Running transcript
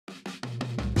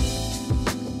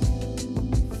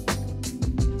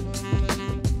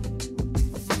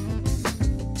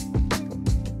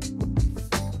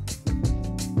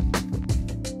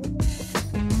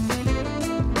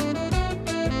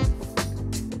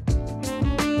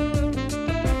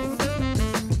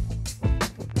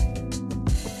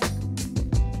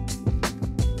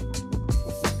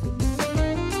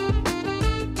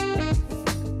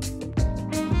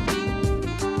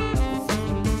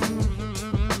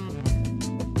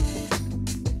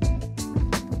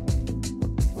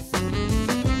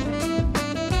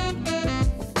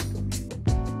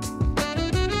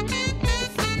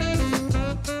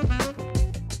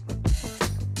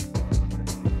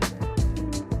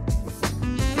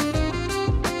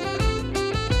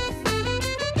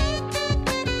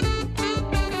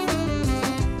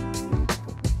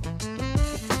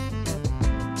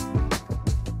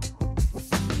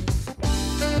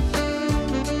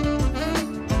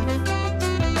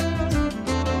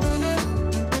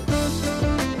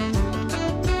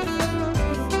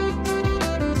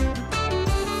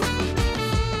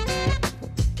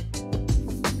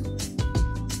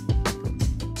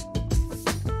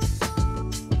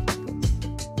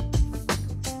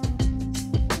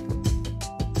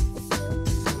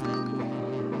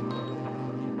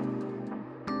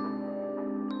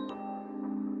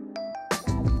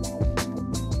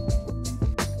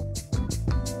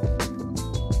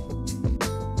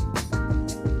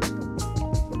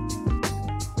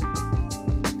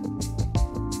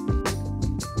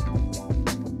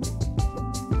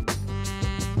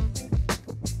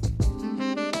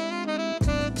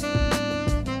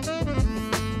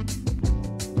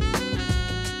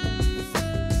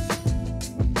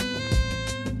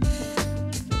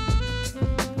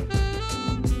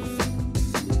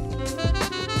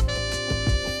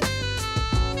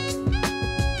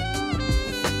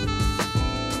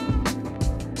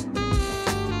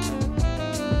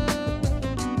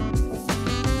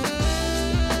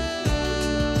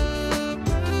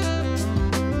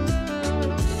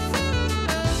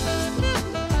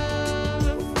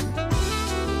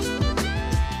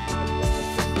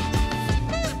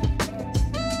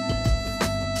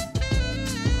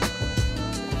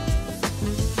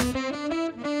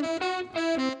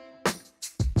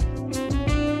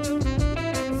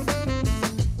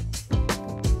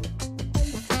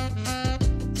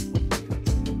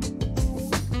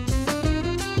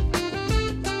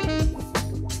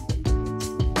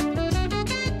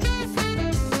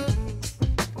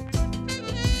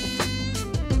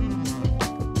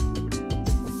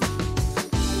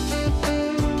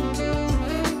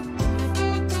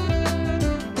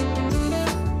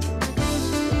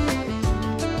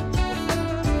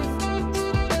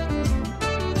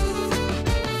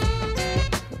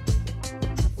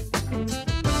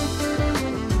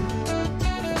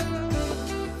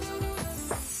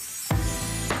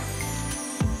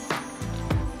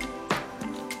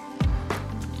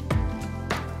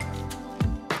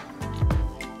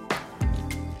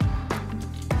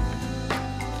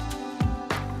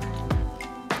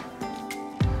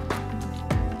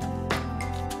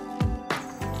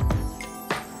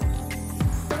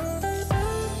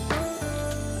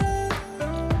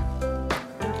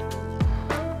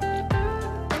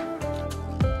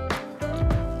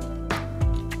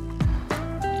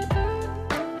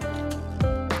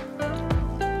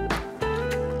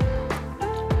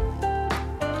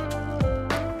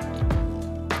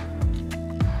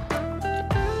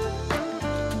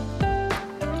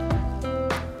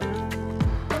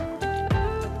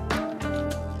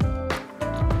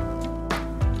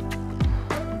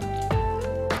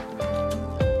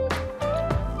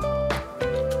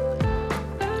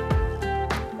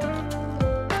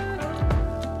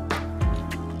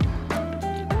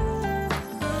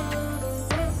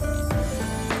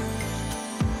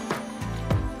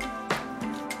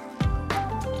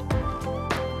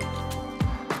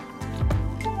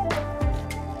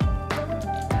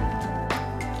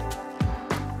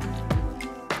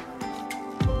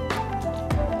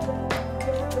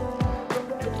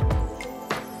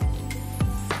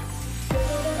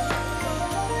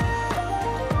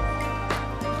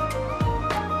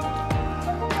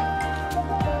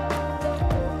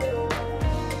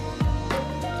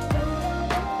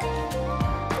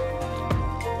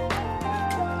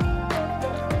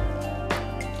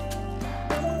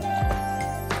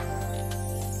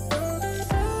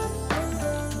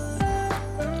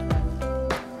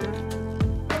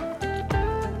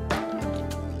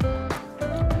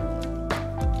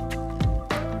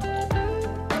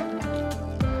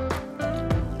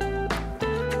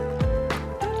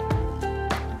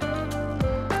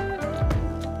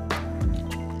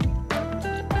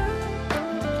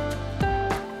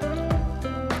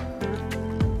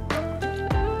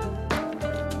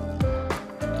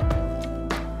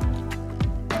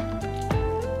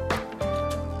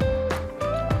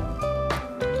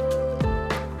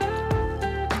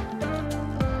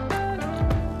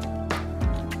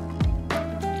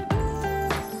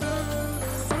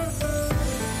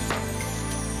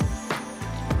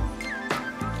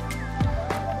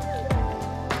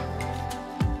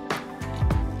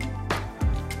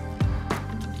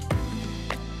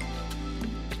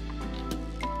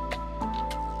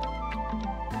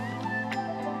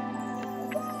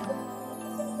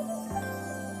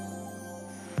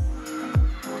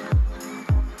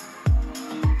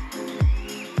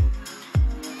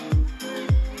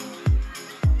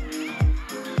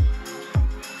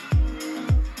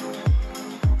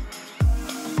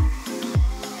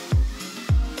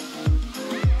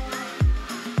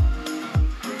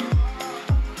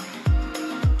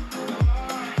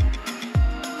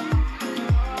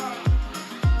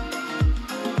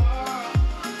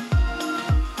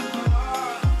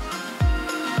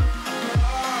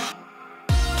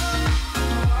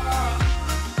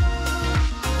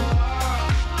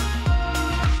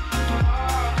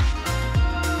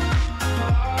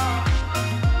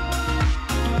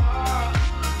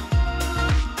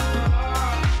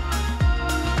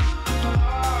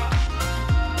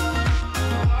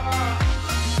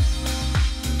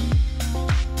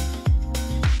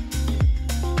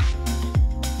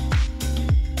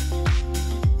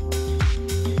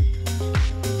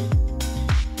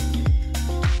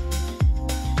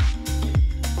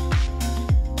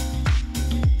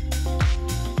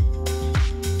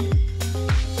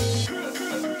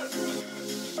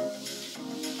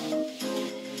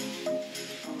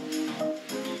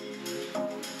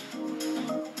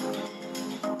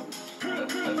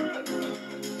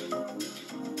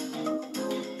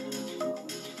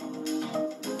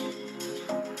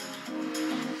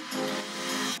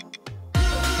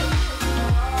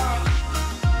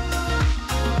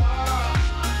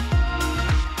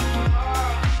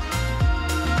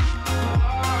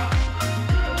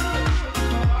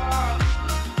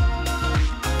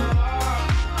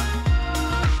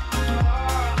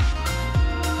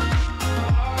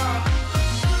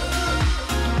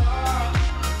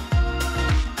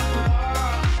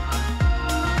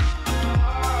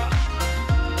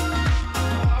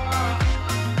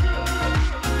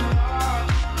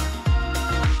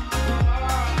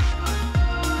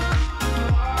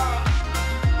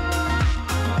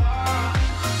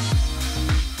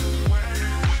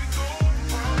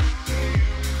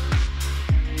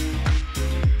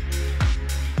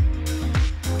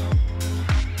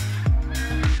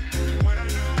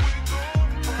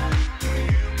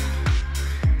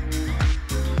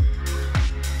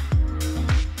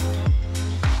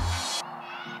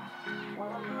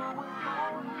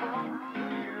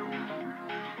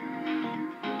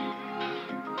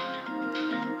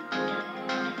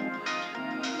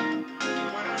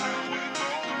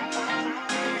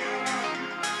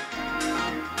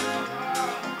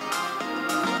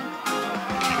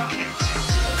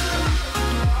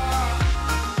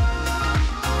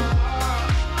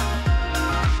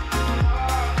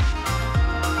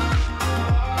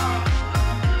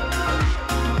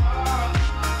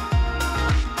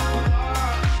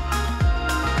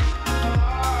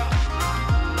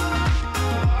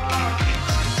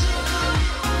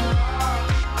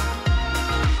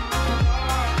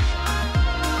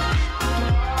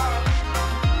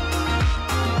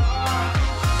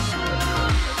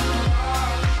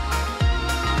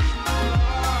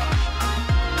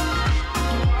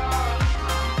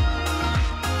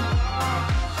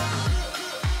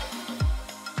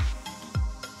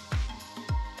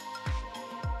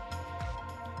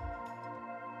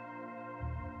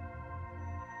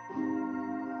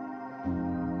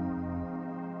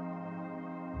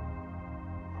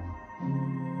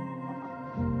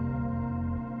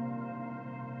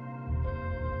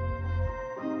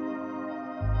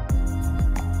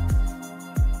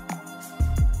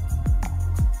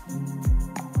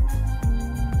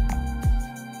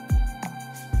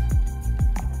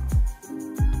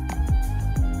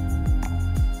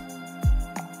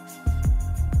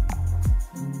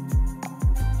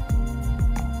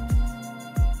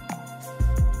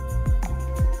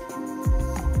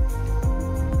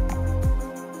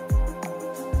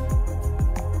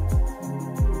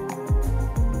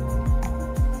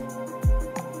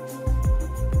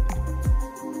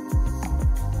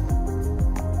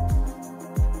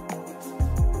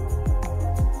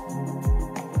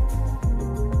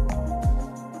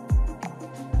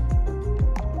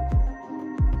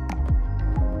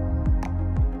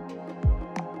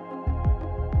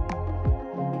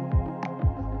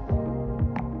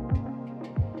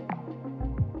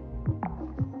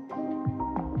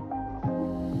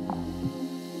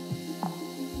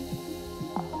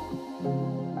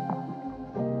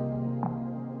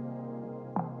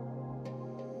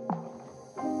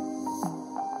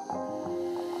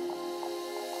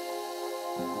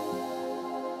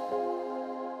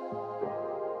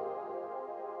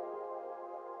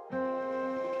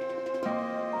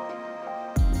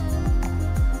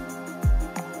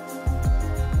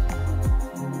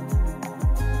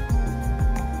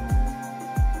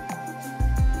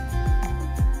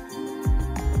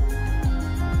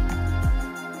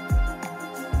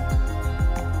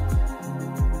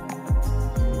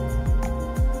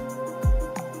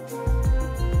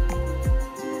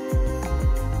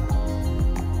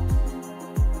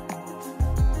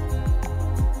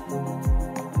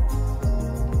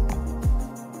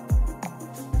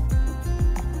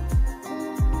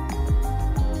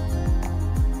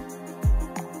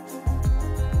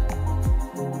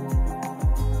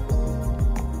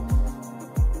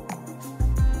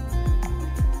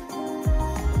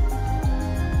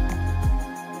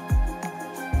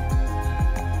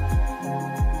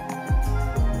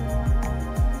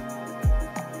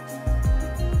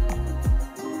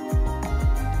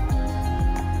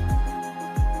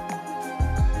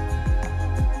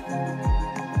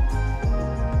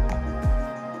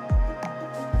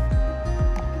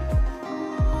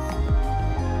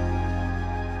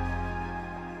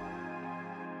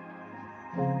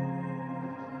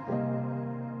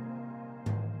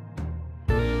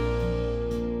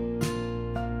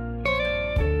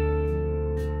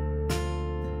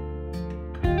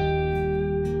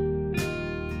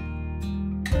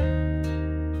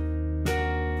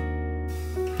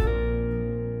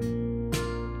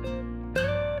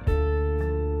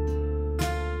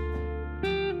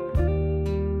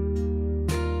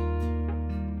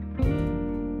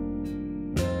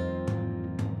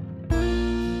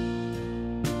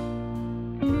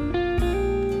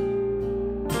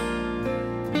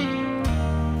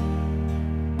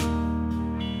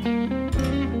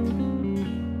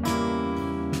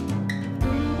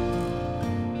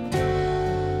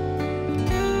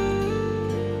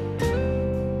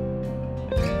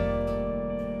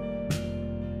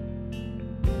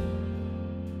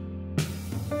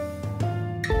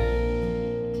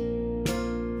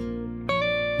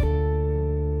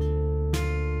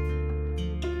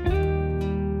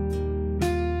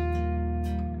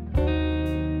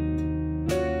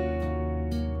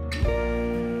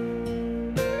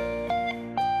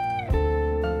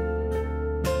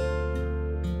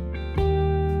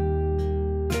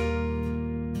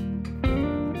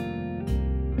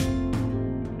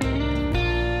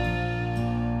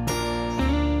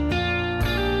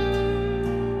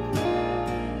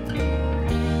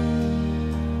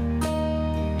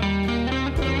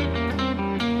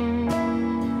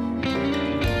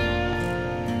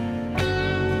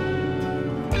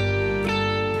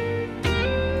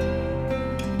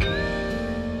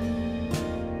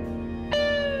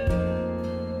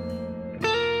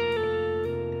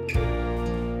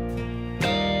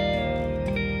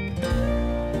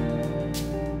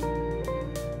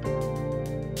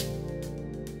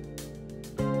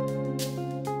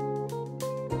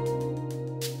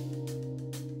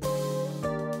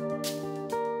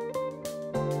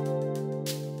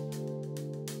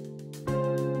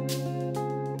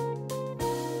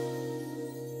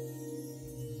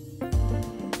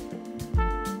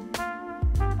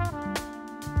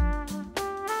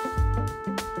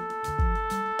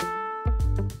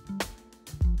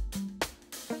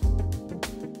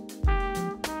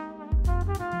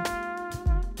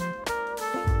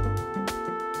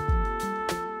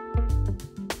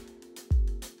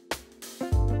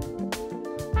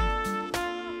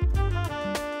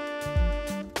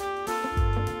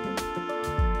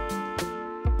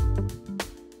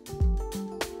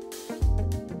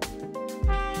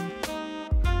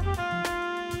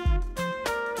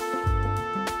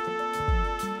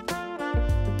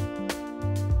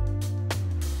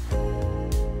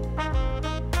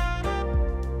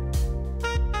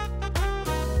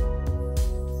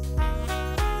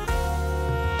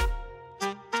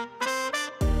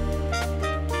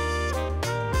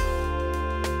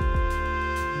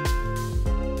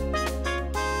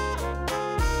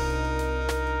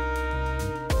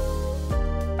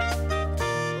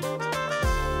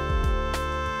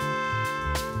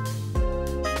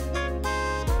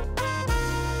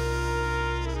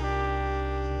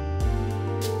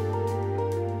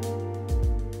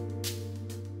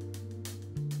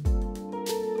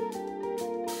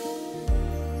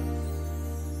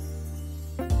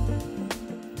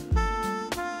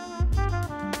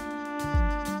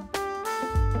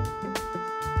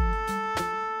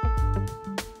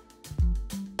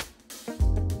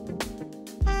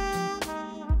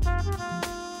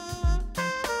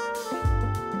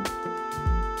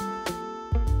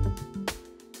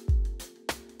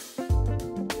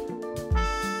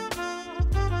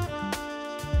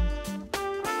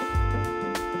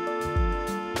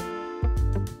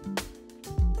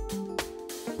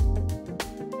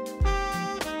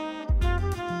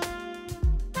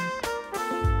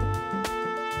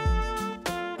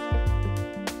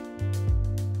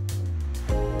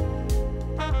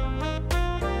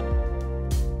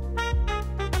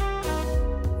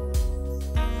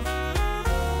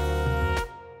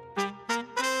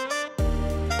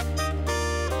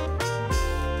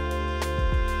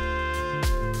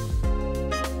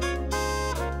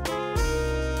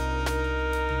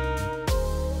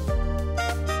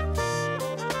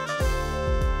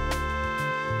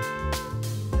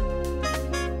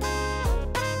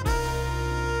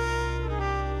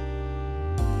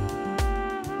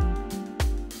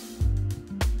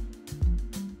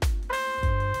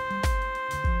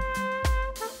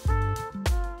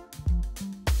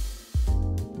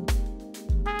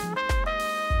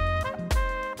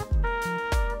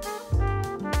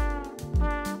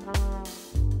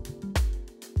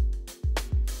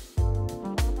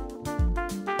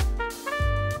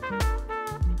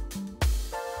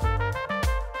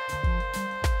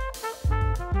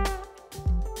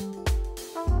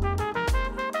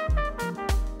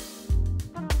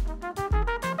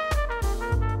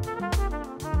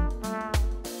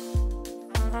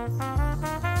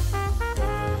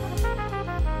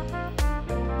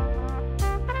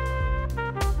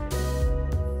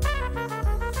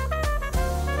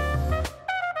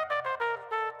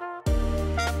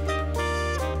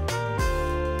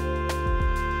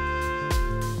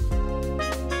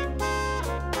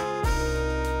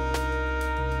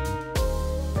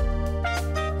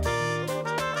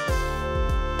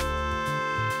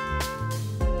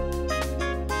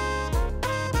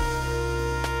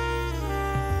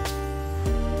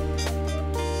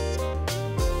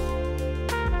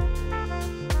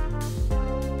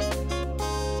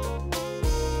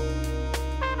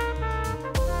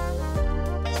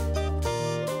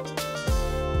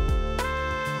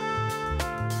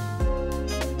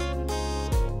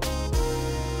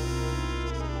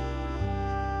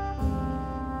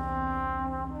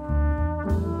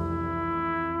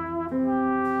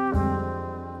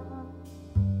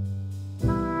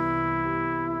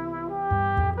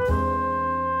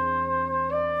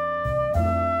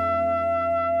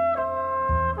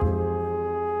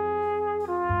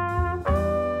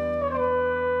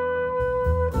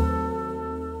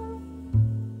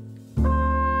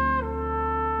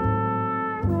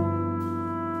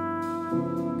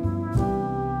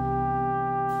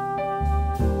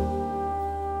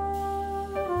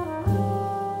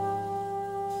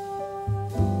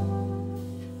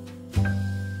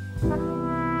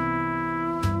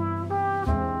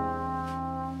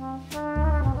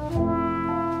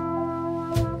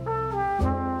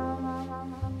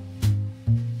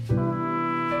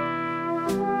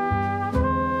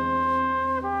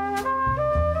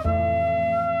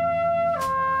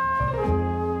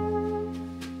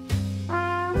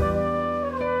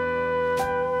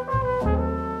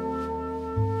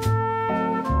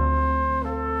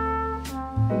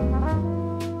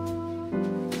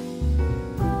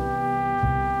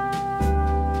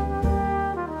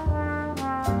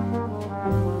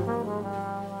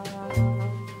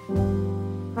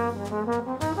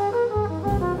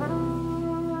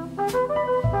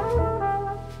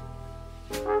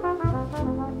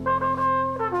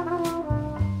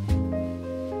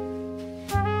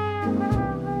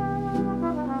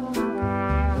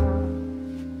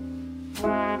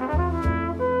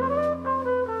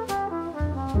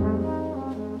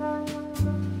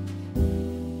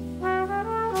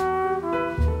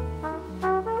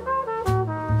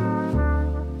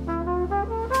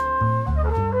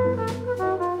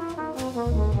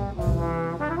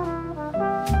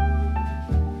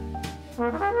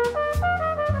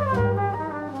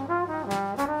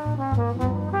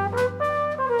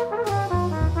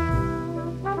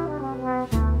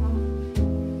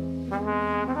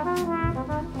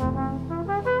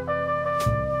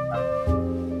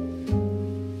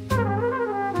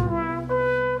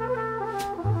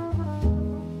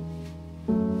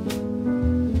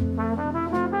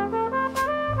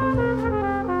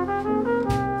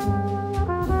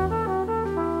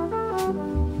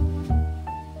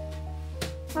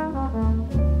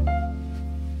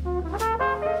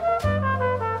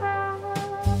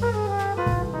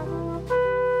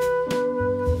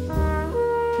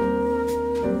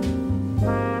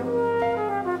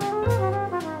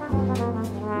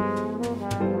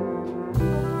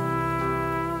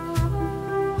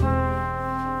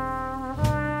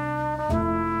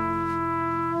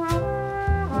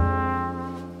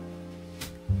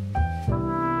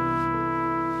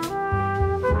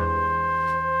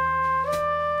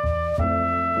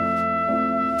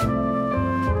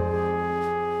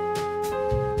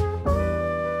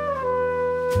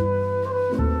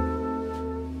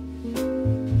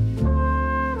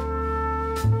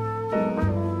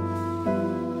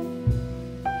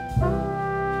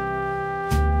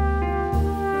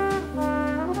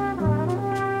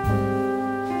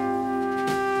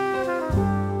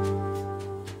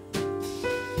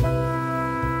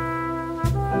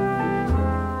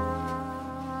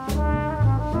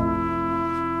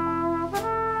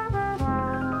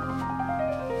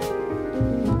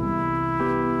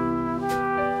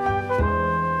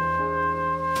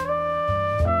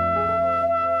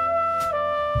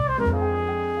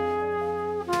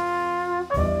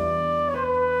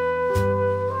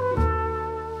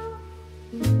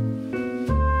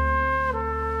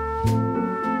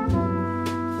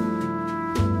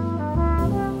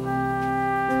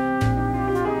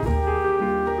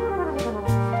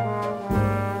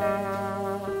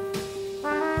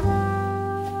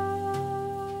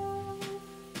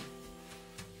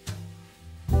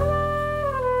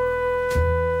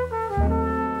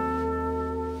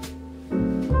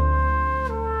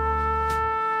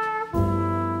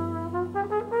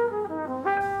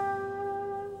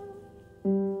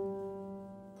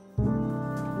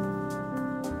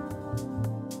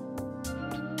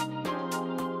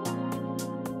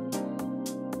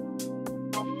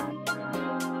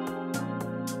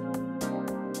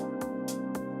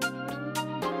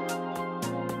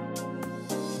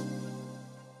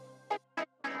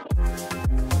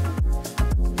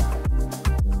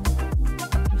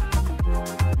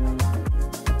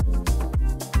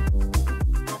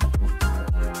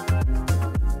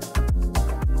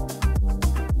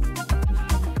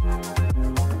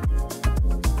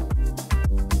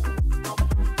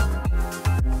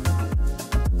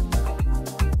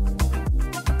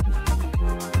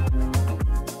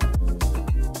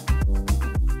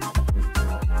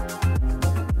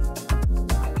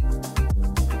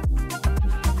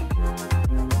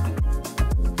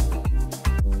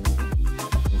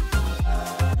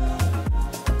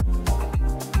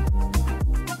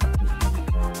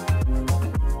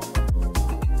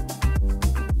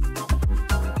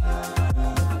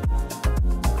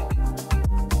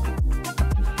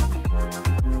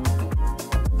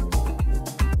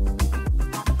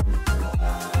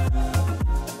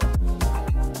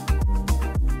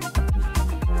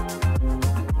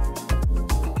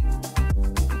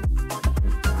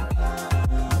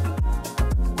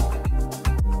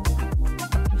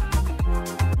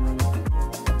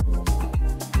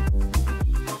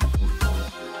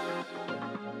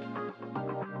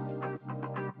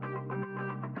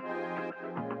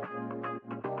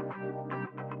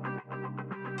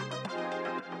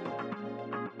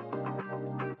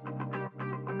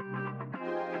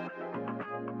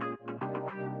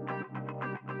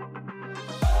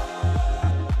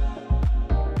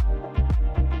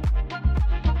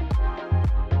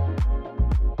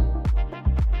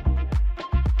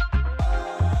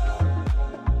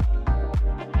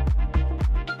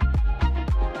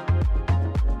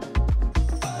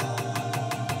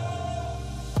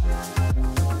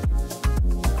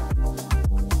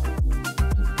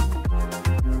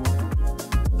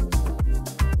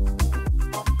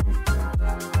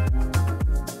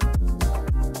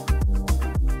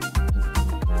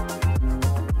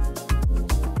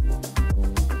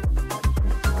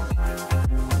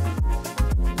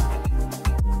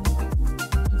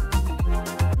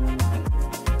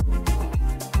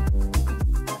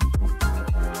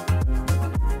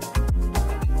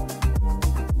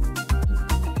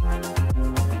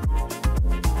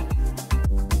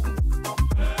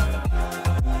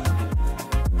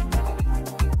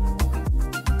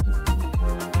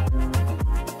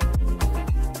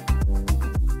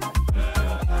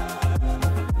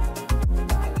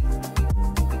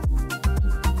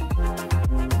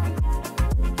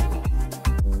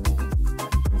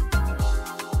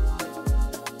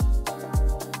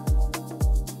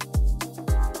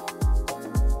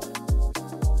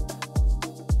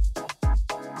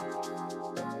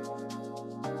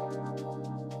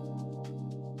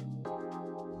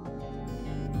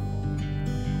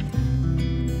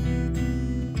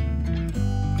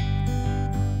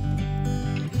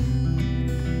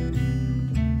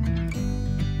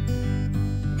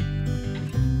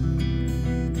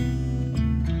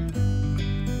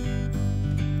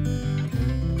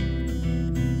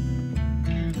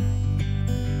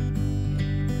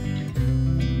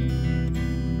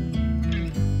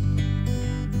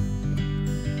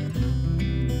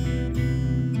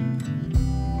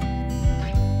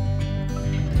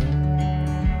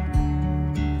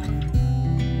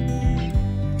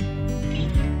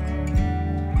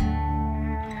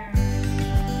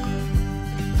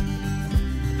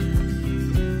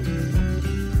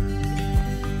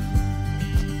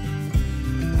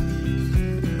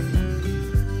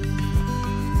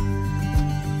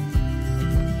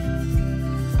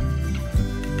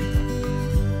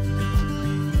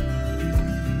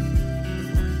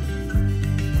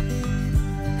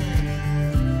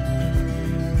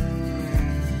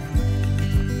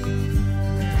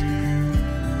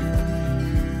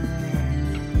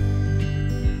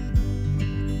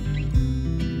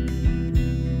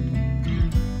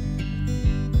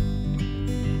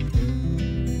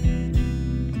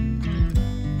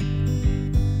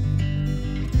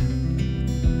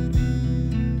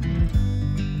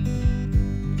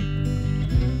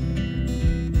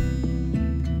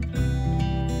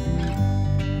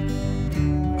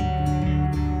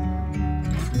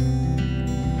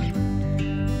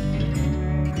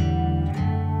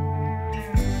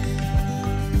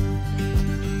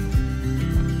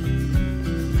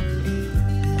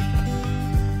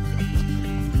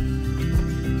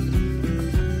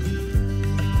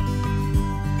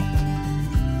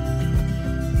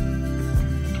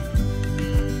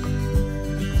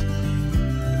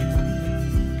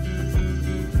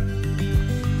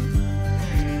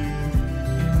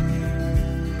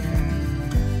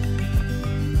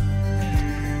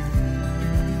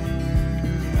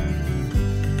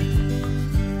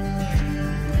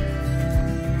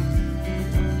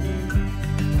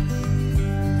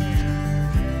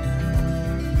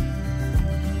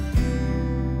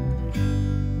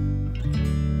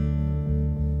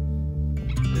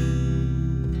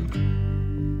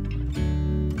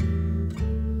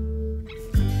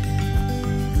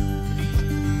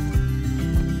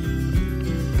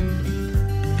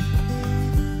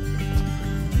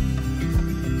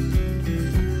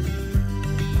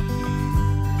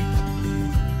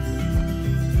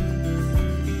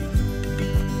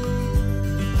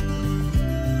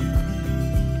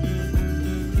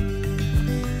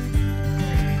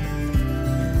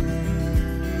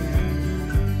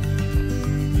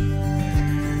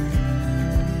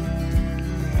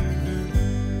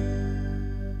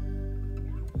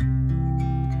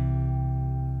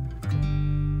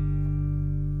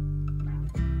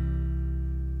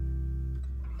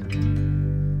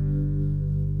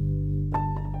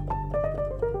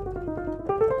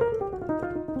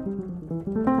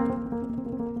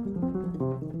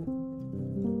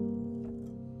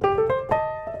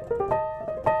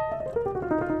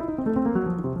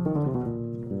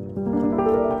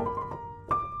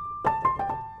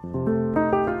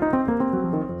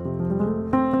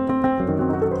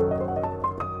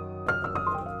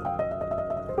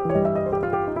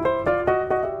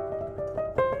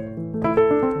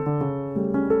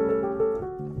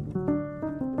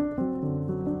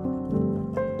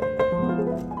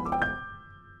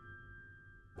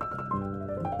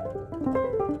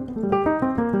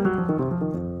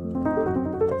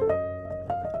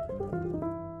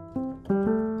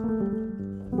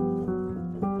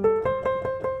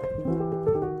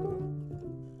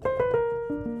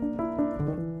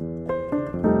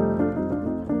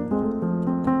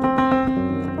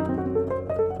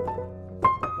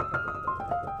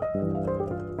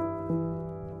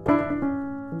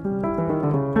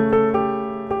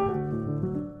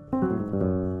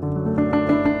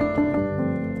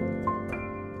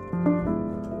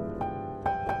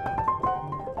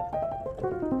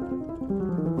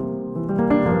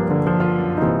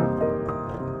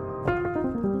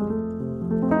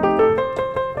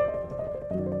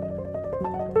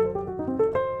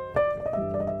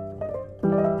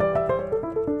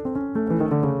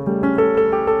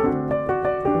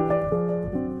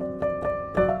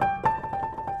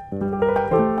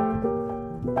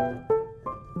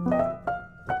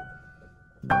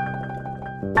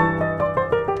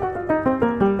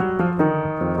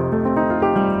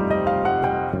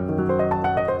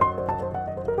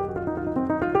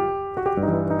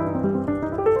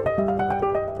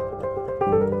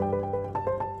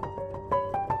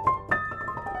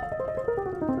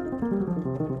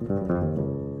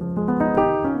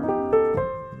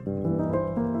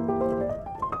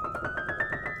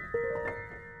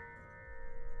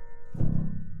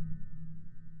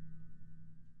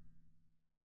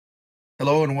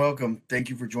Hello and welcome.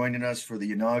 Thank you for joining us for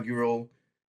the inaugural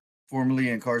formerly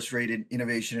incarcerated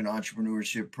innovation and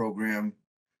entrepreneurship program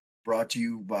brought to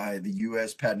you by the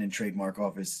U.S. Patent and Trademark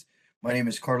Office. My name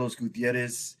is Carlos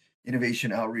Gutierrez,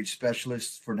 Innovation Outreach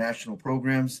Specialist for National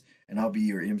Programs, and I'll be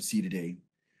your MC today.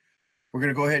 We're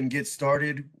going to go ahead and get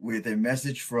started with a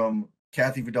message from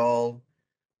Kathy Vidal,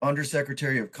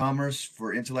 Undersecretary of Commerce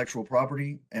for Intellectual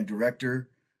Property and Director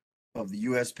of the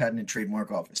U.S. Patent and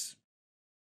Trademark Office.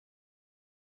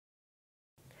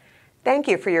 Thank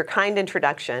you for your kind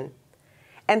introduction,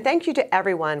 and thank you to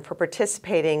everyone for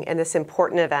participating in this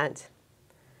important event.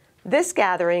 This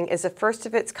gathering is a first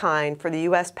of its kind for the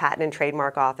U.S. Patent and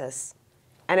Trademark Office,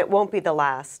 and it won't be the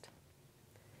last.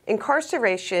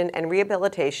 Incarceration and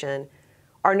rehabilitation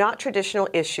are not traditional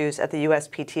issues at the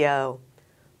USPTO,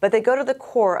 but they go to the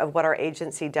core of what our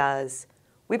agency does.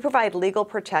 We provide legal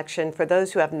protection for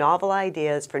those who have novel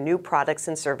ideas for new products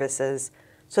and services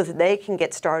so that they can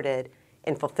get started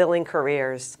in fulfilling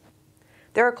careers.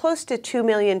 There are close to 2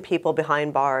 million people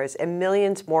behind bars and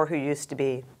millions more who used to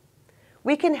be.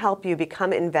 We can help you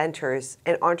become inventors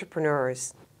and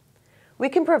entrepreneurs. We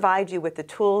can provide you with the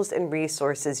tools and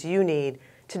resources you need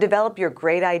to develop your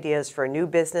great ideas for a new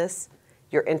business,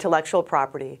 your intellectual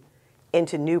property,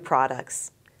 into new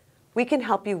products. We can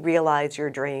help you realize your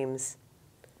dreams.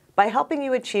 By helping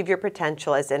you achieve your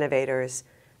potential as innovators,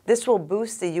 this will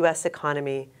boost the U.S.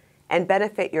 economy and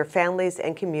benefit your families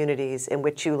and communities in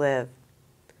which you live.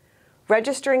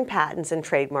 Registering patents and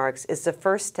trademarks is the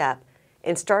first step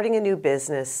in starting a new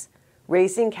business,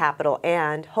 raising capital,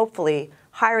 and hopefully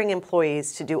hiring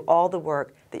employees to do all the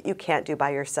work that you can't do by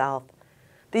yourself.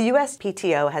 The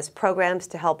USPTO has programs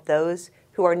to help those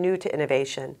who are new to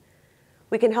innovation.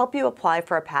 We can help you apply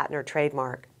for a patent or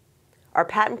trademark. Our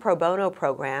patent pro bono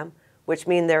program, which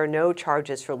means there are no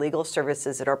charges for legal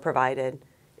services that are provided,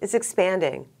 is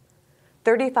expanding.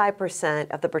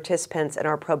 35% of the participants in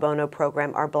our pro bono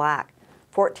program are Black,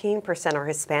 14% are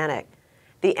Hispanic.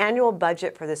 The annual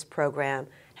budget for this program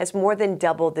has more than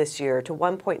doubled this year to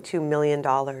 $1.2 million.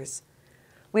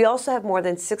 We also have more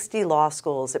than 60 law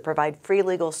schools that provide free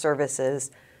legal services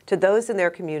to those in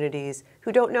their communities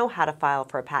who don't know how to file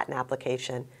for a patent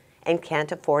application and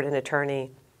can't afford an attorney.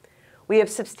 We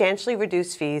have substantially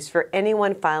reduced fees for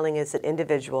anyone filing as an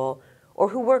individual or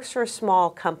who works for a small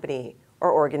company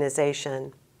or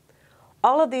organization.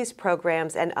 All of these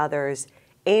programs and others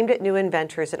aimed at new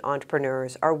inventors and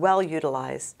entrepreneurs are well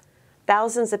utilized.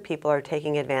 Thousands of people are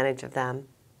taking advantage of them.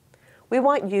 We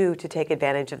want you to take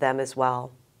advantage of them as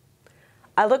well.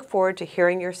 I look forward to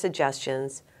hearing your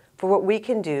suggestions for what we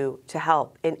can do to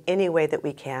help in any way that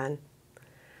we can.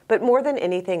 But more than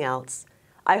anything else,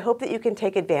 I hope that you can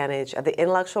take advantage of the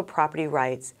intellectual property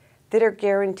rights that are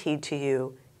guaranteed to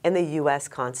you in the U.S.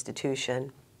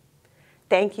 Constitution.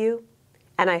 Thank you,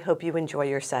 and I hope you enjoy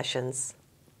your sessions.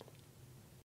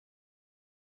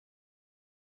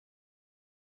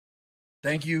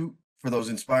 Thank you for those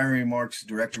inspiring remarks,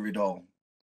 Director Vidal.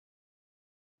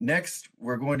 Next,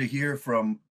 we're going to hear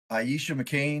from Aisha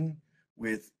McCain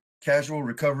with Casual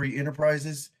Recovery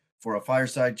Enterprises for a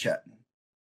fireside chat.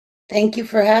 Thank you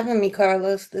for having me,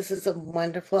 Carlos. This is a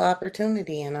wonderful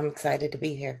opportunity, and I'm excited to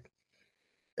be here.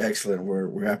 Excellent.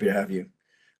 We're happy to have you.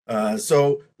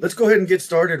 So let's go ahead and get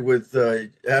started with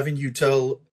having you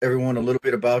tell everyone a little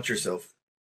bit about yourself.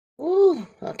 Ooh,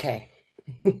 okay.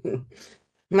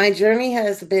 My journey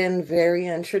has been very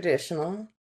untraditional.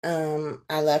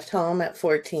 I left home at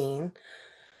 14.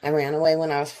 I ran away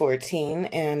when I was 14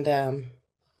 and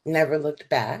never looked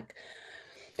back.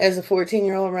 As a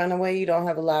 14-year-old runaway, you don't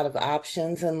have a lot of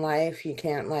options in life. You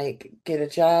can't get a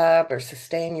job or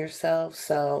sustain yourself.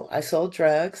 So I sold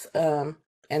drugs.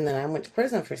 And then I went to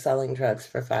prison for selling drugs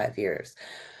for 5 years.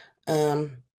 I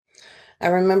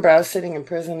remember I was sitting in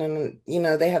prison and,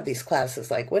 they have these classes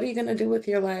like, what are you going to do with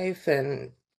your life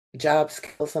and job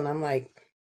skills? And I'm like,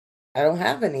 I don't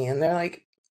have any. And they're like,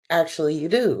 actually, you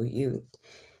do. You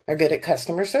are good at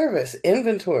customer service,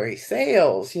 inventory,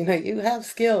 sales, you have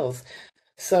skills.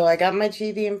 So I got my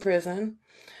GED in prison.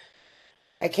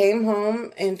 I came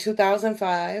home in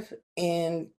 2005.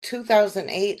 In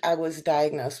 2008, I was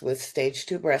diagnosed with stage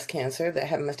 2 breast cancer that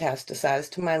had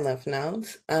metastasized to my lymph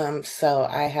nodes. So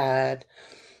I had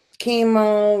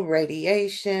chemo,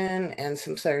 radiation, and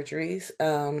some surgeries.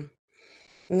 And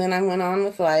then I went on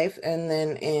with life. And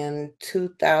then in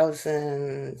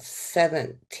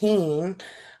 2017,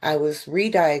 I was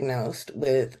re-diagnosed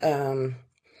with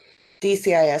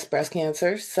DCIS breast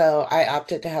cancer. So I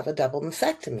opted to have a double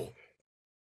mastectomy.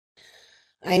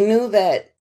 I knew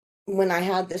that when I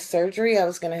had this surgery, I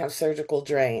was going to have surgical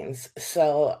drains.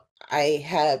 So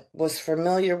was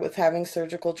familiar with having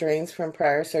surgical drains from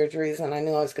prior surgeries, and I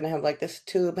knew I was going to have like this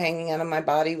tube hanging out of my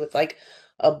body with like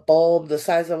a bulb the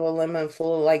size of a lemon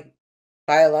full of like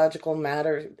biological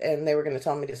matter, and they were going to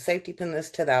tell me to safety pin this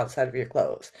to the outside of your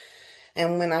clothes.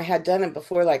 And when I had done it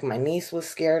before, like my niece was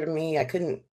scared of me.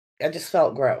 I just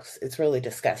felt gross. It's really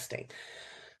disgusting.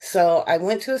 So I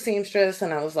went to a seamstress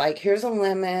and I was like, here's a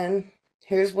lemon.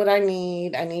 Here's what I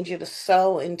need. I need you to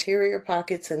sew interior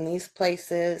pockets in these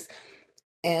places.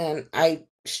 And I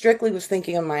strictly was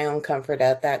thinking of my own comfort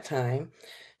at that time.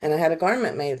 And I had a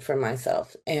garment made for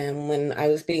myself. And when I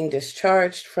was being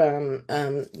discharged from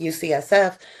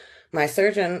UCSF, my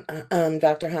surgeon,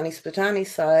 Dr. Hani Spatani,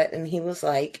 saw it and he was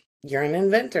like, "You're an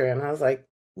inventor." And I was like,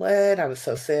 "What?" I was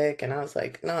so sick. And I was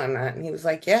like, "No, I'm not." And he was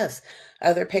like, "Yes,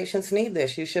 other patients need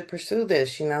this. You should pursue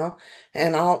this,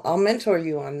 and I'll mentor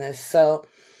you on this." So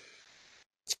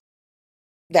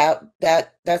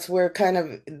that's where kind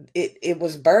of it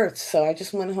was birthed. So I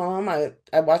just went home. I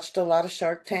watched a lot of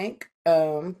Shark Tank.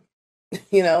 I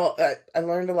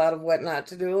learned a lot of what not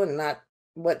to do and not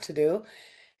what to do.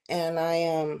 And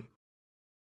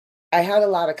I had a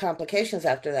lot of complications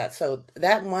after that. So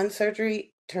that one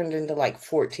surgery turned into like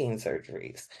 14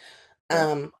 surgeries.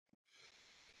 Wow. Um,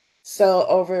 so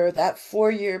over that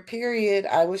 4-year period,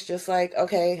 I was just like,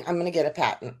 okay, I'm gonna get a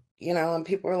patent, and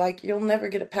people were like, "You'll never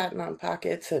get a patent on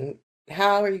pockets, and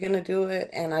how are you gonna do it?"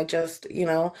 And I just,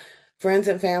 friends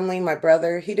and family, my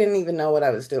brother, he didn't even know what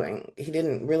I was doing. He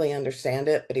didn't really understand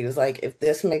it, but he was like, "If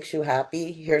this makes you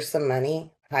happy, here's some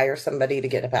money, hire somebody to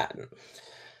get a patent."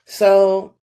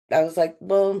 So I was like,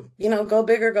 well, go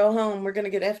big or go home. We're gonna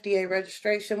get FDA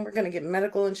registration, we're gonna get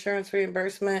medical insurance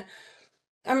reimbursement.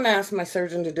 I'm going to ask my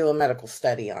surgeon to do a medical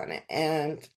study on it.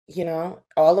 And,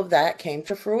 all of that came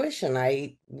to fruition.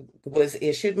 I was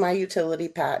issued my utility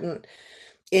patent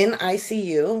in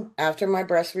ICU after my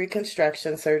breast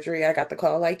reconstruction surgery. I got the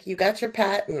call like, "You got your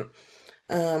patent."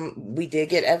 We did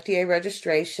get FDA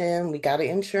registration. We got an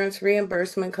insurance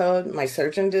reimbursement code. My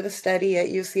surgeon did a study at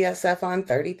UCSF on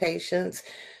 30 patients.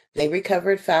 They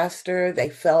recovered faster. They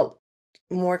felt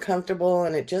more comfortable,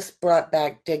 and it just brought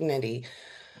back dignity.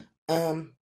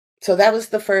 Um, so that was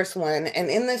the first one. And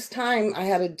in this time, I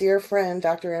had a dear friend,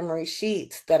 Dr. Emery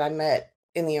Sheets, that I met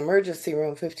in the emergency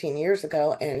room 15 years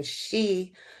ago. And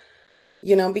she,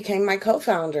 became my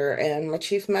co-founder and my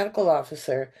chief medical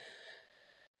officer.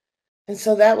 And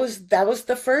so that was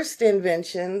the first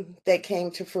invention that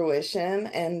came to fruition.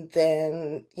 And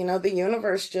then, the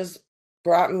universe just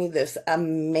brought me this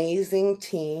amazing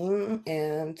team,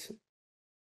 and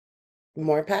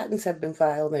more patents have been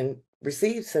filed and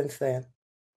received since then.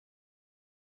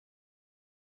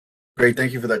 Great.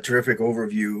 Thank you for that terrific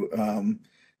overview.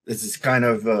 This is kind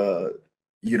of,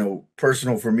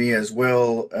 personal for me as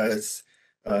well as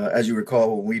you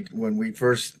recall, when we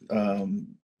first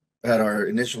had our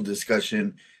initial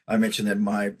discussion, I mentioned that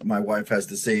my wife has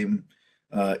the same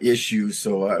issue.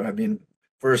 So I mean,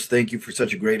 first, thank you for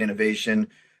such a great innovation.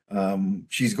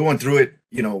 She's going through it,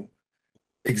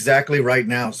 exactly right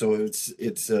now. So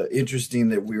it's interesting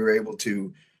that we were able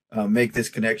to make this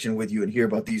connection with you and hear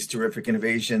about these terrific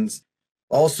innovations.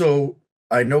 Also,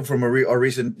 I know from our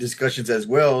recent discussions as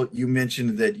well, you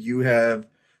mentioned that you have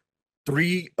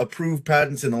 3 approved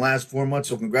patents in the last 4 months.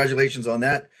 So congratulations on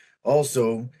that.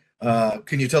 Also,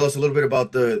 can you tell us a little bit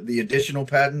about the additional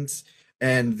patents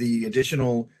and the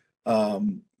additional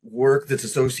work that's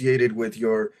associated with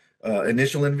your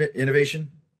initial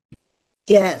innovation?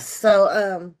 Yes.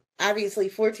 So, obviously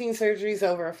 14 surgeries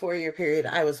over a 4-year period,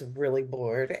 I was really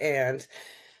bored, and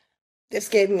this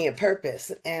gave me a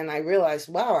purpose. And I realized,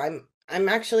 wow, I'm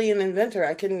actually an inventor.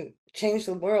 I can change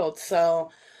the world.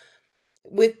 So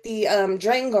with the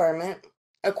drain garment,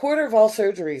 a quarter of all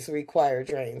surgeries require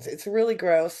drains. It's really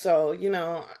gross. So,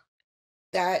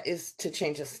 that is to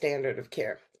change the standard of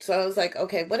care. So I was like,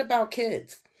 okay, what about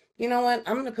kids? You know what?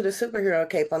 I'm going to put a superhero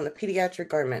cape on the pediatric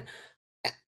garment.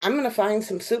 I'm going to find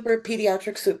some super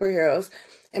pediatric superheroes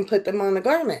and put them on the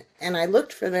garment. And I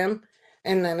looked for them,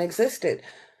 and none existed.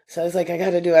 So I was like, I got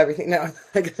to do everything. No,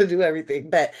 I got to do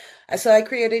everything. So I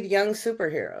created young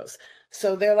superheroes.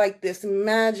 So they're like this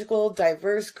magical,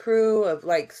 diverse crew of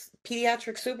like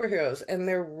pediatric superheroes, and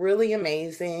they're really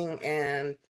amazing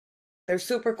and they're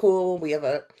super cool. We have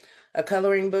a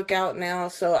coloring book out now.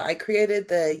 So I created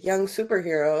the young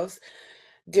superheroes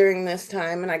during this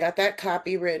time, and I got that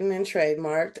copywritten and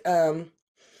trademarked.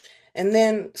 And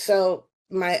then, so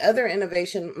my other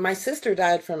innovation, my sister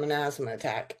died from an asthma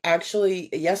attack.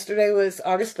 Actually, yesterday was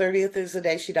August 30th is the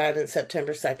day she died, and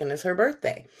September 2nd is her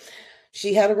birthday.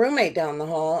 She had a roommate down the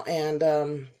hall,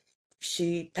 and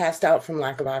she passed out from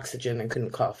lack of oxygen and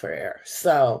couldn't call for air.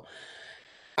 So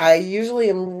I usually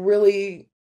am really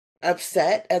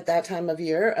upset at that time of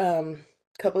year. A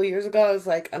couple of years ago, I was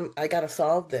like, I gotta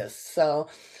solve this. So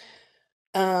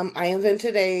I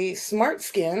invented a smart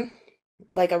skin,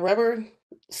 like a rubber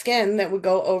skin that would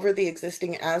go over the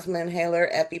existing asthma inhaler,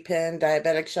 EpiPen,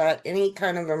 diabetic shot, any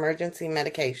kind of emergency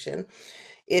medication.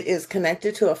 It is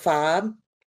connected to a fob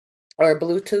or a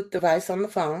Bluetooth device on the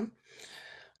phone.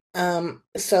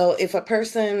 So if a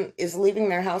person is leaving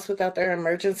their house without their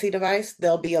emergency device,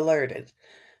 they'll be alerted.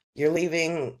 You're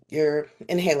leaving your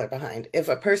inhaler behind. If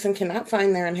a person cannot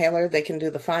find their inhaler, they can do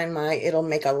the Find My. It'll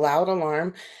make a loud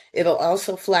alarm. It'll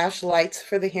also flash lights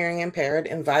for the hearing impaired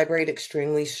and vibrate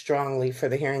extremely strongly for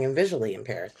the hearing and visually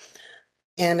impaired.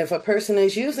 And if a person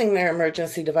is using their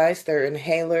emergency device, their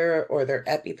inhaler or their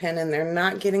EpiPen, and they're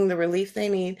not getting the relief they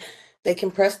need, they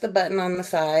can press the button on the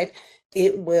side.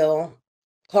 It will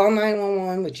call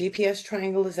 911 with GPS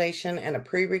triangulation and a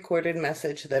pre-recorded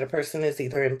message that a person is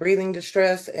either in breathing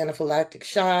distress, anaphylactic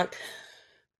shock.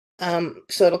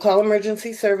 So it'll call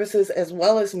emergency services as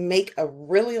well as make a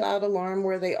really loud alarm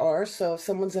where they are. So if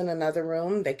someone's in another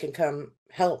room, they can come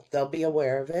help. They'll be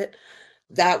aware of it.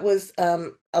 That was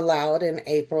allowed in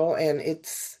April, and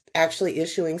it's actually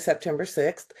issuing September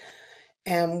 6th.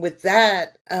 And with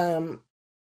that, I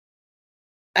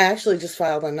actually just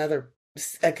filed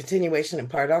a continuation in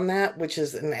part on that, which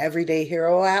is an Everyday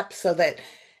Hero app, so that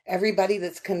everybody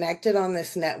that's connected on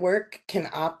this network can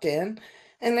opt in,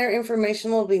 and their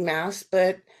information will be masked.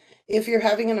 But if you're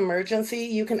having an emergency,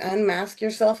 you can unmask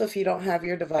yourself if you don't have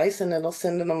your device, and it'll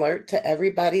send an alert to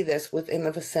everybody that's within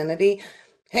the vicinity.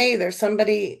 Hey, there's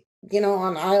somebody,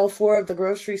 on aisle 4 of the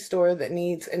grocery store that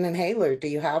needs an inhaler. Do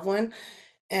you have one?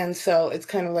 And so it's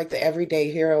kind of like the Everyday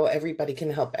Hero, everybody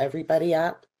can help everybody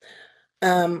app.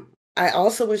 I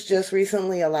also was just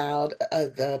recently allowed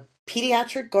the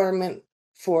pediatric garment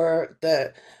for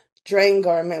the drain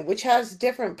garment, which has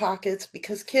different pockets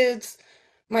because kids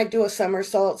might do a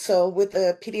somersault. So with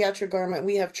the pediatric garment,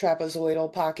 we have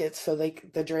trapezoidal pockets so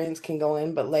the drains can go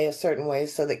in, but lay a certain way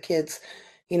so that kids,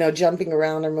 jumping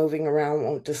around or moving around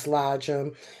won't dislodge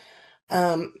them.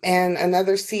 And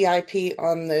another CIP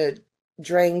on the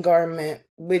drain garment,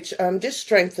 which just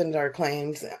strengthened our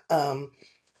claims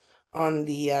on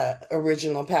the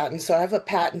original patent. So I have a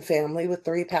patent family with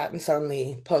 3 patents on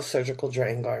the post-surgical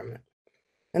drain garment.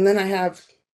 And then I have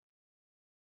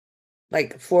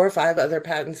like 4 or 5 other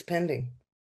patents pending.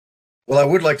 Well, I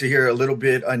would like to hear a little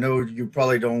bit. I know you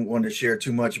probably don't want to share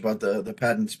too much about the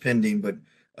patents pending, but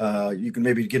you can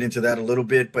maybe get into that a little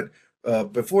bit. But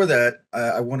before that,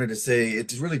 I wanted to say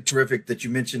it's really terrific that you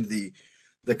mentioned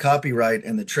the copyright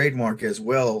and the trademark as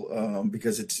well,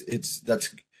 because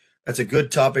that's a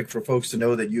good topic for folks to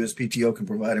know that USPTO can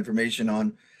provide information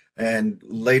on. And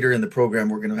later in the program,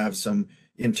 we're going to have some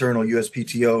internal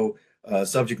USPTO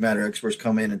subject matter experts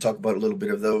come in and talk about a little bit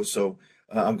of those. So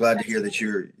I'm glad to hear that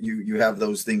you have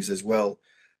those things as well.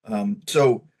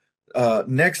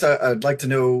 Next, I'd like to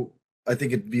know. I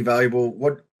think it'd be valuable.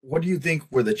 What do you think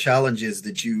were the challenges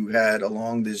that you had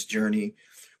along this journey,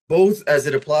 both as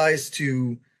it applies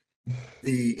to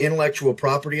the intellectual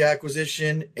property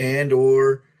acquisition and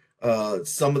or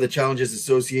some of the challenges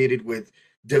associated with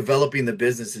developing the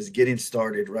businesses, getting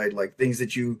started, right? Like things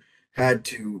that you had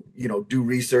to, do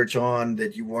research on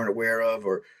that you weren't aware of,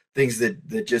 or things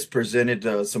that just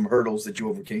presented some hurdles that you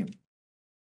overcame.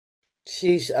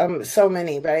 Sheesh, so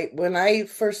many, right? When I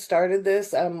first started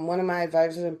this, one of my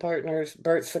advisors and partners,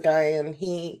 Bert's the guy, and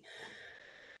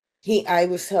I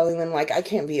was telling them like, I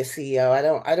can't be a CEO.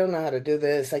 I don't know how to do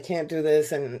this. I can't do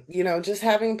this. And, just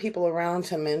having people around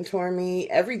to mentor me,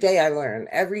 every day I learn,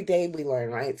 every day we learn,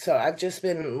 right? So I've just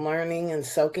been learning and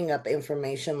soaking up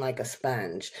information like a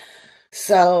sponge.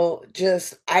 So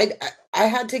just I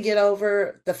had to get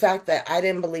over the fact that I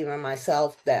didn't believe in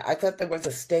myself, that I thought there was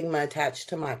a stigma attached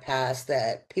to my past,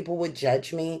 that people would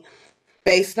judge me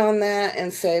based on that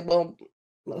and say, well,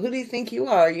 who do you think you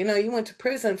are? You went to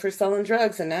prison for selling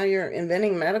drugs and now you're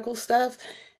inventing medical stuff.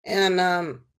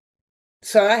 And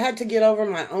so I had to get over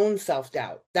my own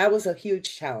self-doubt. That was a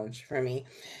huge challenge for me,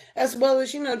 as well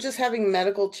as, just having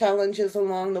medical challenges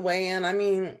along the way. And I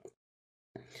mean,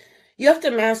 you have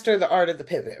to master the art of the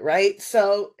pivot, right?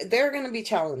 So there are going to be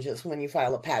challenges when you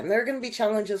file a patent. There are going to be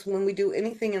challenges when we do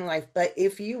anything in life. But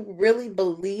if you really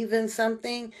believe in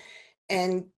something,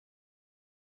 and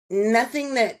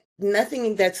nothing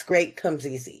that's great comes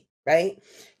easy, right?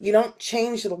 You don't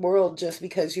change the world just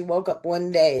because you woke up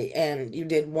one day and you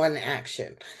did one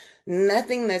action.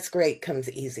 Nothing that's great comes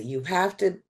easy. You have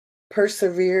to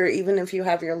persevere, even if you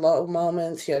have your low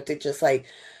moments. You have to just like,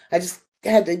 I just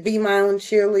had to be my own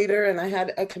cheerleader, and I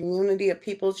had a community of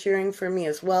people cheering for me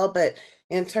as well. But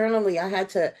internally, I had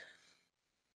to,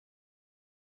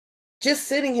 just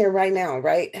sitting here right now,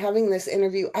 right, having this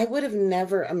interview, I would have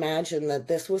never imagined that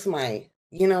this was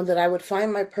that I would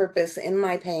find my purpose in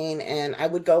my pain, and I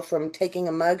would go from taking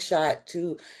a mug shot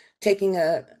to taking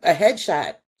a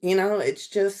headshot.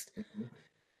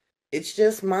 It's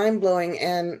just mind blowing.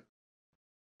 And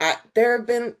there have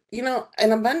been,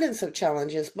 an abundance of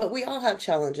challenges, but we all have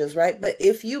challenges, right? But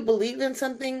if you believe in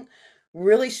something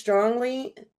really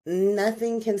strongly,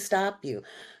 nothing can stop you.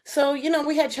 So,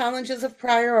 we had challenges of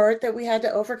prior art that we had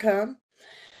to overcome.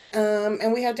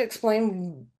 And we had to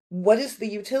explain, what is the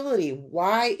utility?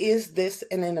 Why is this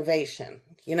an innovation?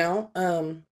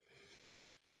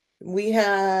 We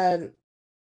had,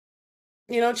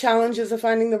 challenges of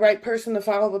finding the right person to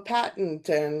file the patent,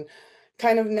 and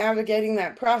kind of navigating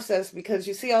that process, because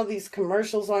you see all these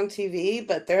commercials on TV,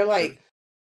 but they're like,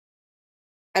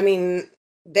 I mean,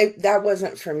 that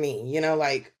wasn't for me,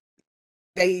 like,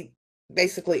 they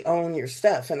basically own your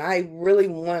stuff. And I really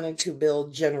wanted to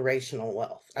build generational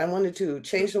wealth. I wanted to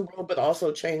change the world, but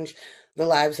also change the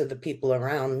lives of the people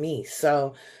around me.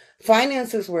 So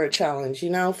finances were a challenge,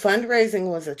 fundraising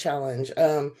was a challenge.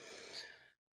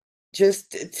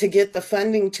 Just to get the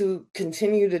funding to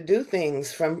continue to do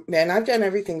things and I've done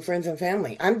everything friends and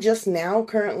family. I'm just now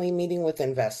currently meeting with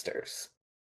investors.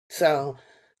 So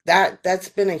that's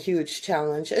been a huge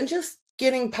challenge, and just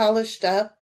getting polished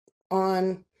up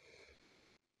on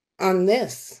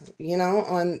this,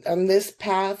 on this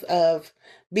path of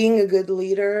being a good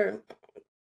leader,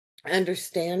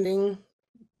 understanding,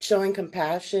 showing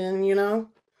compassion.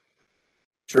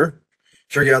 Sure.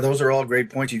 Sure. Yeah, those are all great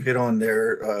points you hit on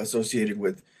there, associated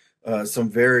with some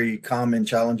very common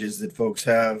challenges that folks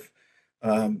have.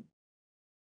 Um,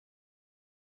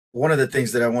 One of the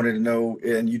things that I wanted to know,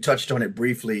 and you touched on it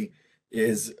briefly,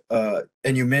 is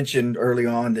and you mentioned early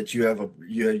on that you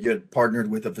had partnered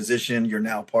with a physician, you're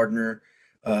now partner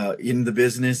in the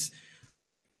business.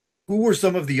 Who were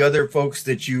some of the other folks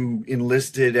that you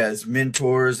enlisted as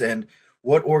mentors, and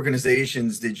what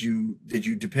organizations did you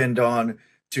depend on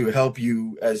to help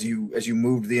you as you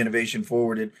moved the innovation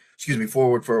forward,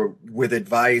 forward for with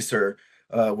advice or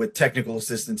with technical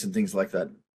assistance and things like that?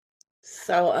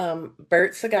 So,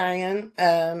 Bert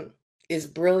Sagayan, is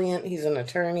brilliant. He's an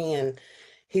attorney, and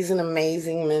he's an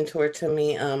amazing mentor to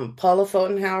me. Paula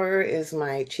Fotenhauer is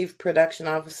my chief production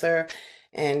officer,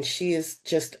 and she is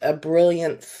just a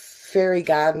brilliant fairy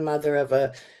godmother of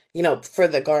for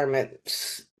the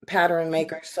garment pattern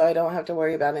maker, so I don't have to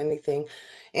worry about anything.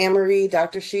 Anne-Marie,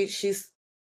 Dr. She's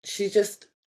just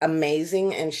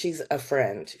amazing, and she's a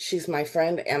friend. She's my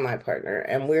friend and my partner,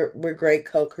 and we're great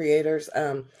co-creators.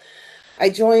 I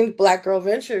joined Black Girl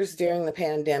Ventures during the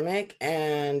pandemic,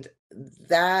 and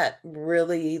that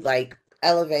really like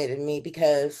elevated me,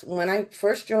 because when I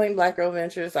first joined Black Girl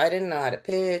Ventures, I didn't know how to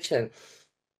pitch, and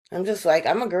I'm just like,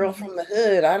 I'm a girl Mhm. from the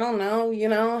hood. I don't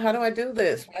know, how do I do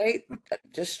this, right?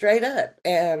 Just straight up.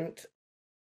 And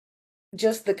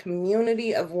just the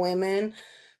community of women,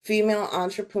 female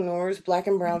entrepreneurs, Black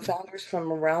and brown founders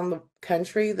from around the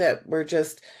country that were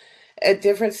just at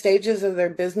different stages of their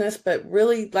business, but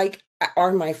really like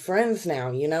are my friends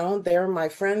now, they're my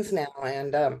friends now.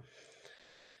 And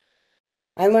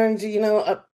I learned,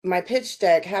 my pitch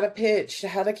deck, how to pitch,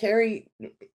 how to carry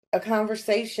a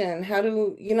conversation, how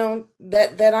to,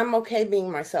 that I'm okay being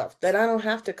myself, that I don't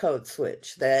have to code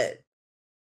switch, that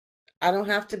I don't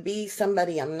have to be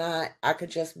somebody I'm not. I could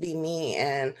just be me,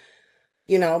 and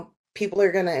people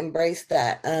are going to embrace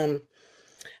that.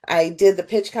 I did the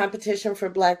pitch competition for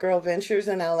Black Girl Ventures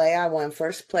in LA. I won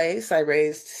first place. I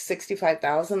raised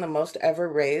 65,000, the most ever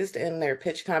raised in their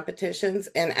pitch competitions.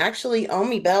 And actually,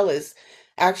 Omi Bell is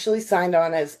actually signed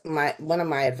on as one of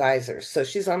my advisors. So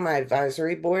she's on my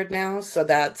advisory board now. So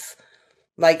that's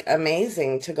like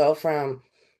amazing to go from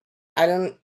I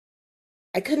don't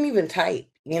I couldn't even type.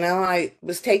 I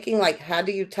was taking like how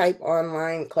do you type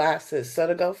online classes. So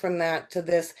to go from that to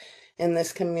this in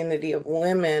this community of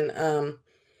women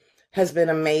has been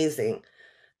amazing.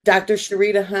 Dr.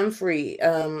 Sharita Humphrey,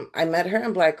 I met her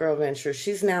in Black Girl Ventures.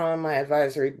 She's now on my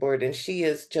advisory board, and she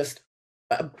is just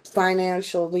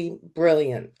financially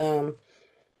brilliant.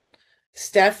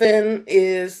 Stefan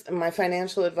is my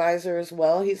financial advisor as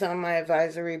well. He's on my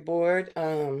advisory board.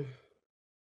 Let's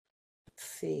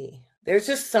see. There's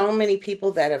just so many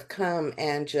people that have come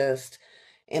and just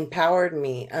empowered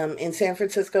me. In San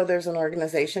Francisco, there's an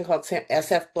organization called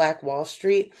SF Black Wall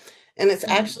Street, and it's Mhm.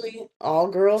 actually all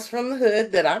girls from the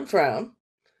hood that I'm from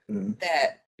Mhm.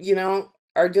 that,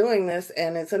 are doing this,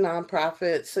 and it's a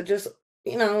nonprofit. So just,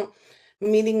 you know,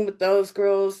 meeting with those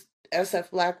girls,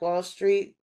 SF Black Wall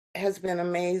Street has been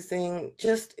amazing.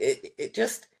 Just it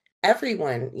just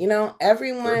everyone, Sure.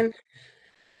 everyone.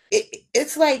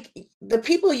 It's like the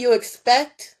people you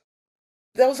expect,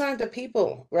 those aren't the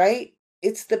people, right?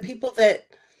 It's the people that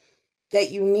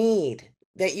you need,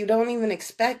 that you don't even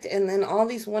expect, and then all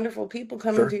these wonderful people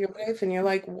come into Sure. your life, and you're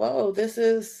like, whoa, this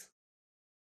is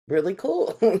really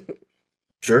cool.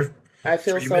 Sure. I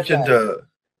So feel so blessed.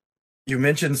 you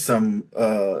mentioned some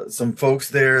folks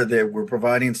there that were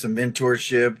providing some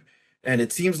mentorship, and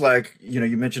it seems like,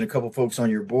 you mentioned a couple folks on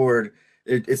your board.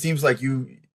 It seems like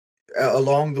you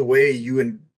along the way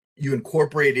you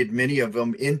incorporated many of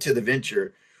them into the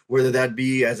venture, whether that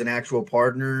be as an actual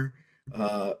partner,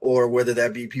 or whether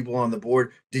that be people on the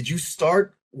board. Did you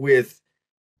start with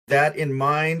that in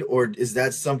mind, or is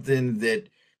that something that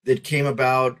came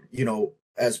about,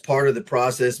 as part of the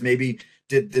process? Maybe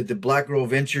did the Black Girl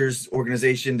Ventures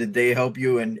organization, did they help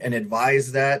you and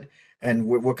advise that? And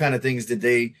what kind of things did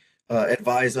they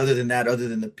advise other than that, other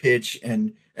than the pitch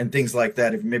and things like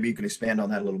that? If maybe you can expand on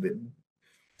that a little bit.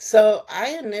 So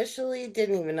I initially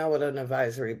didn't even know what an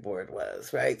advisory board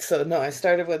was, right? So no, I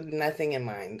started with nothing in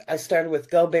mind. I started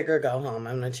with go big or go home.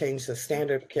 I'm going to change the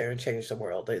standard of care and change the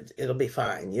world. It'll be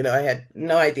fine. I had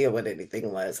no idea what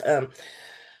anything was.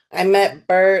 I met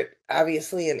Bert,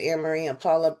 obviously, and Anne Marie and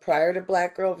Paula prior to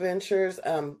Black Girl Ventures.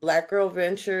 Black Girl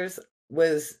Ventures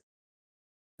was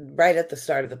right at the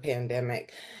start of the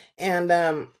pandemic.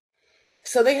 And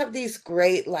so they have these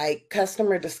great like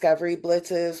customer discovery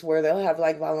blitzes where they'll have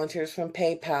like volunteers from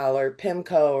PayPal or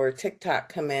PIMCO or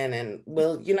TikTok come in and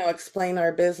we'll, explain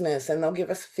our business and they'll give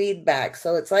us feedback.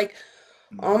 So it's like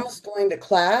Mhm. almost going to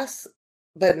class,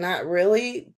 but not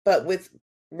really, but with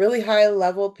really high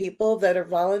level people that are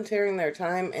volunteering their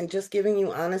time and just giving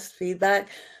you honest feedback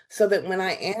so that when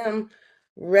I am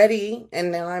ready,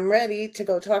 and now I'm ready to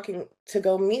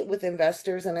go meet with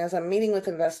investors, and as I'm meeting with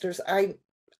investors,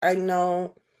 I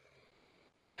know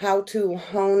how to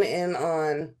hone in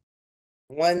on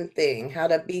one thing, how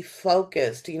to be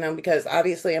focused, because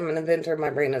obviously I'm an inventor,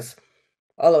 my brain is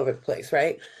all over the place,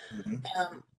 right? Mhm.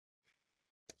 Um,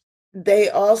 they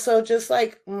also just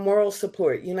like moral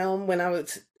support, when I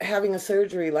was having a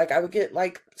surgery, like I would get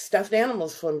like stuffed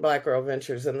animals from Black Girl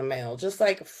Ventures in the mail, just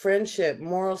like friendship,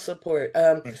 moral support.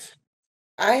 Nice.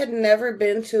 I had never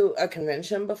been to a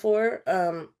convention before,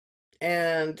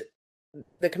 and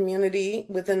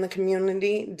within the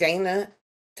community, Dana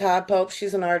Todd Pope,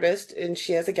 she's an artist and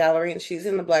she has a gallery and she's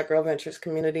in the Black Girl Ventures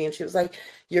community. And she was like,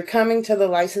 you're coming to the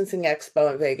licensing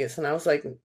expo in Vegas. And I was like,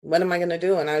 what am I going to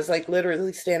do? And I was like,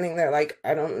 literally standing there, like,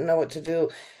 I don't know what to do.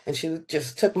 And she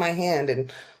just took my hand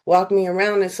and walked me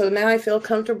around. And so now I feel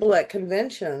comfortable at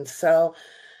conventions. So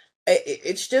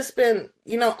it's just been,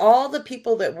 all the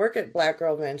people that work at Black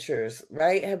Girl Ventures,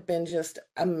 right, have been just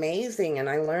amazing. And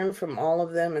I learned from all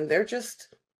of them. And they're just,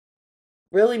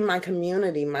 really my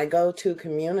community, my go-to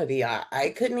community.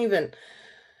 I couldn't even,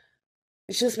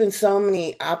 it's just been so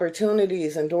many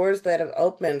opportunities and doors that have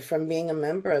opened from being a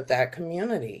member of that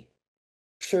community,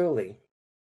 truly.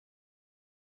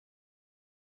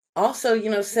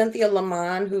 Also, Cynthia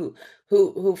Lamont,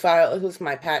 who's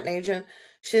my patent agent,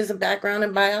 she has a background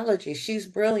in biology. She's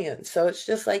brilliant. So it's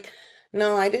just like,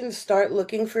 no, I didn't start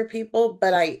looking for people,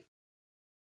 but I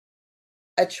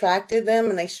attracted them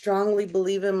and they strongly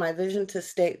believe in my vision to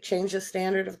change the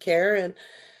standard of care, and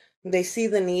they see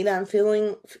the need I'm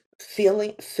filling,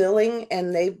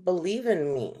 and they believe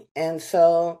in me. And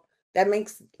so that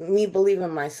makes me believe in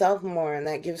myself more, and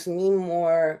that gives me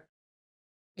more,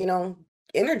 you know,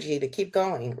 energy to keep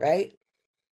going, right?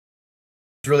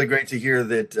 It's really great to hear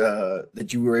that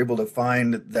you were able to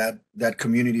find that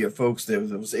community of folks that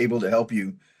was able to help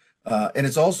you. And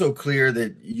it's also clear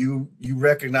that you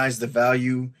recognize the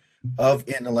value of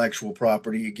intellectual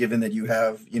property, given that you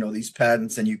have, these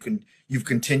patents and you've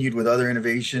continued with other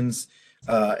innovations,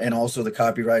 and also the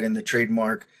copyright and the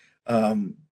trademark.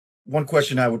 Um, One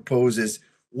question I would pose is,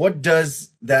 what does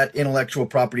that intellectual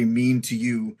property mean to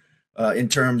you, in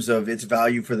terms of its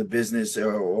value for the business,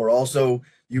 or also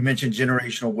you mentioned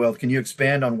generational wealth. Can you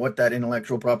expand on what that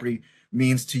intellectual property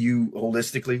means to you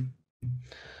holistically?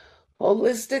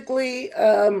 Holistically,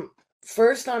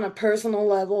 first on a personal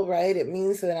level, right? It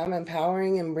means that I'm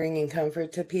empowering and bringing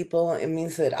comfort to people. It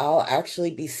means that I'll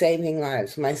actually be saving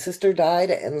lives. My sister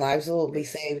died and lives will be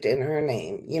saved in her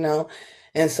name,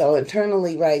 And so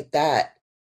internally, right, that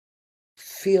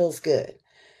feels good.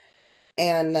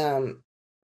 And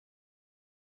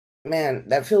man,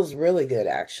 that feels really good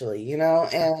actually,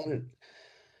 and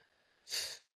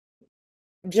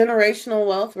generational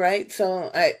wealth, right?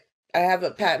 So I have a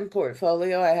patent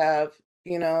portfolio. I have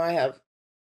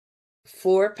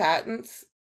 4 patents.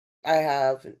 I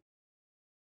have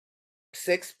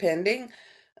 6 pending.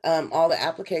 All the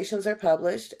applications are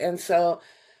published. And so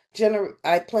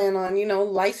I plan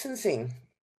on, licensing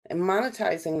and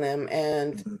monetizing them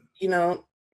and, Mhm. you know,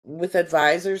 with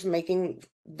advisors making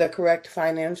the correct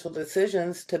financial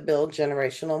decisions to build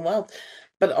generational wealth,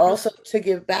 but Sure, also to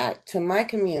give back to my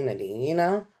community.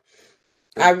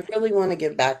 I sure, really want to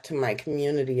give back to my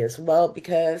community as well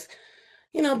because,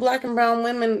 Black and brown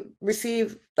women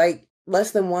receive like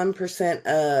less than 1%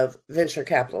 of venture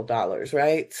capital dollars,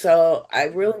 right? So I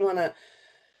really want to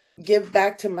give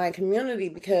back to my community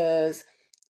because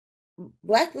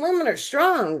Black women are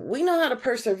strong. We know how to sure,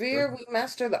 persevere. We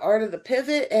master the art of the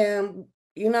pivot and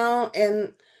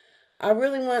I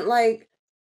really want like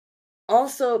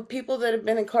also people that have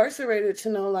been incarcerated to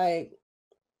know like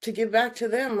to give back to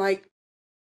them like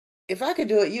if I could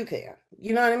do it, you can.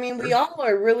 You know what I mean? We sure, all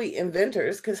are really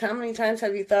inventors because how many times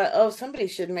have you thought, oh, somebody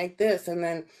should make this? And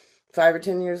then 5 or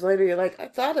 10 years later, you're like, I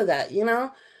thought of that?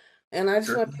 And I just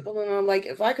sure. want people to know, like,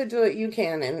 if I could do it, you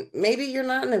can. And maybe you're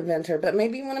not an inventor, but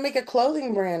maybe you want to make a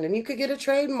clothing brand and you could get a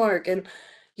trademark. And,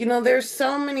 there's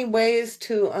so many ways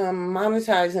to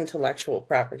monetize intellectual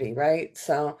property, right?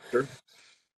 So, Sure.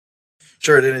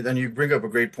 Sure, and you bring up a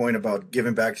great point about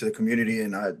giving back to the community,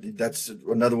 and that's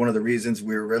another one of the reasons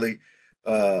we're really,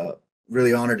 uh,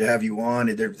 really honored to have you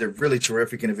on. They're really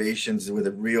terrific innovations with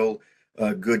a real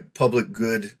good public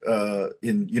good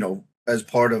in as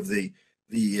part of the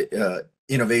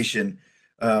innovation.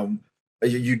 Um,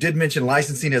 you did mention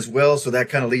licensing as well, so that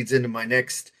kind of leads into my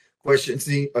next question.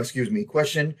 Excuse me,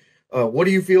 question. What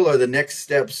do you feel are the next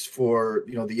steps for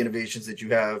the innovations that you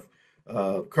have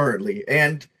currently,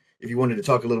 and if you wanted to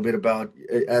talk a little bit about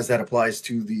as that applies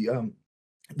to the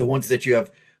ones that you have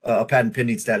a patent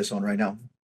pending status on right now.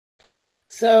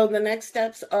 so the next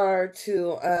steps are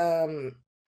to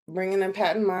bring in a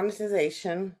patent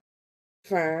monetization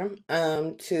firm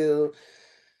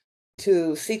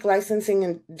to seek licensing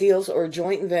and deals or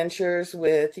joint ventures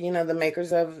with, the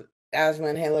makers of asthma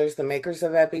inhalers, the makers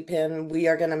of EpiPen. We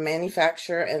are going to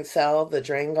manufacture and sell the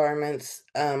drain garments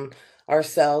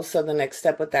ourselves. So the next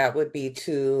step with that would be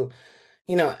to,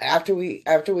 after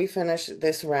we finish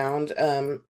this round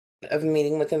of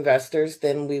meeting with investors,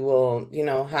 then we will,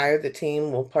 hire the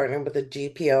team. We'll partner with a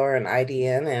GPO or an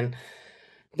IDN and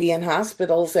be in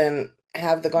hospitals and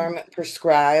have the garment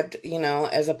prescribed,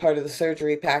 as a part of the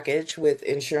surgery package with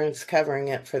insurance covering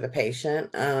it for the patient.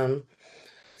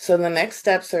 So the next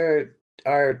steps are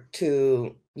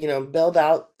to, build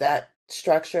out that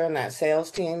structure and that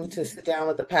sales team to sit down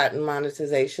with the patent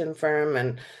monetization firm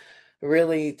and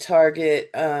really target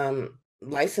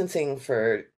licensing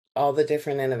for all the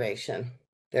different innovation.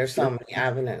 There's so Sure, many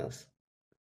avenues.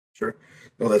 sure.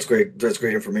 No, that's great. That's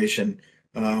great information.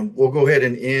 We'll go ahead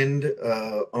and end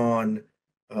on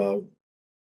uh,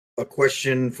 a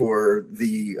question for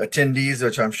the attendees,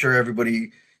 which I'm sure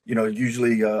everybody,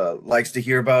 usually likes to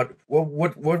hear about.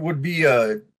 What would be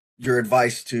your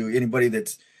advice to anybody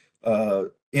that's uh,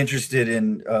 interested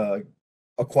in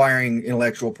acquiring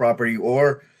intellectual property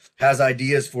or has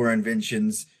ideas for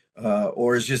inventions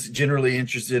or is just generally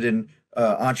interested in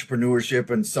entrepreneurship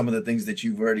and some of the things that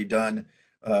you've already done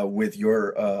with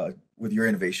your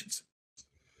innovations?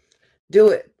 Do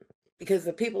it because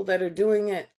the people that are doing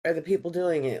it are the people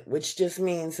doing it, which just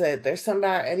means that there's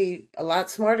somebody a lot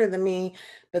smarter than me,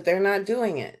 but they're not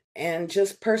doing it. And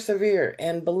just persevere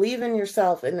and believe in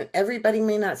yourself. And everybody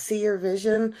may not see your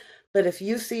vision, but if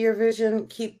you see your vision,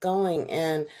 keep going.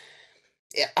 And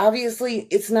obviously,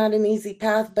 it's not an easy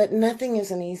path, but nothing is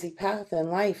an easy path in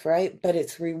life, right? But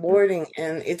it's rewarding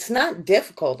and it's not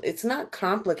difficult. It's not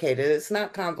complicated. It's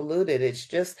not convoluted. It's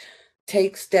just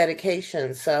takes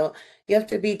dedication. So you have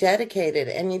to be dedicated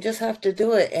and you just have to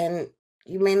do it. And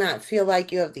you may not feel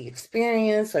like you have the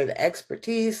experience or the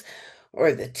expertise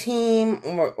or the team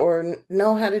or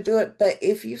know how to do it. But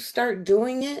if you start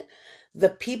doing it, the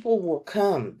people will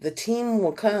come, the team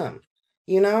will come.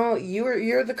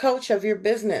 You're the coach of your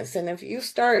business, and if you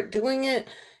start doing it,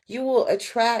 you will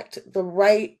attract the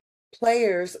right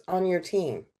players on your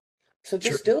team. So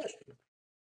Sure. just do it.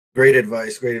 Great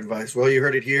advice. Great advice. Well, you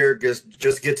heard it here.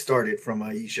 Just get started from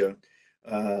Aisha.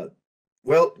 Uh,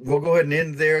 well, we'll go ahead and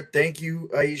end there. Thank you,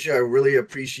 Aisha. I really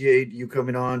appreciate you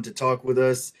coming on to talk with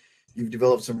us. You've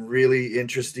developed some really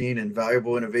interesting and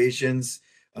valuable innovations.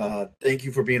 Thank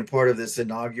you for being a part of this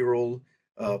inaugural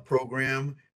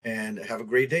program, and have a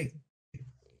great day.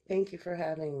 Thank you for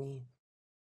having me.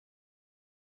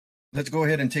 Let's go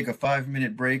ahead and take a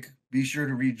 5-minute break. Be sure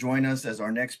to rejoin us as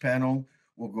our next panel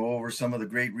will go over some of the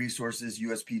great resources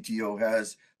USPTO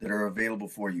has that are available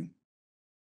for you.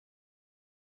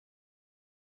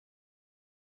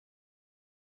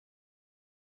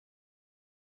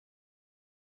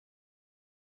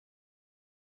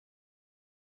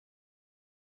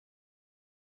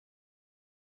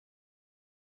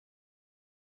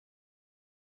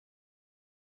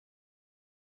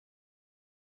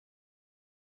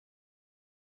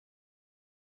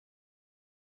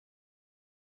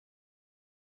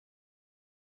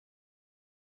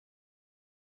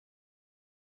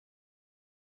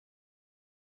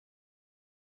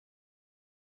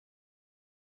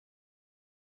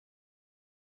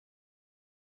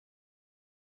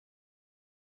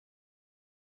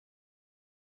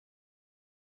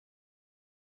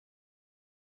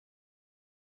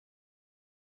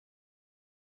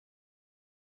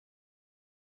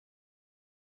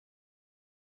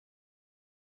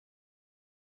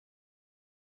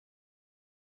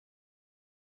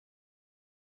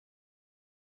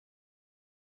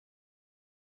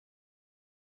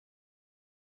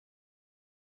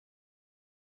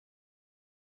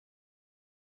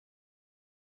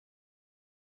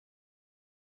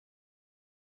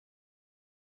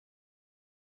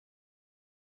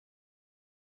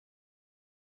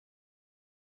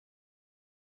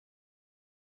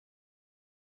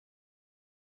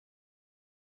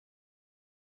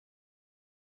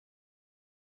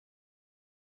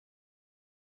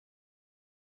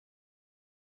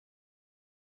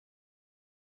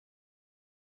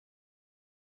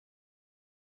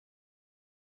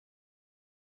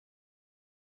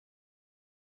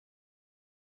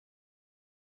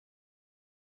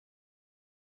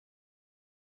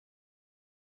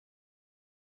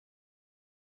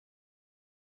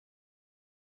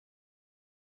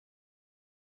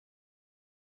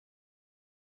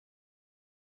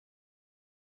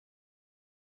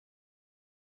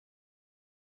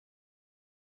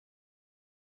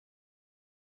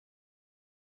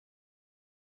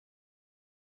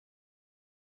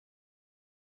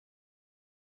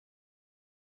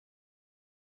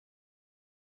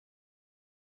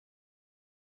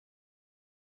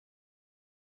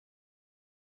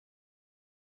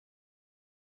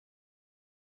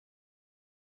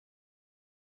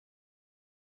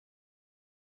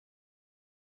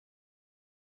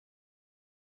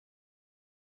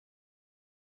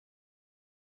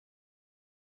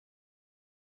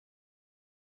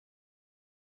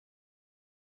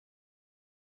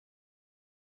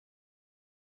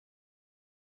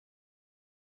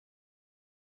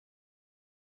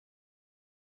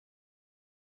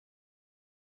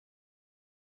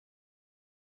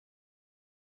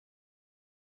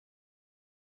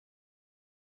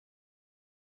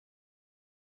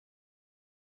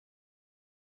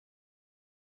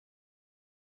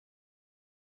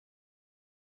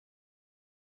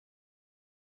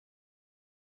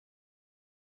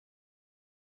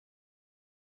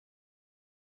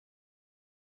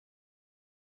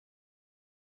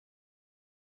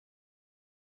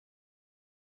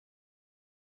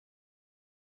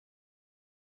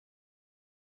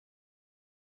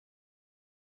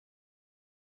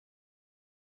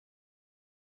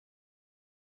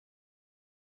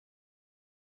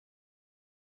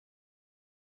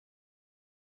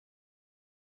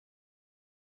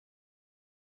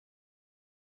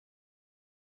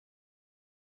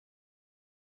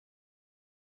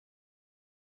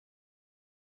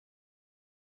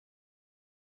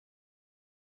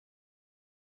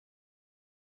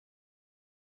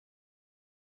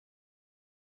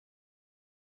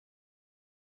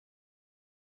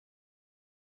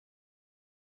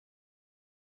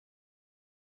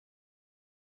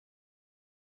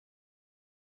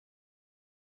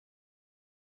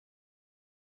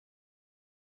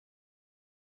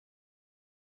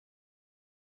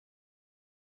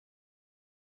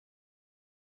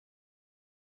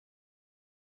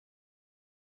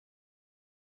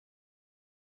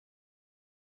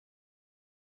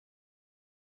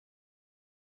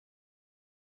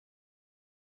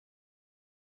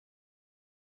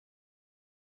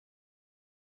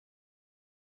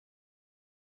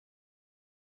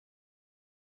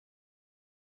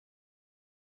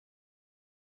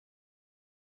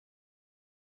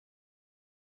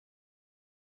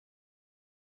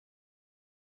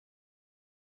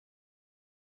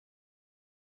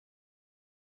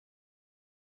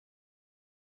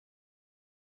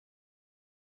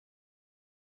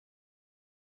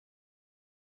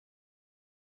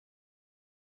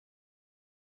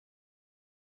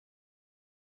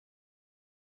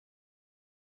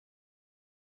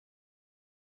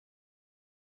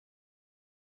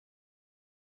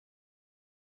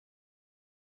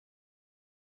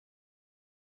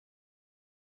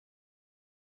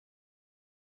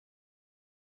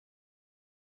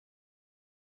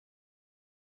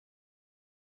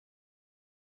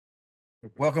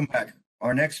 Welcome back.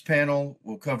 Our next panel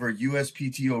will cover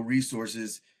USPTO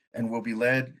resources and will be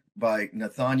led by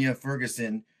Nathania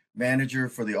Ferguson, Manager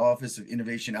for the Office of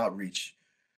Innovation Outreach.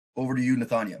 Over to you,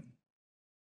 Nathania.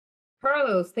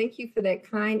 Carlos, thank you for that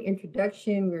kind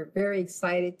introduction. We're very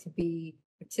excited to be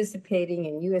participating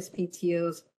in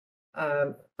USPTO's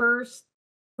first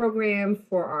program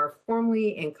for our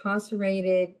formerly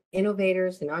incarcerated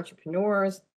innovators and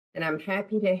entrepreneurs. And I'm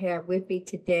happy to have with me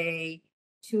today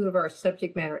two of our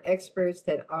subject matter experts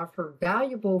that offer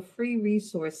valuable free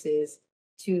resources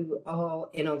to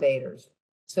all innovators.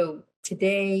 So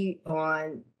today,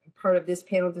 on part of this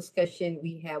panel discussion,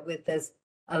 we have with us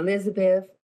Elizabeth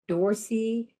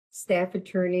Dorsey, staff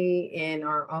attorney in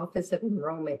our Office of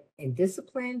Enrollment and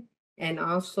Discipline, and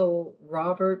also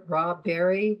Rob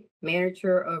Berry,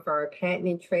 manager of our Patent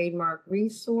and Trademark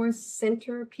Resource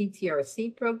Center,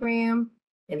 PTRC program.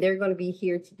 And they're going to be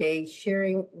here today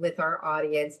sharing with our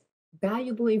audience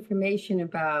valuable information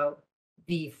about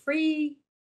the free,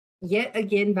 yet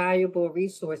again, valuable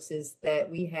resources that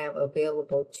we have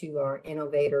available to our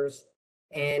innovators.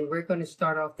 And we're going to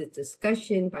start off the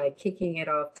discussion by kicking it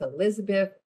off to Elizabeth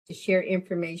to share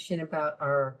information about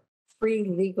our free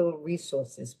legal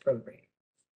resources program.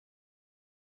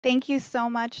 Thank you so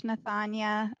much,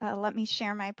 Nathania. Let me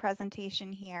share my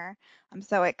presentation here. I'm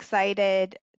so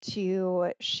excited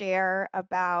to share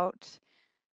about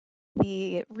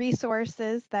the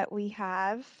resources that we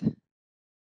have.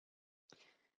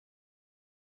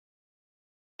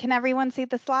 Can everyone see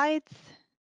the slides?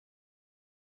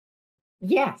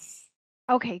 Yes.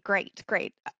 Okay, great.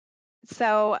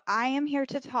 So I am here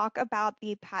to talk about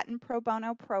the Patent Pro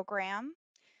Bono program.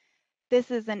 This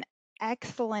is an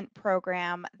excellent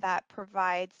program that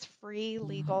provides free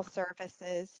legal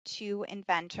services to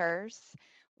inventors.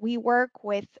 We work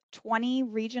with 20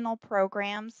 regional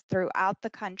programs throughout the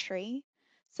country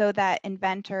so that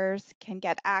inventors can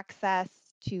get access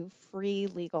to free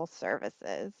legal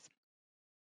services.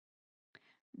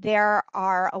 There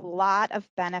are a lot of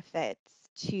benefits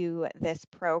to this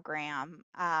program.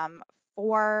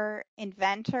 For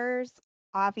inventors,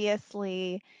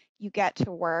 obviously, you get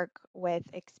to work with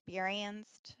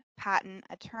experienced patent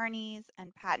attorneys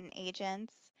and patent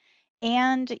agents,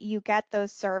 and you get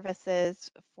those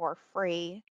services for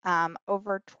free.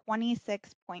 Over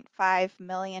 $26.5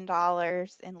 million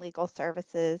in legal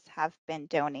services have been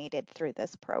donated through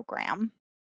this program.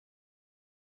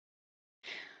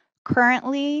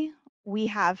 Currently, we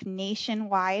have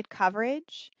nationwide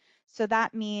coverage. So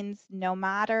that means no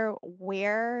matter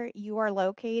where you are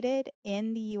located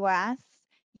in the US,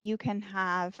 you can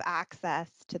have access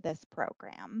to this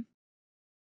program.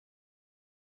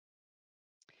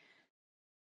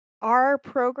 Our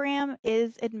program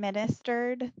is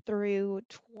administered through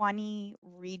 20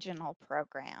 regional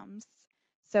programs.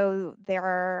 So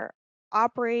they're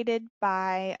operated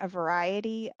by a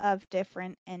variety of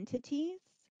different entities.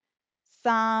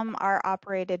 Some are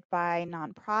operated by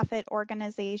nonprofit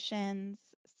organizations.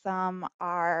 Some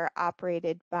are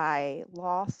operated by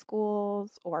law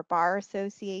schools or bar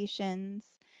associations.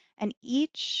 And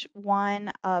each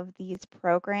one of these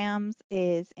programs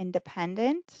is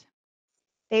independent.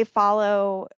 They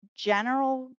follow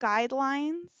general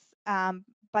guidelines,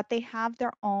 but they have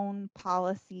their own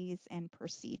policies and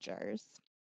procedures.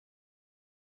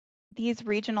 These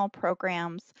regional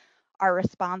programs are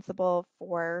responsible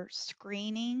for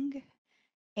screening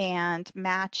and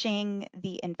matching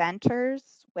the inventors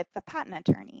with the patent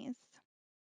attorneys.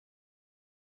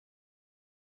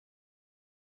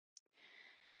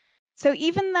 So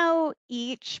even though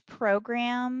each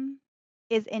program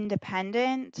is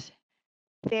independent,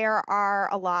 there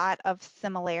are a lot of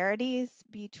similarities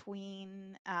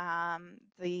between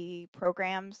the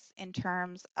programs in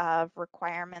terms of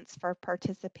requirements for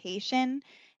participation.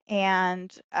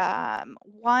 And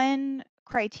one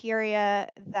criteria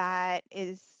that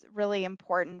is really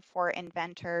important for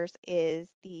inventors is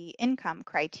the income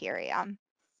criteria.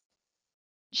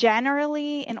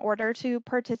 Generally, in order to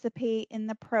participate in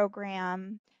the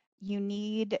program, you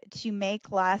need to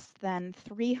make less than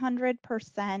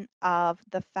 300% of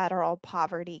the federal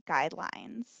poverty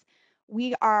guidelines.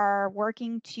 We are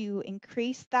working to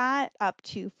increase that up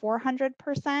to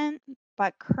 400%,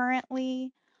 but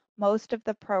currently most of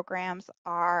the programs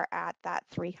are at that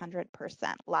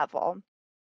 300% level.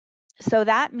 So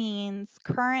that means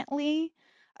currently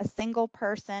a single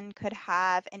person could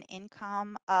have an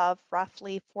income of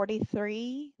roughly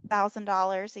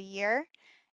 $43,000 a year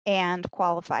and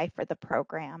qualify for the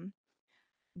program.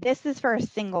 This is for a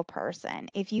single person.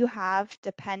 If you have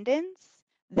dependents,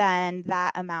 then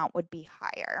that amount would be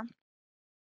higher.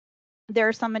 There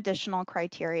are some additional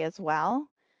criteria as well.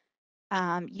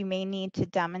 You may need to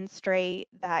demonstrate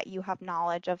that you have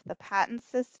knowledge of the patent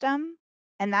system,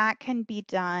 and that can be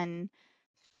done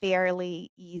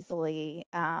fairly easily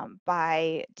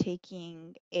by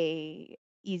taking a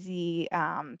easy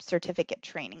certificate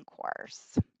training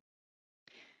course.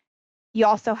 You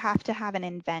also have to have an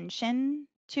invention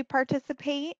to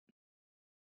participate.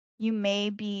 You may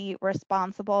be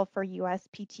responsible for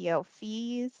USPTO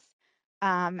fees,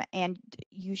 and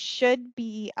you should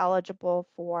be eligible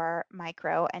for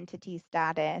micro entity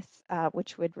status,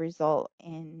 which would result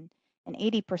in an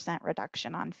 80%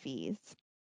 reduction on fees.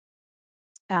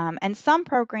 And some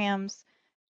programs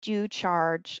do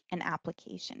charge an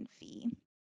application fee.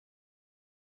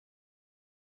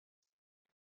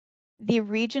 The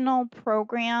regional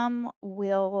program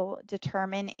will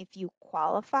determine if you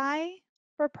qualify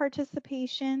for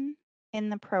participation in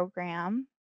the program.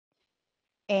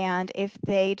 And if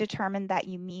they determine that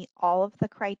you meet all of the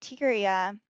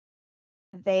criteria,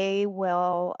 they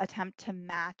will attempt to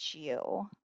match you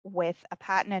with a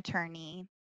patent attorney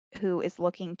who is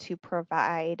looking to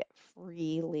provide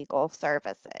free legal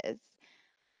services.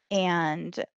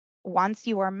 And once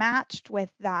you are matched with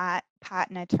that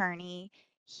patent attorney,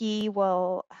 he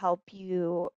will help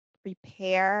you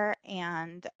prepare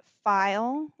and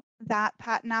file that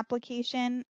patent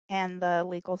application, and the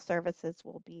legal services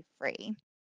will be free.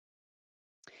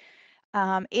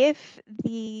 If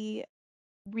the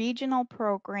regional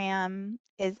program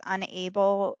is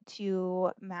unable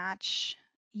to match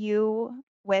you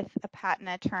with a patent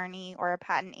attorney or a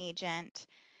patent agent,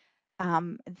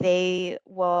 they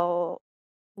will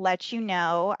let you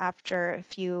know after a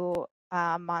few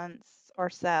months or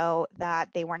so that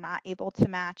they were not able to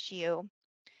match you.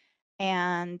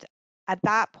 And at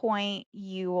that point,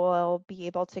 you will be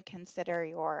able to consider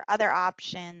your other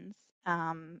options.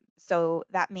 So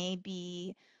that may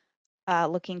be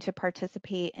looking to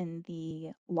participate in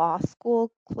the law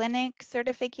school clinic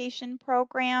certification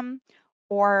program,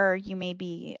 or you may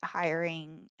be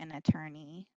hiring an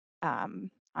attorney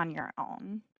on your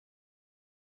own.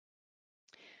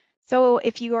 So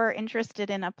if you are interested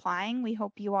in applying, we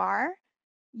hope you are.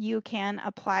 You can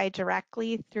apply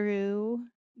directly through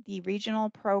the regional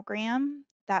program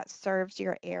that serves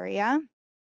your area.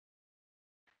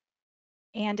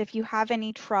 And if you have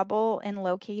any trouble in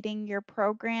locating your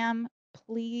program,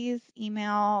 please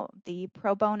email the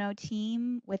pro bono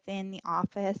team within the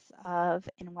Office of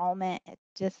Enrollment and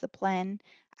Discipline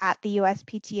at the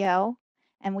USPTO,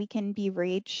 and we can be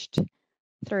reached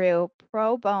through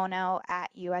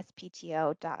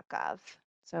probono@uspto.gov.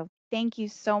 So thank you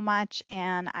so much,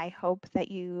 and I hope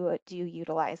that you do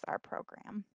utilize our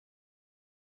program.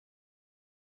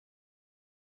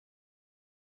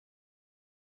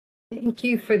 Thank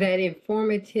you for that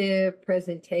informative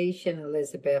presentation,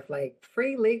 Elizabeth. Like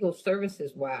free legal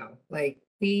services, wow. Like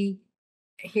we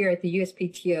here at the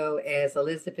USPTO, as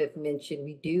Elizabeth mentioned,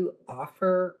 we do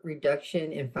offer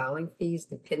reduction in filing fees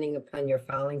depending upon your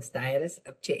filing status,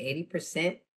 up to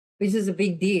 80%, which is a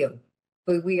big deal.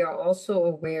 But we are also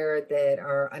aware that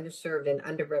our underserved and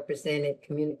underrepresented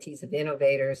communities of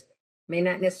innovators may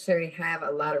not necessarily have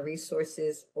a lot of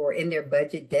resources or in their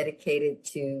budget dedicated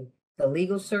to the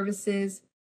legal services.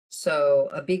 So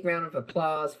a big round of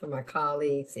applause for my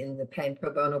colleagues in the Patent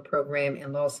Pro Bono program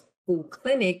and Law School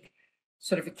Clinic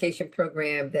certification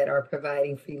program that are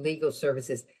providing free legal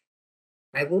services.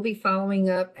 I will be following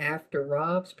up after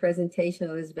Rob's presentation,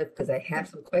 Elizabeth, because I have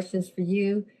some questions for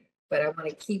you, but I want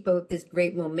to keep up this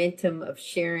great momentum of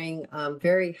sharing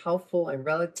very helpful and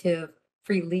relative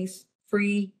free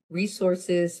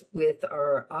resources with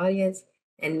our audience.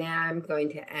 And now I'm going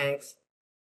to ask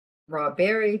Rob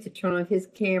Berry to turn on his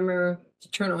camera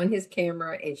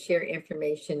and share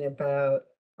information about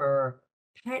our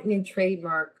patent and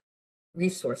trademark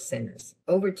resource centers.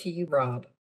 Over to you, Rob.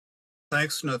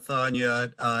 Thanks,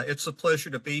 Nathania. It's a pleasure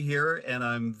to be here, and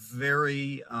I'm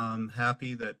very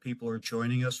happy that people are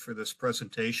joining us for this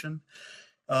presentation.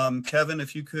 Kevin,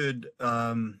 if you could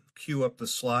cue up the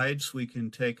slides, we can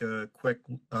take a quick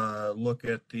look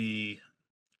at the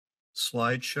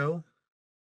slideshow.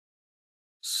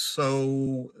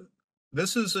 So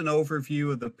this is an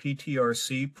overview of the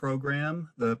PTRC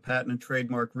program, the Patent and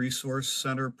Trademark Resource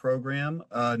Center program.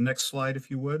 Next slide, if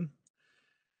you would.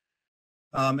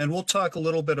 And we'll talk a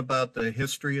little bit about the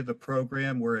history of the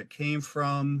program, where it came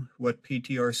from, what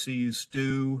PTRCs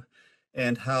do,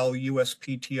 and how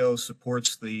USPTO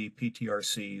supports the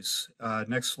PTRCs.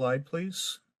 Next slide,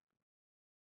 please.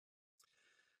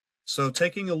 So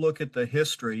taking a look at the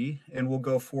history, and we'll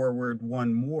go forward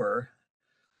one more.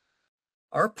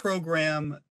 Our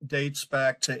program dates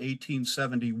back to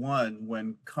 1871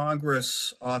 when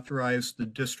Congress authorized the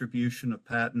distribution of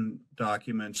patent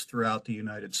documents throughout the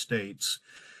United States.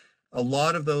 A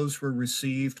lot of those were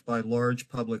received by large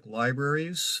public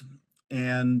libraries,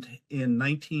 and in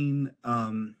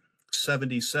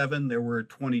 1977 there were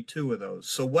 22 of those.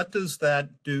 So what does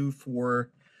that do for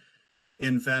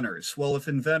inventors? Well, if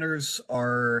inventors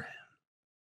are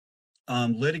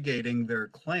litigating their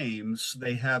claims,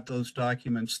 they have those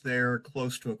documents there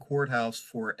close to a courthouse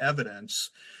for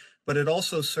evidence, but it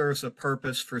also serves a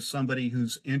purpose for somebody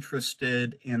who's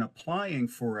interested in applying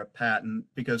for a patent,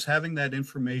 because having that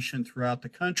information throughout the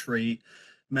country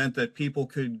meant that people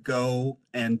could go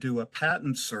and do a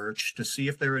patent search to see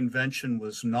if their invention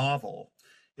was novel,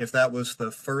 if that was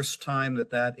the first time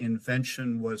that that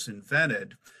invention was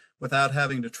invented, without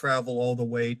having to travel all the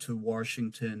way to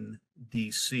Washington,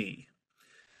 D.C.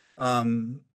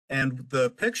 And the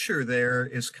picture there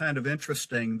is kind of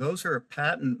interesting. Those are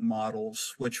patent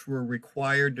models which were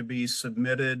required to be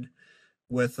submitted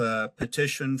with a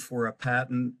petition for a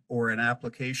patent or an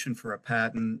application for a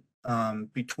patent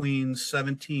between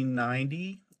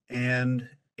 1790 and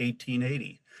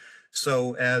 1880.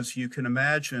 So as you can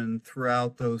imagine,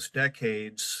 throughout those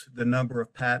decades, the number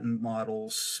of patent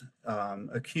models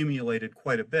accumulated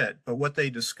quite a bit. But what they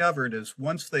discovered is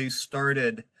once they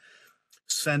started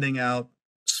sending out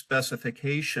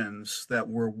specifications that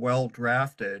were well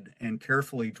drafted and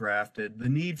carefully drafted, the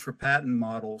need for patent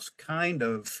models kind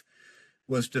of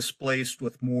was displaced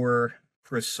with more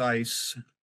precise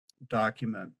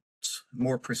documents,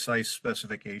 more precise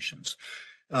specifications.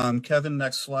 Kevin,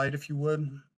 next slide, if you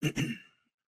would.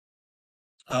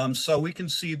 So we can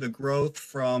see the growth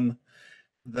from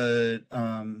the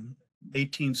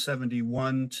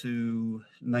 1871 to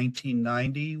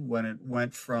 1990, when it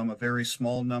went from a very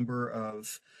small number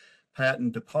of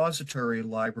patent depository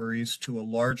libraries to a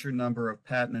larger number of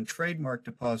patent and trademark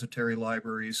depository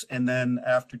libraries. And then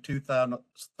after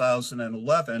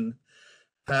 2011,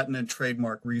 patent and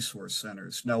trademark resource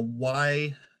centers. Now,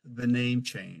 why the name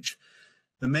change?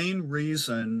 The main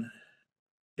reason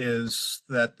is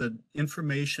that the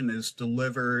information is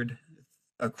delivered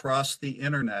across the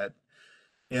internet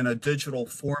in a digital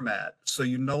format. So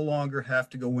you no longer have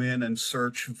to go in and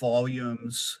search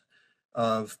volumes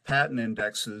of patent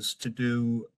indexes to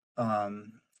do a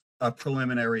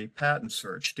preliminary patent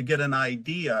search to get an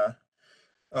idea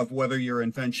of whether your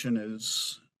invention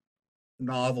is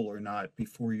novel or not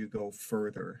before you go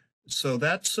further. So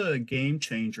that's a game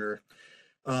changer.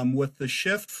 With the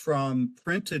shift from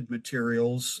printed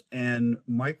materials and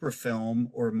microfilm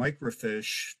or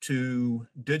microfiche to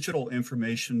digital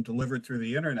information delivered through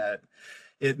the internet,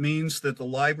 it means that the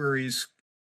libraries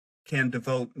can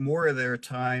devote more of their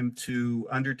time to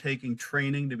undertaking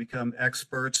training to become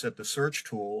experts at the search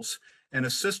tools and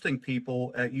assisting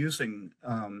people at using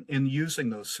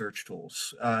those search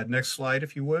tools. Next slide,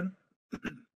 if you would.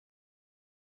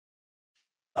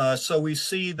 So we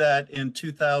see that in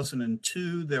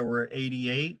 2002, there were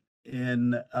 88.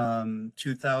 In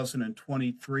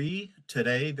 2023,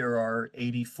 today, there are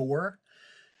 84.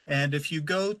 And if you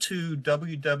go to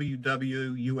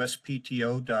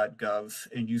www.uspto.gov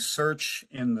and you search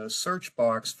in the search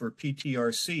box for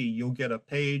PTRC, you'll get a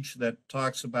page that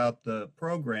talks about the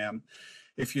program.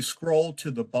 If you scroll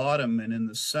to the bottom and in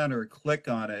the center, click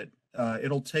on it,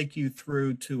 it'll take you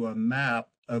through to a map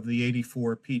of the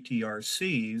 84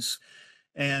 PTRCs.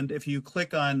 And if you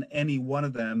click on any one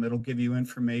of them, it'll give you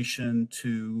information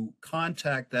to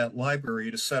contact that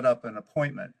library to set up an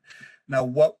appointment. Now,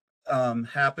 what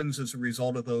happens as a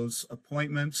result of those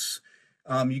appointments?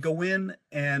 You go in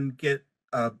and get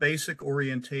a basic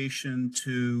orientation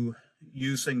to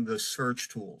using the search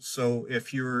tools. So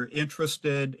if you're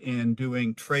interested in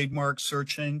doing trademark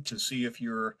searching to see if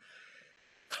your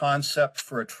concept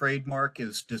for a trademark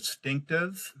is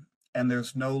distinctive and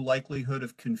there's no likelihood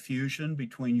of confusion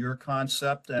between your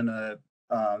concept and a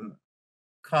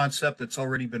concept that's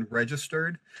already been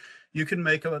registered, you can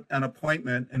make an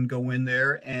appointment and go in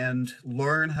there and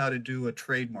learn how to do a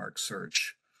trademark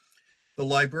search. The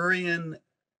librarian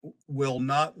will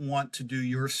not want to do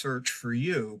your search for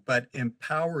you, but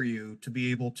empower you to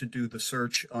be able to do the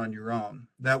search on your own.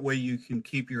 That way you can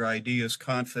keep your ideas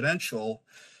confidential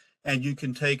and you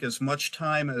can take as much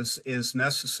time as is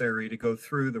necessary to go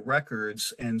through the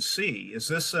records and see, is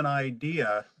this an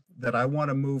idea that I want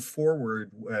to move forward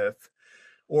with?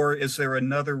 Or is there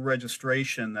another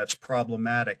registration that's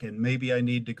problematic and maybe I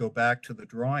need to go back to the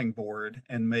drawing board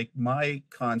and make my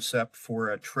concept for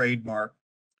a trademark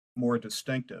more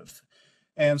distinctive?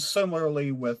 And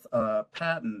similarly with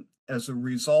patent, as a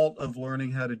result of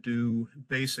learning how to do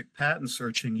basic patent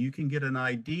searching, you can get an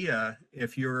idea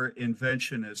if your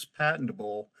invention is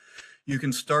patentable. You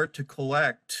can start to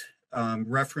collect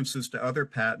references to other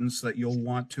patents that you'll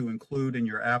want to include in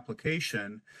your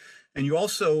application. And you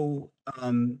also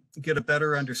get a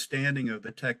better understanding of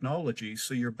the technology,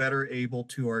 so you're better able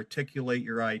to articulate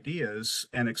your ideas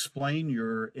and explain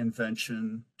your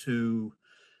invention to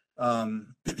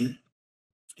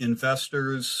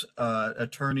investors,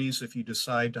 attorneys, if you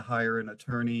decide to hire an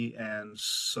attorney, and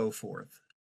so forth.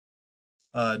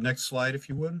 Next slide, if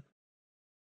you would.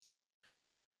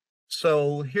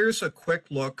 So here's a quick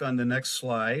look on the next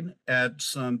slide at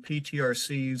some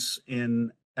PTRCs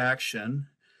in action,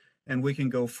 and we can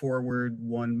go forward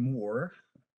one more.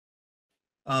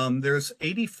 There's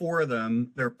 84 of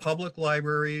them. They're public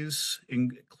libraries,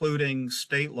 including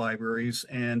state libraries,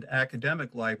 and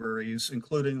academic libraries,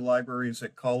 including libraries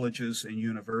at colleges and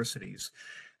universities.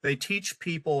 They teach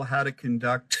people how to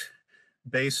conduct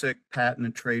basic patent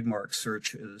and trademark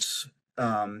searches.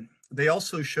 They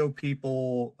also show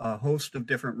people a host of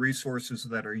different resources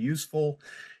that are useful,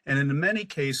 and in many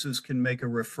cases can make a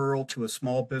referral to a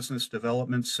small business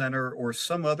development center or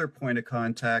some other point of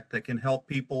contact that can help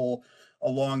people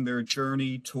along their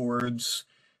journey towards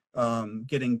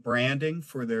getting branding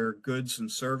for their goods and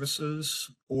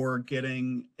services, or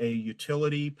getting a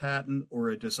utility patent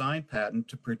or a design patent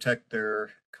to protect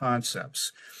their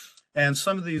concepts. And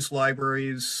some of these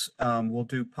libraries will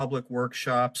do public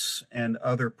workshops and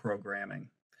other programming.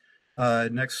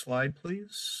 Next slide,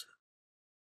 please.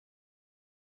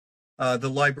 The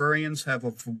librarians have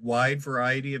a wide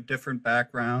variety of different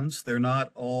backgrounds. They're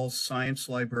not all science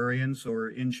librarians or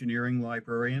engineering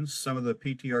librarians. Some of the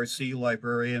PTRC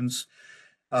librarians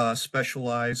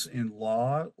specialize in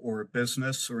law or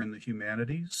business or in the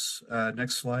humanities.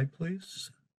 Next slide,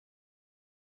 please.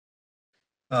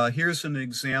 Here's an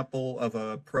example of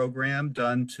a program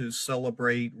done to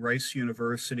celebrate Rice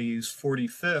University's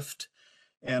 45th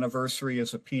anniversary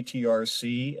as a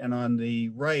PTRC. And on the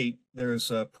right,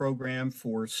 there's a program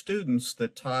for students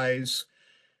that ties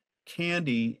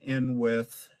candy in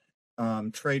with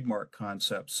trademark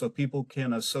concepts. So people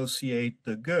can associate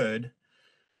the good,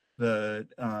 the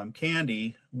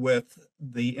candy, with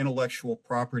the intellectual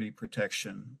property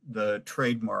protection, the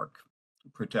trademark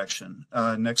protection.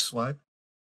 Next slide.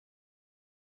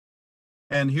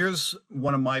 And here's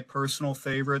one of my personal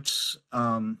favorites.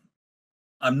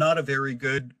 I'm not a very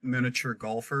good miniature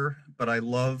golfer, but I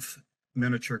love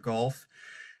miniature golf.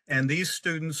 And these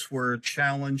students were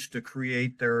challenged to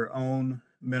create their own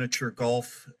miniature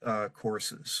golf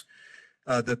courses.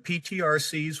 The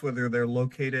PTRCs, whether they're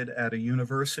located at a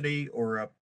university or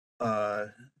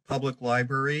a public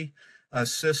library,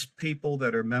 assist people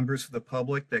that are members of the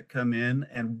public that come in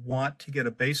and want to get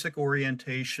a basic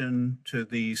orientation to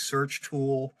the search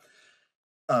tool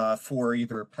for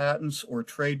either patents or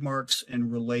trademarks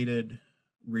and related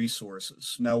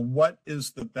resources. Now, what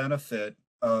is the benefit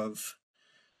of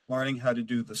learning how to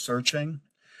do the searching?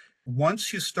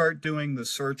 Once you start doing the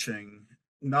searching,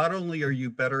 not only are you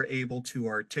better able to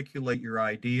articulate your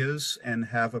ideas and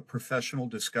have a professional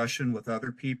discussion with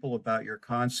other people about your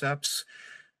concepts,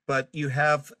 but you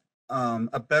have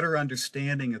a better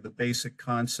understanding of the basic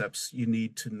concepts you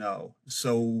need to know.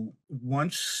 So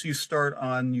once you start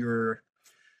on your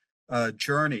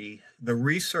journey, the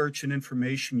research and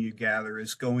information you gather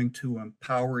is going to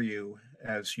empower you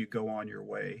as you go on your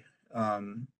way.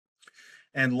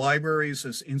 And libraries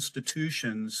as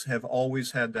institutions have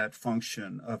always had that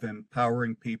function of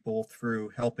empowering people through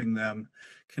helping them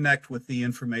connect with the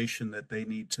information that they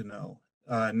need to know.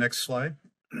 Next slide.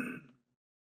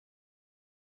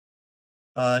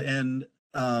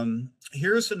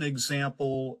 Here's an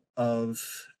example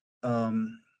of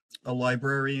a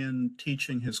librarian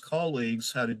teaching his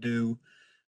colleagues how to do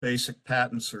basic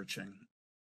patent searching.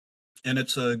 And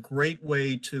it's a great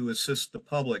way to assist the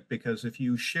public, because if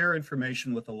you share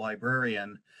information with a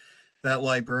librarian, that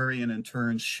librarian in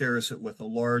turn shares it with a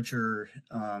larger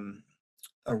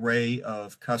array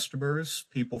of customers,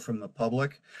 people from the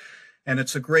public. And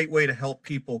it's a great way to help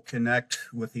people connect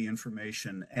with the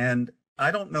information. And I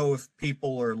don't know if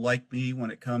people are like me when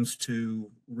it comes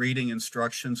to reading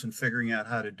instructions and figuring out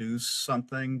how to do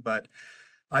something, but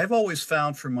I've always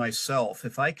found for myself,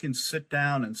 if I can sit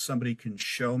down and somebody can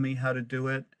show me how to do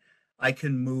it, I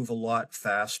can move a lot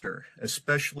faster,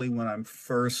 especially when I'm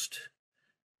first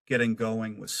getting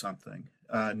going with something.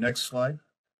 Next slide.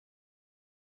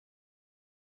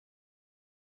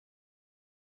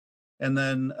 And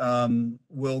then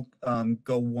we'll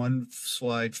go one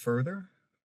slide further.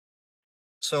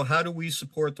 So how do we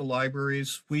support the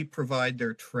libraries? We provide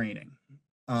their training.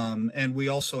 And we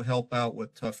also help out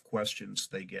with tough questions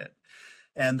they get.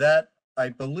 And that, I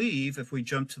believe, if we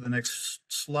jump to the next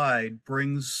slide,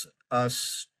 brings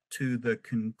us to the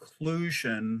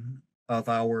conclusion of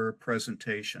our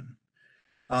presentation.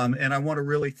 And I want to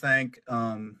really thank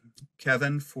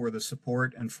Kevin for the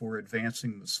support and for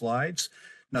advancing the slides.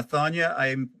 Nathania,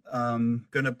 I'm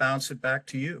going to bounce it back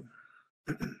to you.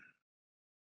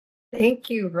 Thank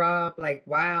you, Rob. Like,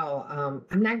 wow.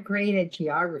 I'm not great at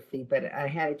geography, but I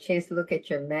had a chance to look at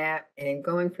your map, and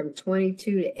going from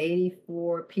 22 to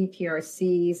 84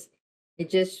 PTRCs, it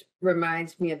just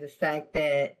reminds me of the fact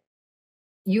that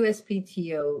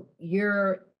USPTO,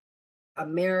 you're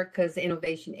America's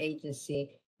innovation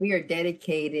agency. We are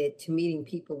dedicated to meeting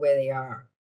people where they are.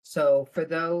 So for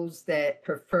those that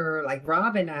prefer, like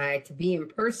Rob and I, to be in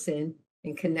person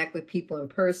and connect with people in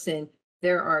person,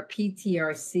 there are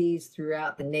PTRCs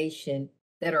throughout the nation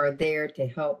that are there to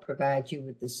help provide you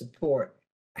with the support.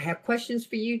 I have questions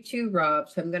for you too, Rob.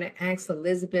 So I'm going to ask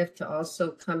Elizabeth to also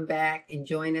come back and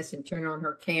join us and turn on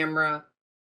her camera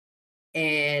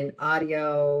and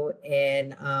audio,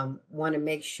 and want to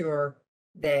make sure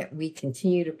that we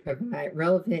continue to provide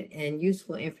relevant and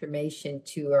useful information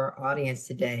to our audience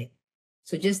today.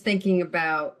 So just thinking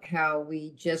about how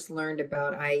we just learned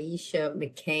about Aisha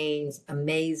McCain's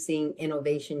amazing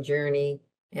innovation journey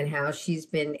and how she's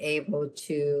been able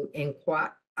to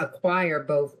acquire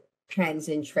both patents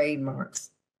and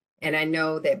trademarks. And I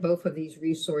know that both of these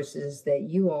resources that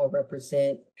you all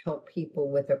represent help people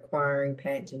with acquiring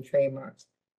patents and trademarks.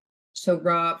 So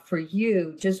Rob, for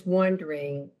you, just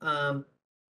wondering, for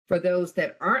those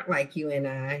that aren't like you and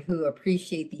I, who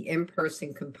appreciate the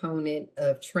in-person component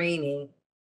of training,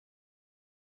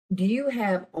 do you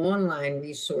have online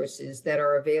resources that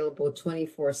are available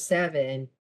 24/7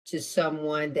 to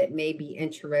someone that may be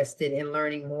interested in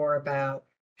learning more about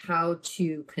how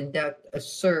to conduct a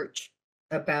search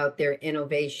about their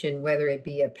innovation, whether it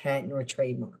be a patent or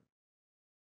trademark?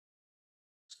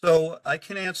 So I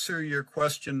can answer your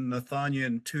question, Nathania,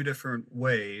 in two different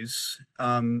ways.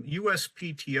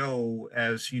 USPTO,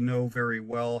 as you know very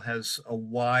well, has a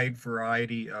wide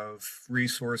variety of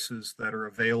resources that are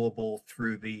available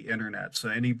through the internet. So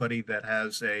anybody that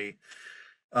has a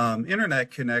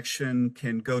internet connection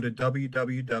can go to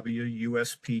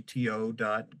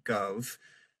www.uspto.gov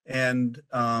and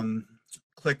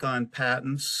click on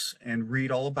patents and read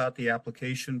all about the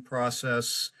application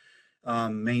process,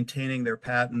 maintaining their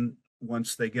patent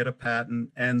once they get a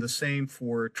patent, and the same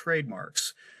for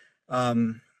trademarks.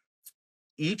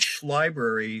 Each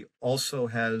library also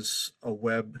has a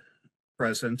web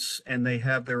presence, and they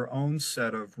have their own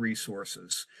set of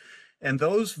resources. And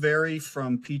those vary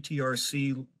from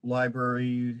PTRC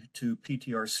library to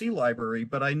PTRC library,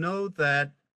 but I know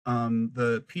that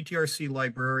the PTRC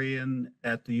librarian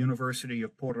at the University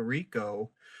of Puerto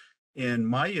Rico in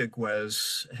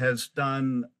Mayagüez has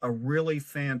done a really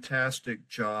fantastic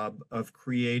job of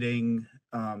creating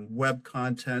web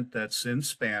content that's in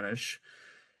Spanish,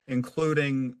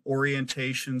 including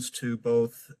orientations to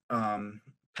both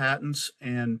patents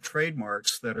and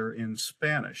trademarks that are in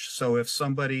Spanish. So if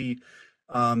somebody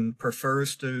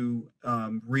prefers to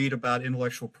read about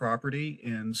intellectual property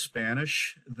in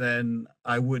Spanish, then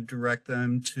I would direct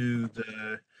them to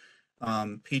the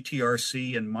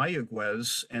PTRC in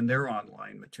Mayagüez and their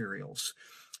online materials.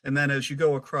 And then as you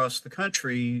go across the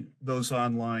country, those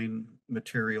online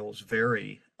materials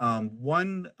vary.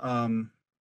 One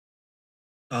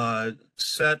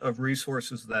set of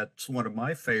resources that's one of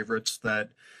my favorites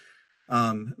that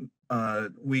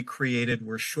we created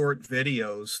were short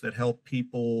videos that help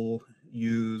people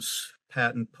use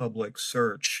patent public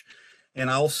search. And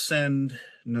I'll send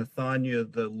Nathania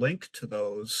the link to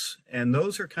those. And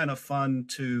those are kind of fun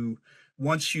to,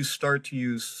 once you start to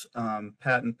use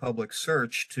patent public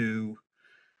search to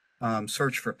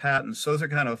search for patents, those are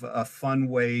kind of a fun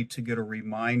way to get a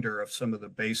reminder of some of the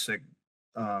basic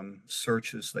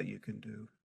searches that you can do.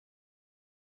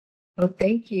 Well,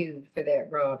 thank you for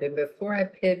that, Rob. And before I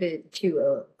pivot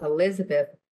to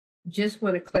Elizabeth, just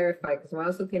want to clarify, because when I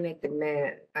was looking at the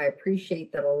map, I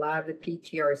appreciate that a lot of the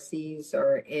PTRCs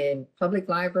are in public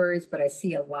libraries, but I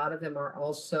see a lot of them are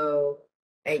also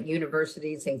at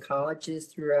universities and colleges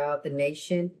throughout the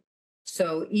nation.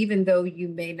 So even though you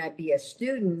may not be a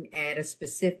student at a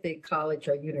specific college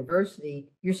or university,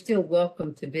 you're still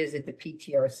welcome to visit the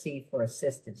PTRC for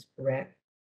assistance, correct?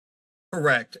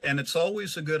 Correct. And it's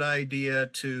always a good idea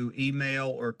to email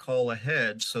or call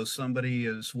ahead so somebody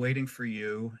is waiting for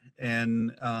you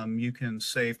and you can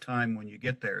save time when you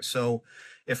get there. So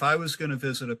if I was going to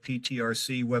visit a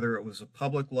PTRC, whether it was a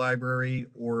public library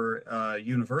or a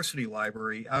university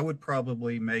library, I would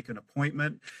probably make an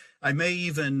appointment. I may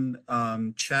even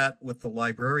chat with the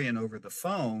librarian over the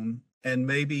phone, and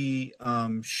maybe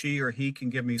she or he can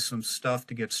give me some stuff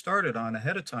to get started on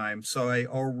ahead of time. So I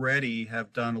already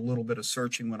have done a little bit of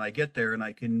searching when I get there, and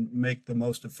I can make the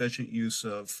most efficient use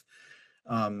of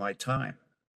my time.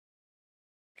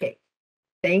 Okay,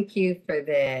 thank you for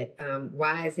that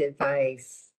wise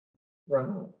advice,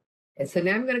 Ron. And so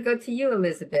now I'm going to go to you,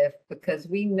 Elizabeth, because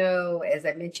we know, as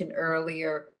I mentioned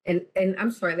earlier, and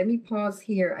I'm sorry, let me pause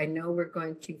here. I know we're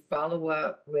going to follow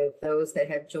up with those that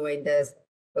have joined us,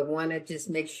 but want to just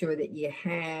make sure that you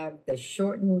have the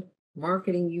shortened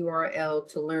marketing URL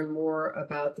to learn more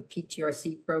about the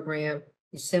PTRC program.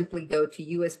 You simply go to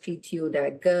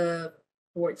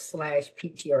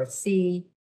uspto.gov/PTRC.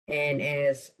 And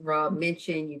as Rob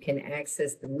mentioned, you can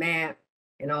access the map.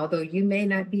 And although you may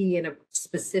not be in a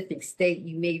specific state,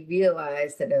 you may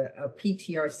realize that a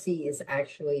PTRC is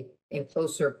actually in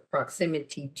closer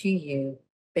proximity to you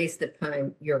based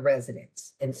upon your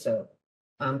residence. And so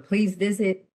please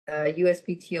visit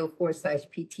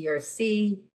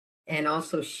USPTO/PTRC and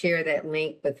also share that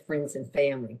link with friends and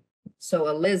family. So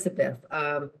Elizabeth,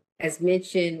 as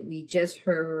mentioned, we just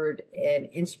heard an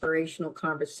inspirational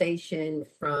conversation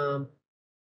from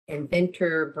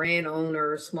inventor, brand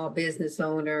owner, small business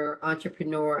owner,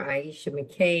 entrepreneur Aisha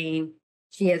McCain.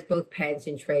 She has both patents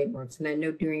and trademarks. And I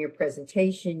know during your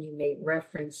presentation, you made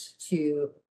reference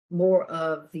to more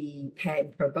of the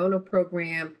patent pro bono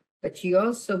program, but you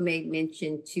also made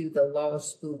mention to the law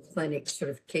school clinic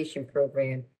certification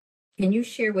program. Can you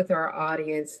share with our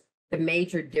audience the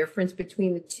major difference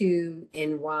between the two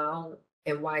and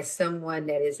why someone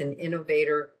that is an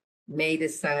innovator may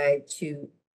decide to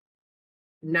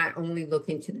not only look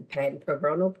into the patent pro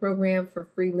bono program for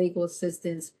free legal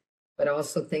assistance, but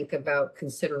also think about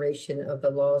consideration of the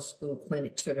law school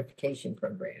clinic certification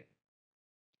program?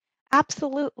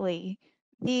 Absolutely.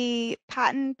 The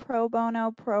patent pro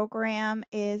bono program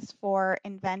is for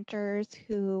inventors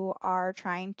who are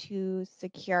trying to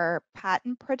secure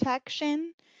patent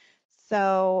protection.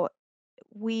 So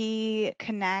we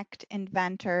connect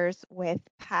inventors with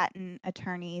patent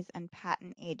attorneys and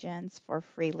patent agents for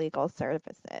free legal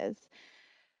services.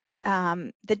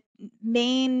 The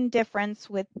main difference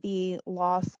with the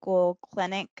law school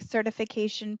clinic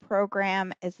certification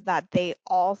program is that they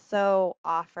also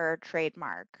offer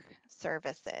trademark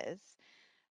services.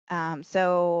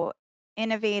 So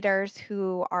innovators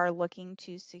who are looking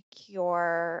to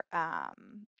secure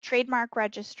trademark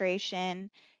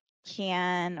registration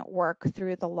can work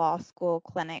through the law school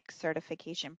clinic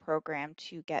certification program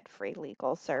to get free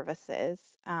legal services.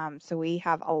 So we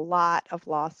have a lot of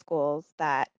law schools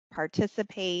that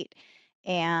participate,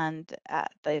 and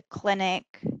the clinic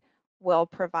will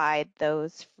provide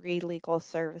those free legal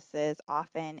services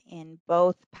often in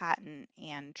both patent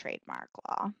and trademark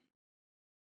law.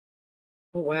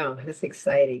 Oh, wow, that's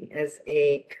exciting. As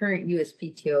a current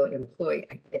USPTO employee,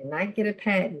 I cannot get a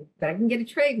patent, but I can get a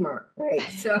trademark, right?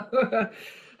 So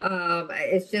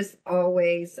it's just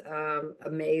always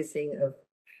amazing of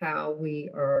how we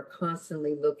are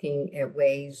constantly looking at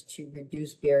ways to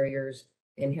reduce barriers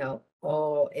and help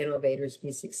all innovators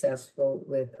be successful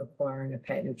with acquiring a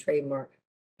patent and trademark.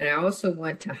 And I also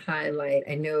want to highlight,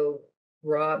 I know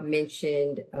Rob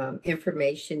mentioned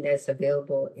information that's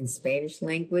available in Spanish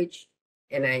language.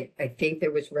 And I think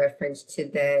there was reference to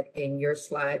that in your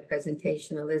slide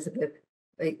presentation, Elizabeth.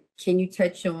 Can you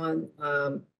touch on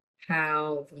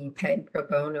how the patent pro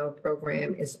bono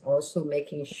program is also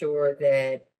making sure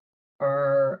that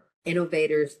our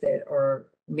innovators that are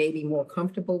maybe more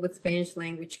comfortable with Spanish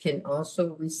language can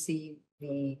also receive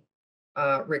the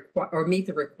meet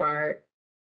the required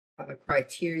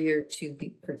criteria to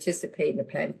participate in the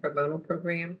patent pro bono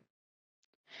program?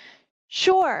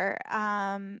 Sure.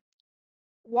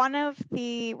 One of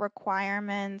the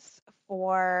requirements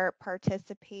for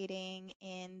participating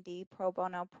in the pro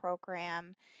bono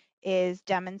program is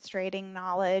demonstrating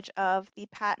knowledge of the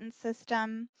patent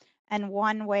system. And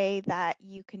one way that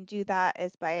you can do that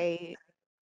is by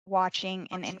watching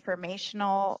an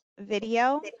informational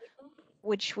video,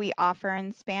 which we offer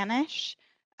in Spanish.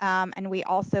 And we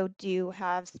also do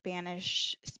have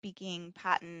Spanish speaking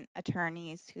patent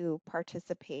attorneys who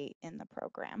participate in the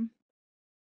program.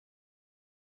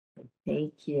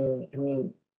 Thank you. I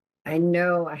mean, I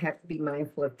know I have to be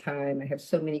mindful of time. I have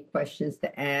so many questions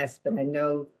to ask, but I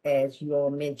know, as you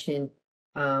all mentioned,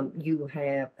 You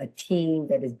have a team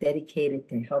that is dedicated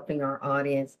to helping our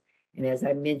audience. And as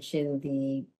I mentioned,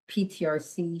 the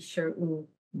PTRC certain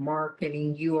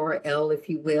marketing URL, if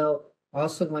you will,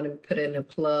 also want to put in a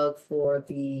plug for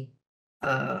the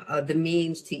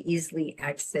means to easily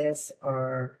access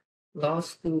our law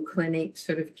school clinic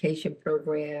certification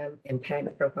program and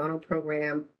patent pro bono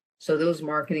program. So those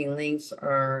marketing links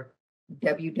are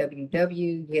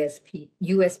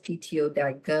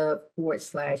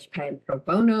www.uspto.gov/patent pro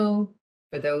bono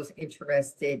for those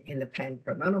interested in the patent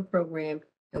pro bono program.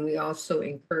 And we also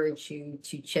encourage you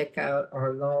to check out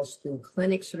our law school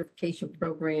clinic certification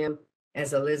program.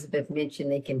 As Elizabeth mentioned,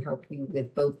 they can help you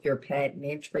with both your patent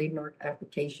and trademark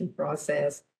application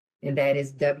process. And that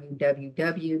is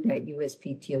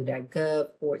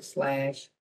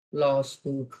www.uspto.gov/law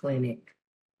school clinic.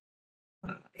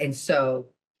 And so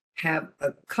have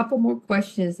a couple more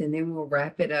questions and then we'll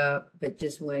wrap it up, but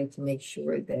just wanting to make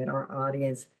sure that our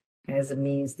audience has a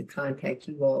means to contact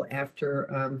you all after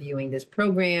viewing this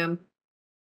program.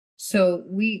 So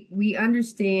we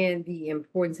understand the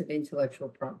importance of intellectual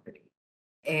property.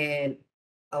 And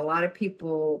a lot of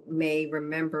people may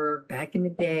remember back in the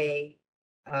day,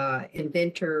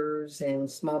 inventors and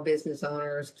small business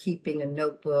owners keeping a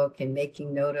notebook and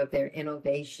making note of their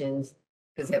innovations,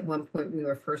 because at one point we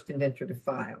were first inventor to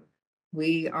file.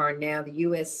 We are now, the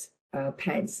U.S.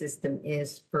 patent system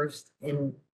is first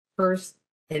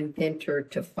inventor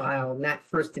to file, not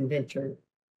first inventor,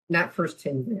 not first to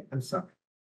invent. I'm sorry,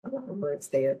 a lot of words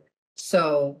there.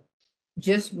 So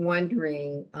just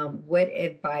wondering, what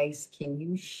advice can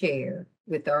you share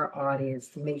with our audience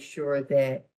to make sure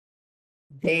that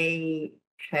they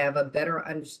have a better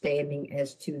understanding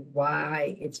as to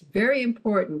why it's very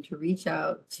important to reach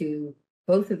out to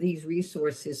both of these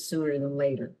resources sooner than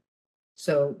later?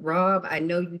 So Rob, I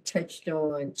know you touched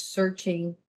on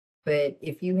searching, but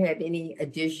if you have any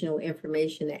additional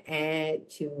information to add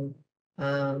to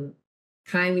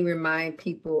kindly remind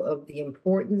people of the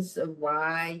importance of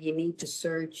why you need to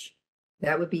search,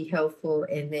 that would be helpful.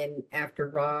 And then after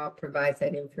Rob provides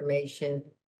that information,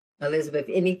 Elizabeth,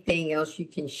 anything else you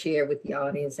can share with the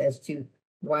audience as to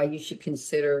why you should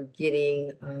consider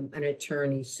getting an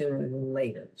attorney sooner than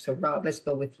later? So Rob, let's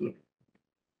go with you.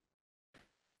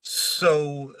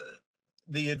 So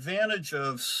the advantage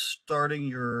of starting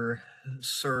your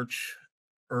search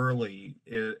early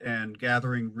and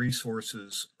gathering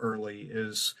resources early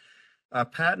is a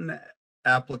patent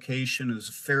application is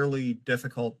a fairly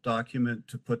difficult document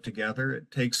to put together. It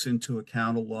takes into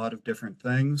account a lot of different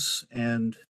things.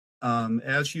 And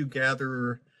as you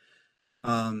gather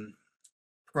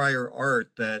prior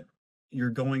art that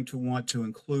you're going to want to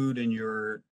include in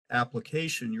your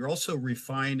application, you're also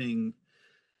refining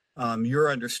your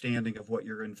understanding of what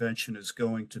your invention is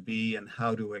going to be and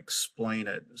how to explain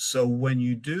it. So when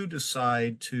you do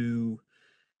decide to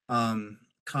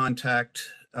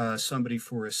contact somebody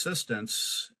for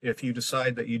assistance, if you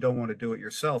decide that you don't want to do it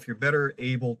yourself, you're better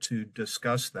able to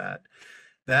discuss that.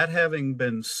 That having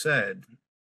been said,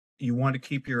 you want to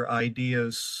keep your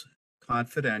ideas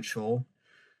confidential.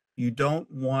 You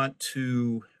don't want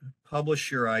to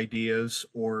publish your ideas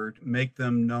or make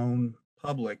them known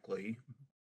publicly.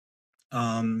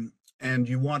 And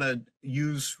you want to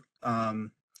use, a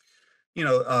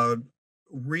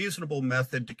reasonable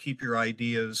method to keep your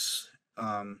ideas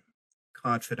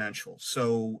confidential.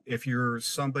 So if you're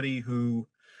somebody who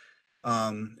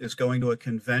is going to a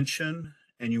convention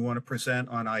and you want to present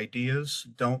on ideas,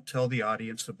 don't tell the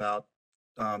audience about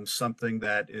something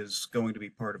that is going to be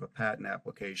part of a patent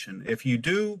application. If you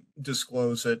do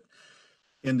disclose it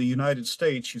in the United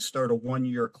States, you start a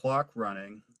 1-year clock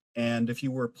running. And if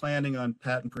you were planning on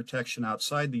patent protection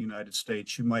outside the United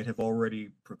States, you might have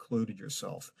already precluded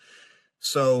yourself.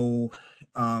 So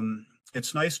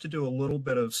it's nice to do a little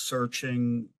bit of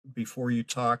searching before you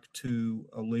talk to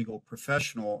a legal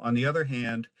professional. On the other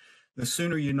hand, the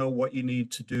sooner you know what you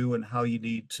need to do and how you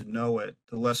need to know it,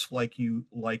 the less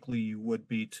likely you would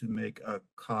be to make a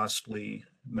costly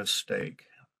mistake.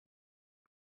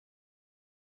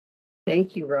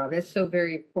 Thank you, Rob. That's so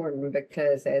very important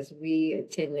because as we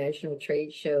attend national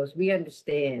trade shows, we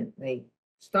understand like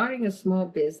starting a small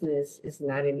business is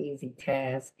not an easy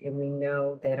task. And we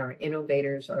know that our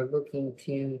innovators are looking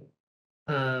to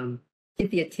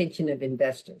get the attention of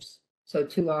investors. So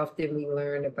too often we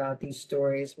learn about these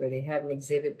stories where they have an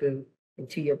exhibit booth. And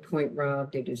to your point,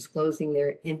 Rob, they're disclosing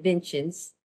their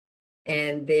inventions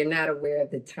and they're not aware of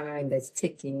the time that's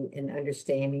ticking and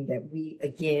understanding that we,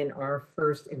 again, are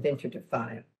first inventor to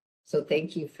file. So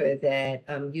thank you for that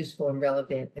useful and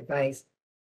relevant advice.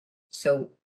 So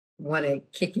want to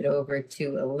kick it over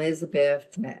to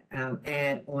Elizabeth to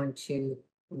add on to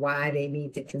why they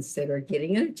need to consider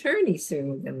getting an attorney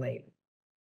sooner than later.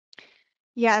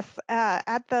 Yes,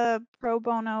 at the pro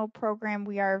bono program,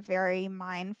 we are very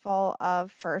mindful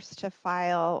of first to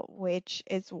file, which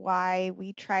is why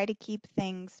we try to keep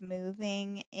things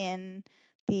moving in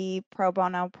the pro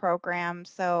bono program.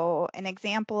 So an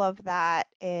example of that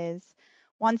is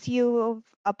once you've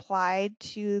applied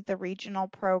to the regional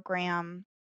program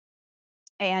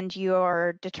and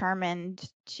you're determined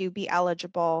to be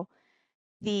eligible,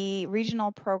 the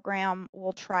regional program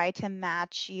will try to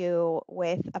match you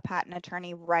with a patent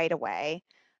attorney right away,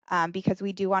 because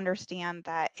we do understand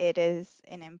that it is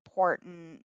an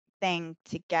important thing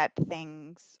to get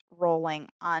things rolling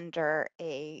under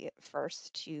a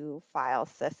first to file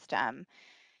system.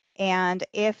 And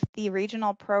if the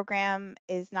regional program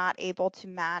is not able to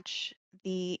match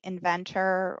the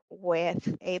inventor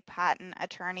with a patent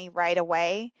attorney right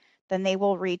away, then they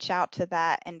will reach out to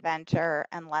that inventor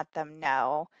and let them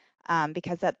know.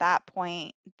 Because at that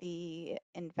point, the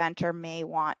inventor may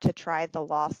want to try the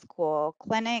law school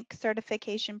clinic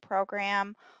certification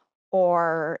program,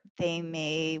 or they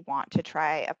may want to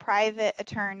try a private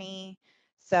attorney.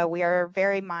 So we are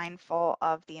very mindful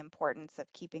of the importance of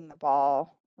keeping the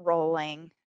ball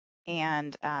rolling,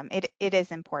 and it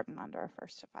is important under a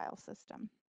first to file system.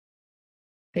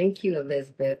 Thank you,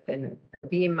 Elizabeth, and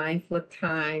being mindful of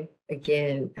time.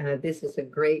 Again, this is a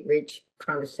great, rich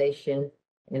conversation,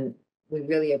 and we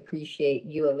really appreciate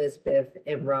you, Elizabeth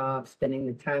and Rob, spending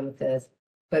the time with us.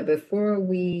 But before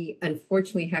we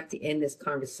unfortunately have to end this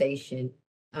conversation,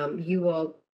 you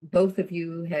all, both of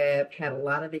you have had a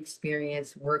lot of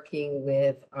experience working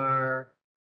with our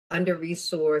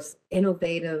under-resourced,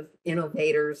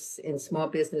 innovators and small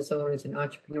business owners and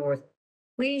entrepreneurs.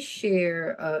 Please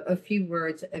share a few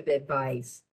words of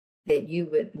advice that you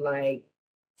would like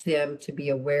them to be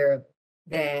aware of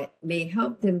that may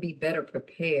help them be better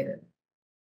prepared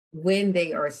when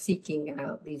they are seeking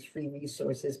out these free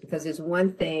resources. Because it's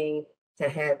one thing to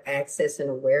have access and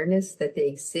awareness that they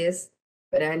exist,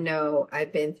 but I know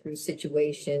I've been through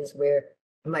situations where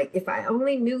I'm like, if I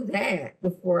only knew that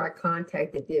before I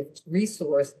contacted this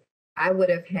resource, I would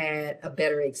have had a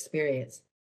better experience.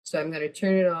 So I'm going to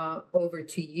turn it all over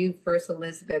to you first,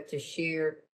 Elizabeth, to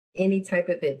share any type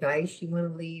of advice you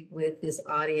want to leave with this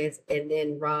audience. And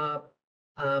then Rob,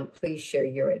 please share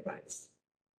your advice.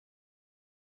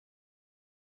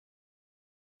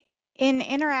 In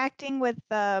interacting with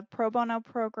the pro bono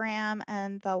program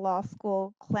and the law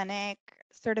school clinic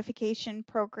certification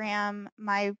program,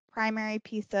 my primary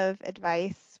piece of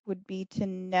advice would be to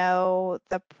know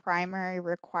the primary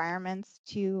requirements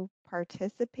to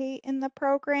participate in the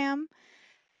program.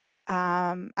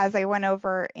 As I went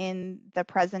over in the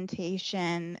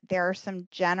presentation, there are some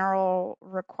general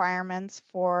requirements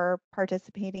for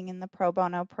participating in the pro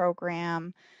bono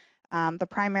program. The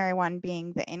primary one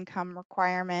being the income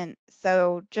requirement.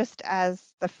 So just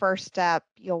as the first step,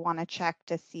 you'll want to check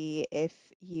to see if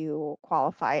you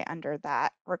qualify under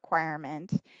that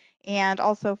requirement. And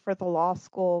also for the law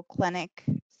school clinic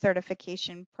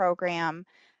certification program,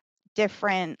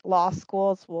 different law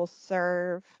schools will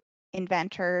serve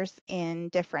inventors in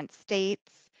different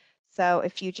states. So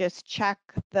if you just check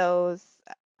those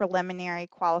preliminary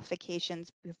qualifications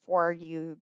before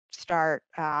you start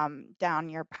down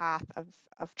your path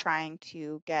of trying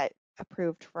to get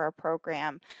approved for a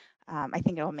program, I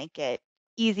think it'll make it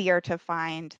easier to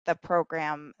find the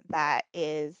program that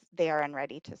is there and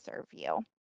ready to serve you.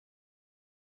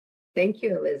 Thank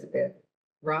you, Elizabeth.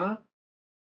 Rob?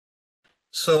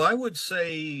 So I would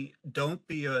say don't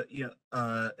be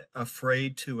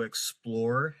afraid to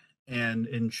explore and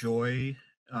enjoy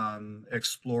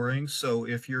exploring. So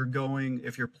if you're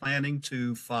planning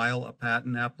to file a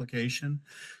patent application,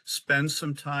 spend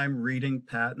some time reading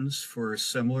patents for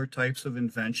similar types of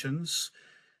inventions.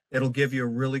 It'll give you a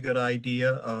really good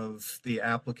idea of the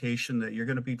application that you're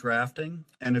going to be drafting.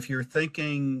 And if you're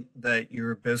thinking that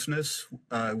your business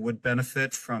would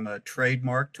benefit from a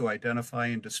trademark to identify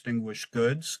and distinguish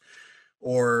goods,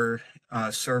 or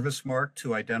a service mark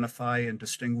to identify and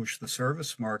distinguish the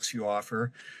service marks you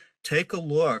offer, take a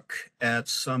look at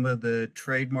some of the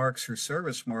trademarks or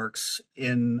service marks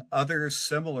in other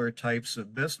similar types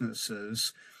of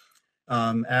businesses.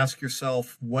 Ask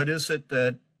yourself, what is it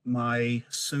that my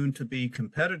soon-to-be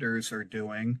competitors are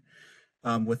doing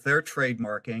with their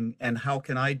trademarking, and how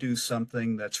can I do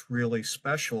something that's really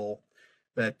special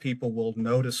that people will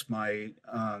notice my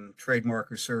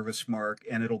trademark or service mark,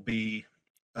 and it'll be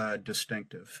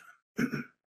distinctive.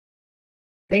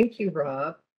 Thank you,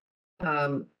 Rob.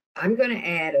 I'm going to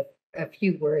add a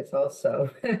few words also.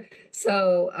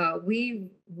 So we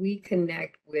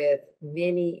connect with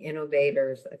many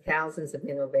innovators, thousands of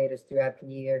innovators throughout the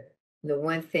year. The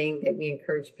one thing that we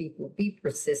encourage people, be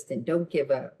persistent, don't give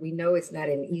up. We know it's not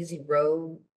an easy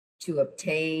road to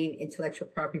obtain intellectual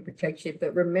property protection,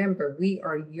 but remember, we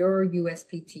are your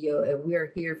USPTO and we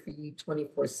are here for you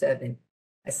 24/7.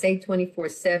 I say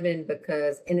 24/7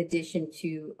 because in addition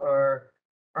to our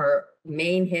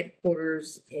main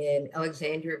headquarters in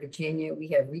Alexandria, Virginia, we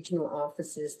have regional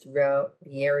offices throughout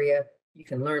the area. You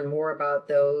can learn more about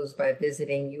those by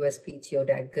visiting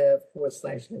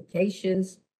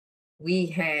uspto.gov/locations. We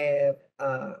have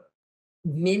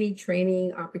many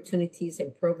training opportunities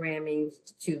and programming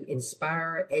to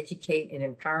inspire, educate, and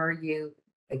empower you.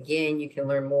 Again, you can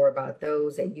learn more about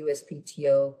those at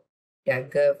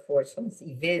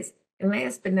uspto.gov/events. And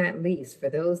last but not least, for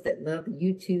those that love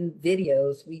YouTube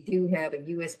videos, we do have a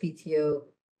USPTO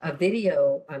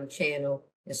video channel.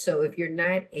 And so if you're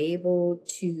not able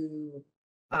to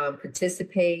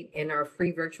participate in our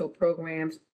free virtual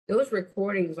programs, those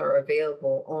recordings are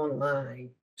available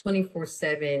online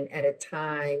 24/7 at a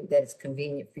time that is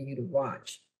convenient for you to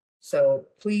watch. So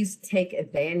please take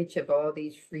advantage of all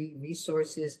these free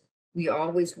resources. We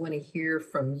always want to hear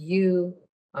from you.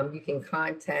 You can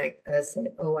contact us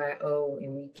at OIO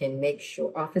and we can make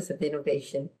sure, Office of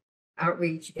Innovation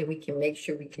Outreach, and we can make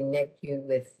sure we connect you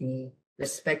with the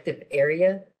respective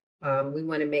area. We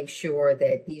want to make sure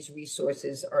that these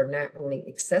resources are not only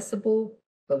accessible,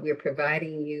 but we're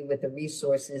providing you with the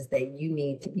resources that you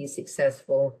need to be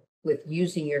successful with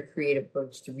using your creative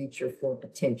works to reach your full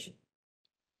potential.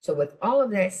 So with all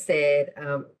of that said,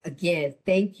 again,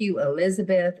 thank you,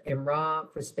 Elizabeth and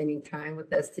Rob, for spending time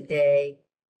with us today.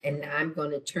 And I'm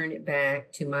going to turn it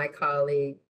back to my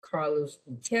colleague, Carlos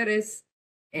Gutierrez.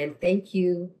 And thank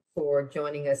you for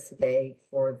joining us today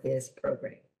for this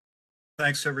program.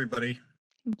 Thanks, everybody.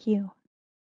 Thank you.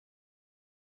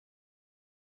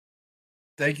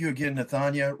 Thank you again,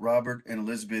 Nathania, Robert, and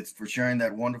Elizabeth, for sharing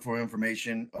that wonderful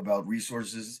information about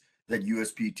resources that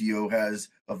USPTO has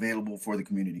available for the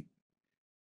community.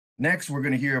 Next, we're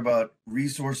going to hear about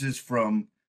resources from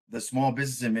the Small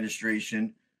Business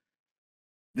Administration.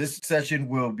 This session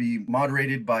will be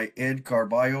moderated by Ed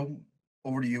Carballo.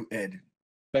 Over to you, Ed.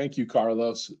 Thank you,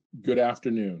 Carlos. Good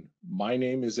afternoon. My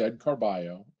name is Ed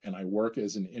Carballo, and I work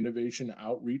as an Innovation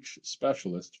Outreach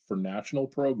Specialist for National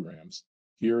Programs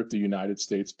here at the United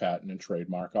States Patent and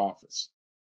Trademark Office.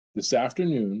 This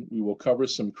afternoon, we will cover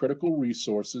some critical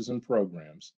resources and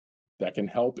programs that can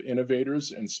help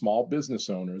innovators and small business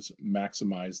owners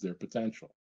maximize their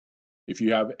potential. If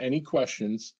you have any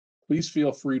questions, please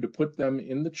feel free to put them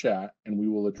in the chat and we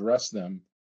will address them,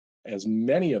 as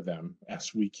many of them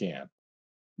as we can.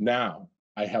 Now,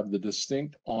 I have the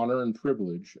distinct honor and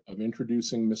privilege of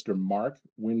introducing Mr. Mark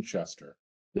Winchester,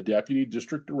 the Deputy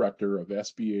District Director of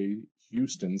SBA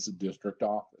Houston's District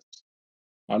Office.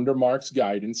 Under Mark's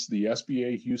guidance, the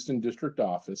SBA Houston District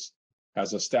Office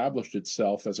has established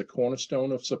itself as a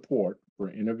cornerstone of support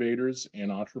for innovators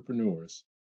and entrepreneurs,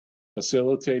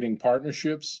 facilitating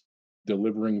partnerships,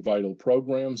 delivering vital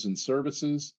programs and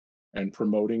services, and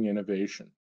promoting innovation.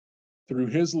 Through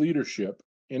his leadership,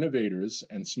 innovators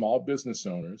and small business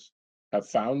owners have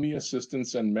found the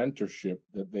assistance and mentorship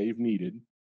that they've needed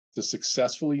to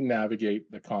successfully navigate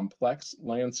the complex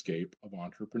landscape of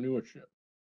entrepreneurship.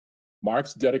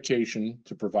 Mark's dedication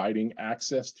to providing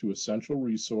access to essential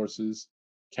resources,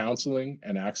 counseling,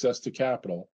 and access to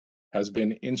capital has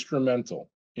been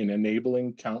instrumental in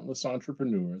enabling countless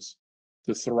entrepreneurs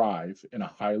to thrive in a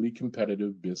highly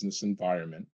competitive business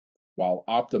environment while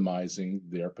optimizing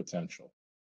their potential.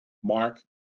 Mark,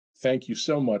 thank you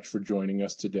so much for joining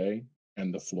us today,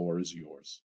 and the floor is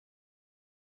yours.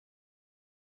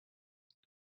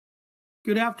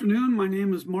 Good afternoon. My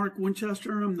name is Mark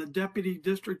Winchester. I'm the Deputy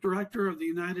District Director of the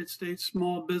United States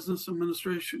Small Business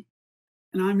Administration,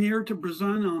 and I'm here to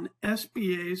present on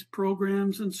SBA's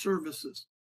programs and services.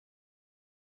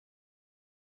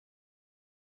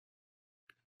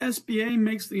 SBA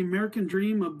makes the American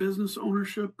dream of business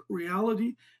ownership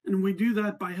reality, and we do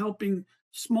that by helping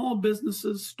small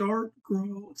businesses start,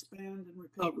 grow, expand, and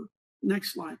recover.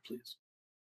 Next slide, please.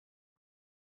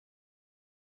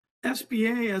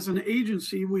 SBA, as an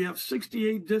agency, we have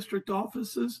 68 district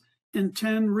offices in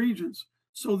 10 regions.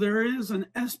 So there is an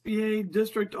SBA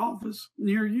district office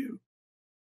near you.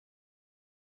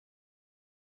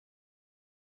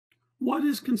 What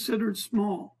is considered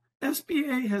small?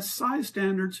 SBA has size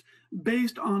standards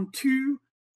based on two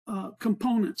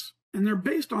components, and they're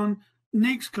based on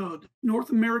NAICS code, North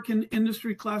American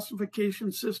Industry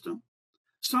Classification System.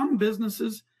 Some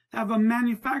businesses have a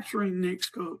manufacturing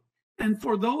NAICS code. And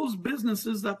for those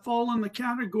businesses that fall in the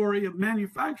category of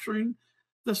manufacturing,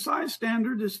 the size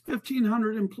standard is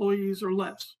 1,500 employees or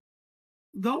less.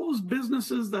 Those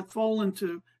businesses that fall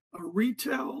into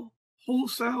retail,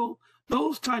 wholesale,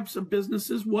 those types of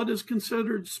businesses, what is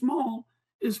considered small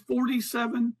is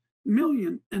 47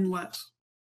 million and less.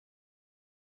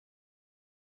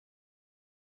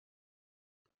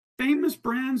 Famous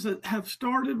brands that have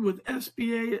started with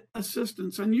SBA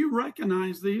assistance, and you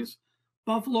recognize these: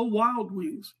 Buffalo Wild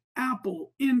Wings,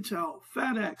 Apple, Intel,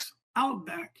 FedEx,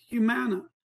 Outback, Humana,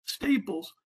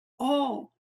 Staples,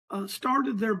 all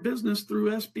started their business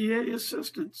through SBA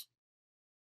assistance.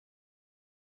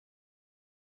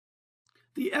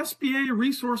 The SBA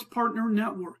Resource Partner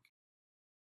Network.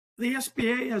 The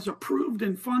SBA has approved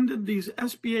and funded these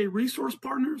SBA resource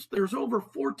partners. There's over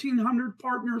 1,400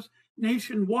 partners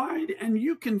nationwide, and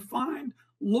you can find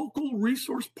local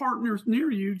resource partners near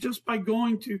you just by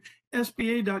going to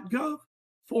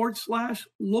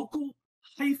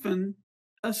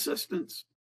sba.gov/local-assistance.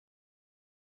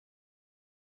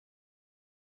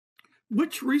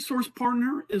 Which resource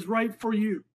partner is right for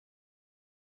you?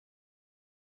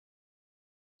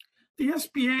 The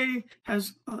SBA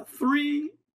has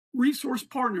 3 resource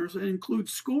partners that include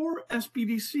SCORE,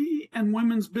 SBDC, and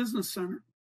Women's Business Center.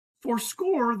 For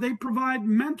SCORE, they provide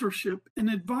mentorship and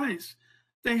advice.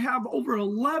 They have over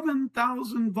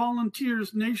 11,000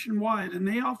 volunteers nationwide, and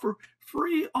they offer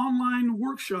free online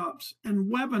workshops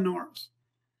and webinars.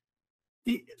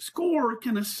 The SCORE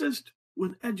can assist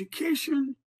with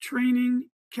education, training,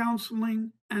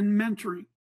 counseling, and mentoring.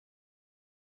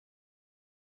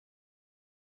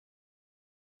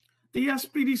 The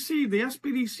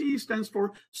SBDC stands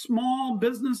for Small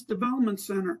Business Development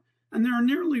Center, and there are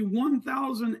nearly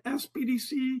 1,000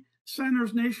 SBDC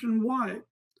centers nationwide.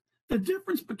 The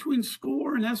difference between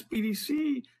SCORE and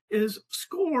SBDC is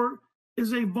SCORE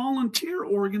is a volunteer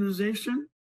organization,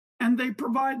 and they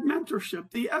provide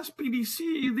mentorship. The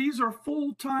SBDC, these are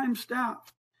full-time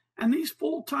staff, and these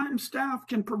full-time staff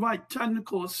can provide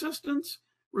technical assistance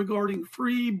regarding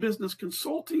free business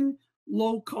consulting,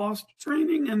 low-cost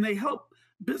training, and they help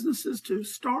businesses to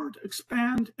start,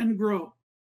 expand, and grow.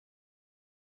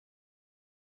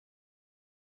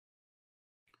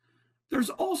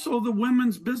 There's also the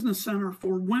Women's Business Center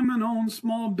for women-owned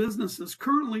small businesses.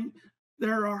 Currently,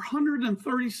 there are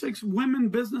 136 women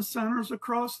business centers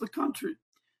across the country,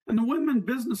 and the women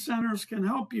business centers can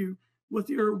help you with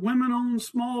your women-owned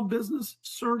small business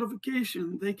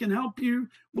certification. They can help you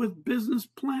with business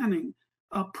planning,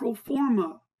 pro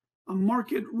forma,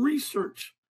 market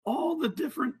research, all the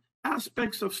different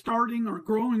aspects of starting or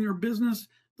growing your business.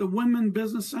 The Women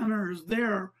Business Center is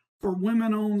there for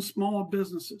women-owned small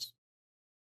businesses.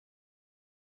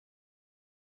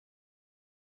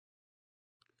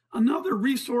 Another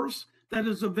resource that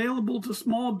is available to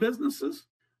small businesses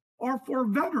are for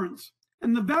veterans,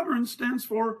 and the veteran stands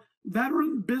for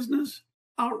Veteran Business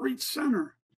Outreach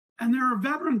Center. And there are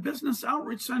veteran business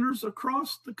outreach centers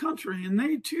across the country, and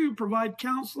they too provide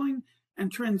counseling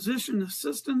and transition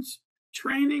assistance,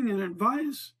 training and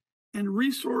advice, and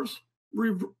resource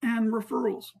and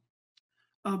referrals.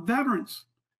 Veterans,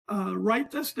 write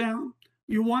this down.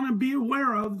 You want to be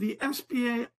aware of the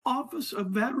SBA Office of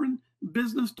Veteran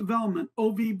Business Development,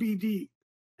 OVBD.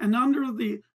 And under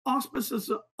the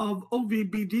auspices of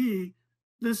OVBD,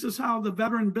 this is how the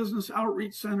Veteran Business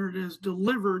Outreach Center is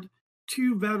delivered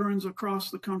to veterans across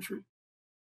the country.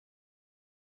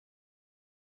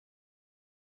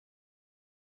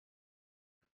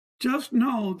 Just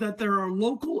know that there are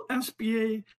local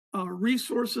SBA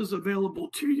resources available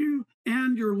to you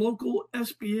and your local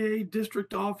SBA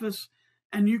district office.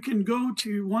 And you can go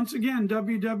to, once again,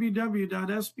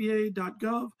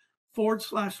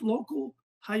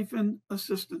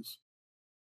 www.sba.gov/local-assistance.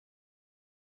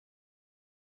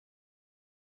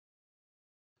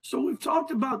 So we've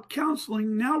talked about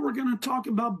counseling. Now we're going to talk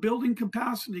about building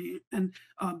capacity and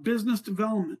business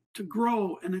development to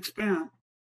grow and expand.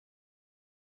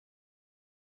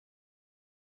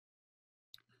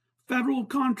 Federal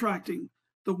contracting.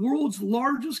 The world's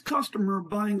largest customer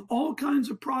buying all kinds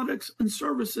of products and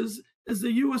services is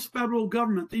the U.S. federal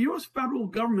government. The U.S. federal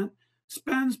government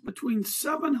spends between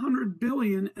 $700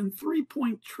 billion and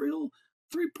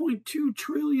 $3.2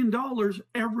 trillion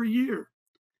every year.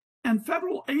 And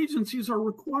federal agencies are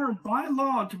required by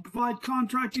law to provide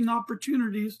contracting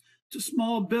opportunities to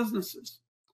small businesses.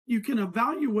 You can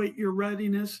evaluate your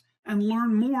readiness and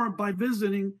learn more by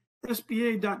visiting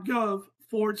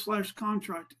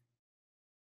sba.gov/contracting.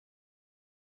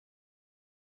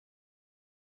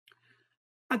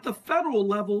 At the federal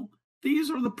level, these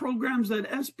are the programs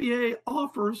that SBA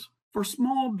offers for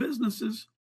small businesses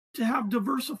to have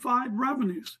diversified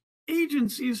revenues.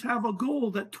 Agencies have a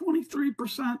goal that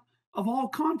 23% of all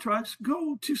contracts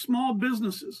go to small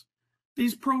businesses.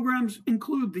 These programs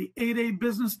include the 8A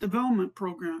Business Development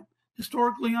Program,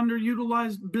 historically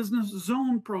underutilized Business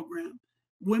Zone Program,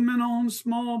 Women-Owned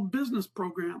Small Business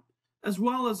Program, as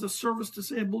well as the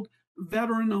Service-Disabled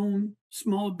Veteran-Owned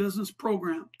Small Business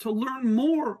Program. To learn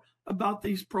more about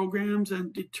these programs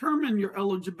and determine your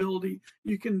eligibility,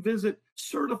 you can visit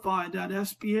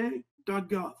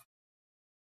certified.sba.gov.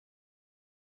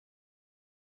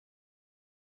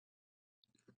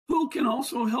 Who can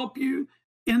also help you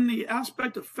in the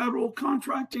aspect of federal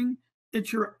contracting?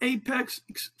 It's your Apex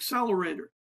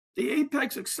Accelerator. The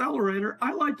Apex Accelerator,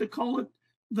 I like to call it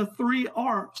the 3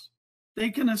 R's. They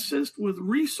can assist with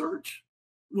research,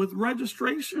 with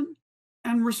registration,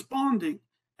 and responding,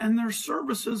 and their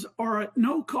services are at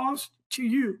no cost to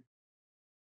you.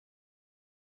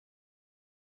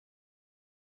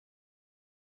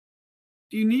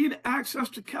 Do you need access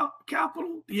to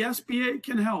capital? The SBA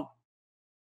can help.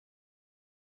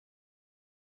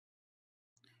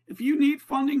 If you need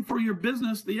funding for your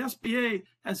business, the SBA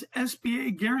has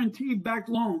SBA guaranteed backed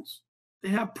loans. They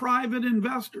have private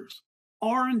investors,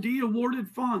 R&D awarded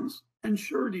funds, and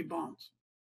surety bonds.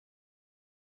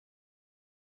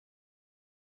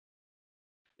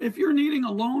 If you're needing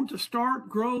a loan to start,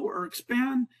 grow, or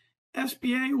expand,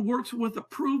 SBA works with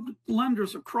approved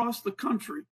lenders across the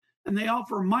country, and they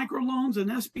offer microloans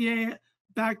and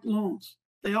SBA-backed loans.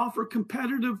 They offer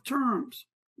competitive terms,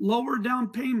 lower down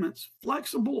payments,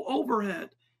 flexible overhead,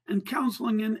 and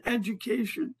counseling and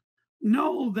education.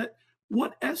 Know that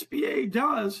what SBA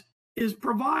does is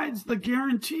provides the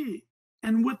guarantee,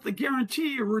 and with the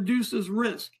guarantee, it reduces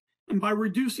risk. And by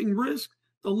reducing risk,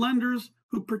 the lenders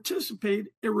who participate,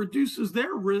 it reduces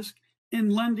their risk in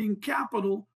lending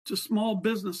capital to small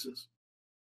businesses.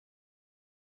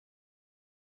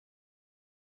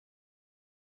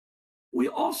 We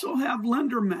also have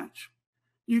Lender Match.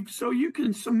 So you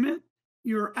can submit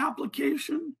your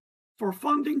application for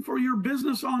funding for your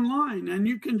business online, and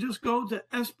you can just go to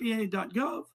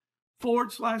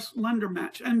sba.gov/lender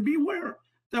match. And beware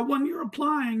that when you're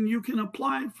applying, you can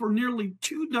apply for nearly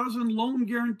 24 loan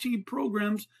guaranteed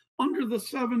programs under the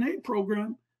 7A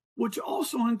program, which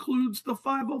also includes the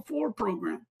 504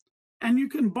 program. And you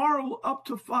can borrow up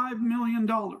to $5 million.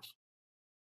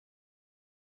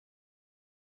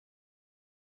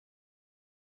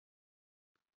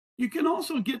 You can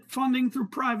also get funding through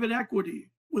private equity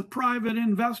with private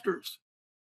investors.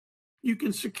 You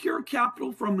can secure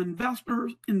capital from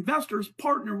investors,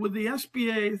 partner with the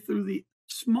SBA through the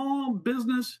small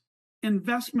business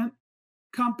investment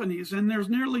companies. And there's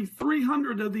nearly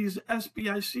 300 of these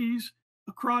SBICs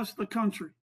across the country.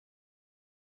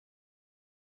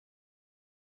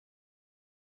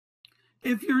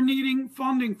 If you're needing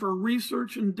funding for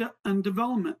research and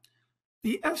development,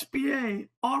 the SBA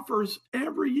offers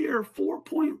every year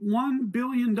 $4.1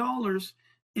 billion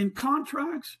in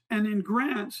contracts and in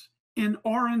grants in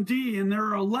R&D, and there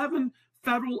are 11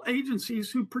 federal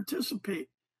agencies who participate.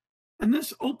 And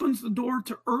this opens the door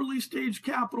to early stage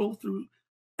capital through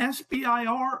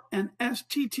SBIR and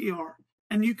STTR,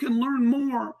 and you can learn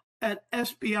more at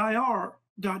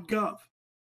sbir.gov.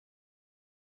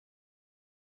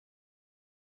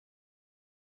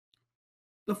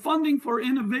 The funding for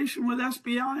innovation with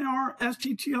SBIR,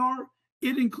 STTR,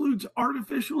 it includes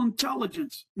artificial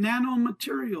intelligence,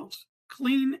 nanomaterials,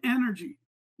 clean energy,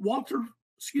 water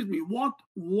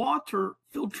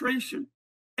filtration,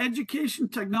 education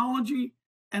technology,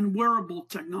 and wearable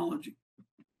technology.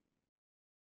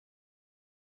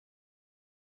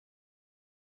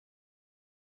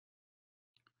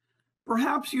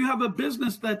 Perhaps you have a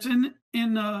business that's in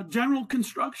general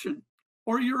construction,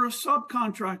 or you're a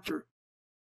subcontractor.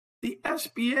 The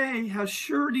SBA has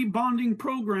surety bonding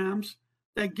programs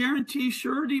that guarantee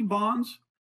surety bonds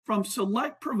from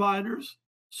select providers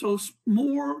so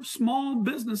more small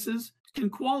businesses can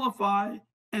qualify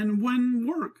and win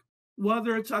work,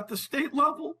 whether it's at the state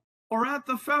level or at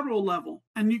the federal level.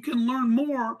 And you can learn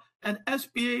more at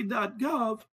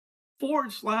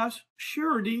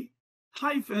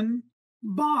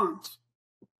sba.gov/surety-bonds.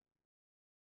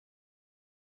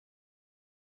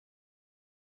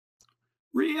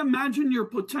 Reimagine your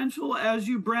potential as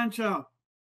you branch out.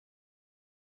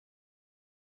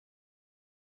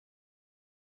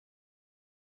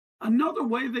 Another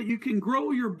way that you can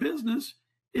grow your business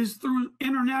is through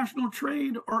international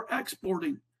trade or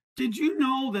exporting. Did you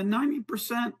know that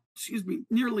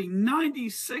nearly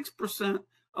 96%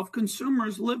 of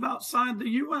consumers live outside the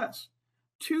US?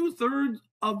 2/3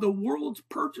 of the world's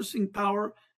purchasing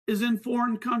power is in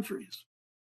foreign countries.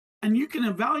 And you can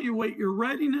evaluate your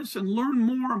readiness and learn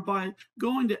more by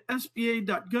going to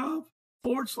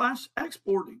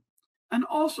sba.gov/exporting. And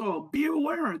also be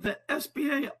aware that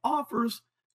SBA offers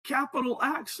capital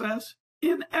access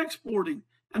in exporting.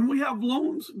 And we have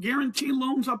loans, guarantee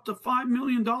loans up to $5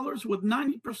 million with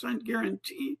 90%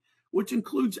 guarantee, which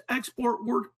includes export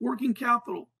working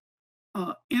capital,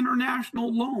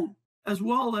 international loan, as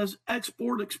well as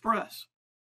Export Express.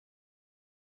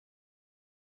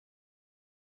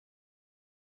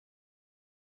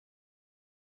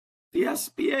 The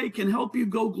SBA can help you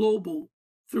go global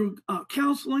through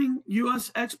counseling,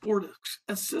 U.S. export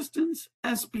assistance,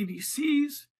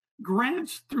 SBDCs,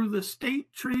 grants through the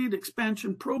State Trade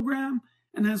Expansion Program,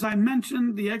 and as I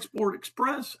mentioned, the Export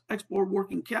Express, Export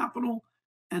Working Capital,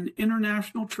 and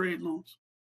international trade loans.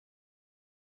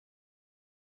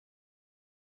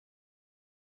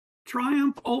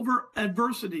 Triumph over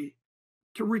adversity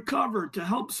to recover, to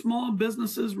help small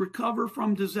businesses recover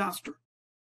from disaster.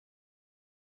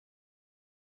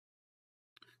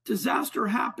 Disaster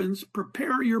happens,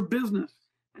 prepare your business.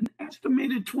 An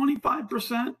estimated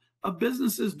 25% of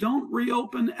businesses don't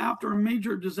reopen after a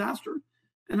major disaster,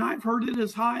 and I've heard it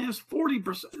as high as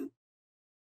 40%.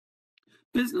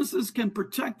 Businesses can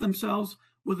protect themselves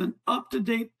with an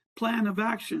up-to-date plan of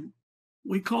action.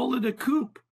 We call it a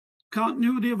COOP,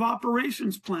 Continuity of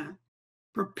Operations Plan.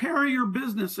 Prepare your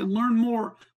business and learn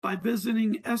more by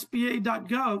visiting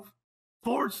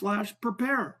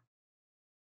sba.gov/prepare.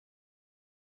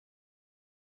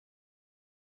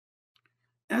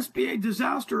 SBA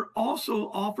Disaster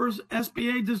also offers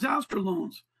SBA disaster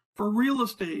loans for real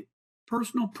estate,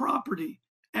 personal property,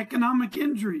 economic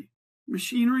injury,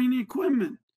 machinery and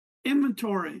equipment,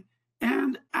 inventory,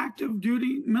 and active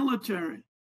duty military.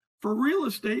 For real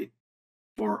estate,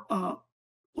 for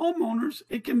homeowners,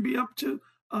 it can be up to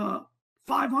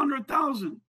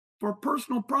 $500,000. For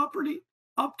personal property,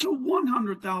 up to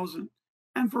 $100,000.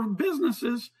 And for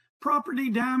businesses, property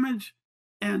damage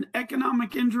and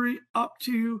economic injury up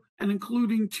to and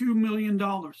including $2 million.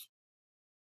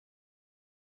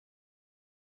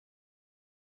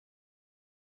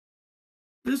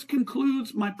 This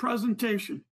concludes my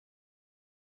presentation.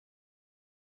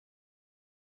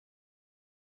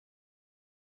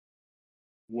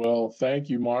 Well, thank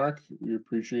you, Mark. We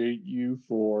appreciate you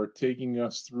for taking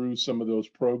us through some of those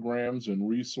programs and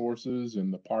resources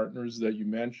and the partners that you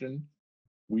mentioned.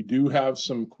 We do have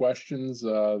some questions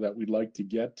that we'd like to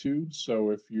get to.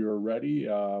 So if you're ready,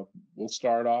 we'll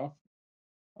start off.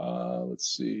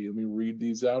 Let's see, let me read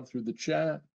these out through the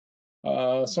chat.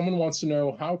 Someone wants to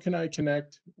know, how can I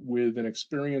connect with an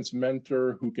experienced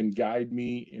mentor who can guide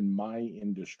me in my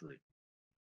industry?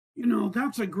 You know,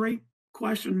 that's a great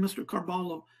question, Mr.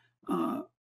 Carballo.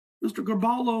 Mr.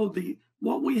 Carballo,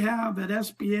 what we have at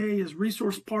SBA is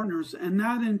resource partners, and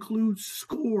that includes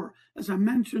SCORE. As I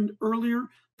mentioned earlier,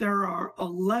 there are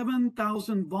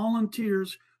 11,000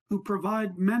 volunteers who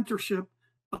provide mentorship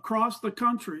across the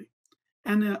country.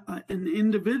 And an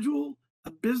individual,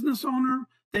 a business owner,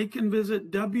 they can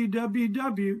visit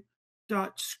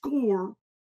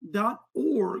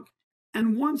www.score.org.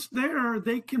 And once there,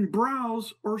 they can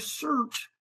browse or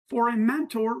search for a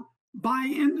mentor by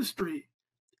industry.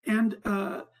 And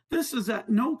this is at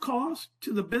no cost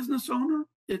to the business owner.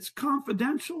 It's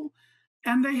confidential,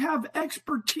 and they have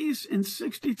expertise in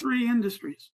 63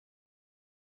 industries.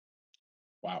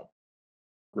 Wow,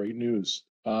 great news.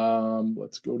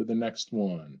 Let's go to the next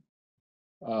one.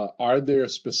 Are there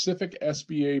specific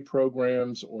SBA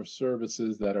programs or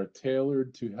services that are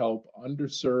tailored to help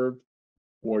underserved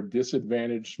or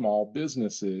disadvantaged small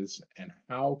businesses, and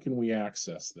how can we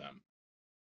access them?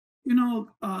 You know,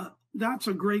 that's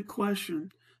a great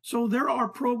question. So there are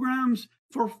programs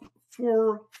for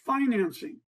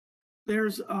financing.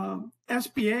 There's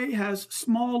SBA has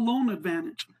Small Loan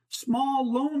Advantage. Small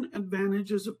Loan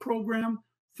Advantage is a program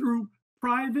through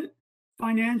private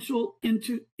financial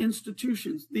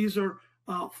institutions. These are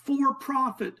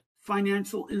for-profit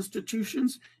financial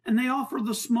institutions, and they offer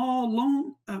the Small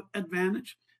Loan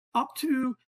Advantage up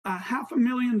to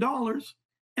 $500,000,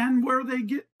 and where they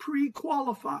get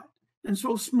pre-qualified. And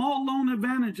so Small Loan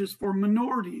Advantages for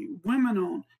minority,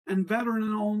 women-owned, and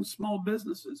veteran-owned small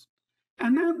businesses.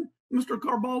 And then, Mr.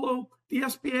 Carballo, the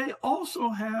SBA also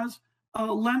has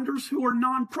lenders who are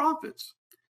nonprofits,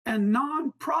 and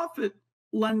nonprofit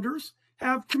lenders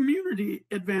have Community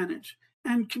Advantage.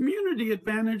 And Community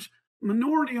Advantage,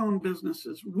 minority-owned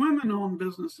businesses, women-owned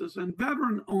businesses, and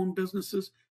veteran-owned businesses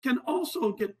can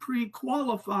also get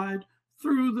pre-qualified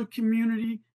through the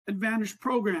Community Advantage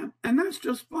program. And that's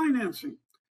just financing.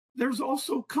 There's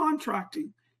also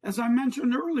contracting. As I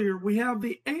mentioned earlier, we have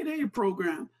the 8A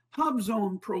program, Hub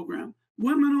Zone program,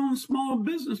 Women-Owned Small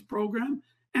Business program,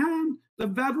 and the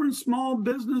Veteran Small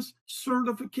Business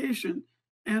Certification.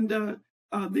 And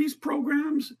these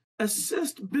programs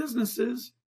assist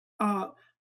businesses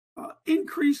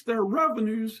increase their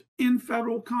revenues in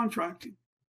federal contracting.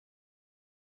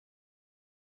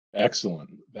 Excellent.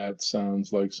 That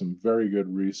sounds like some very good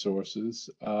resources.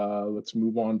 Let's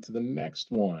move on to the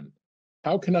next one.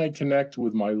 How can I connect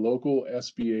with my local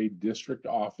SBA district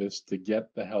office to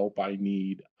get the help I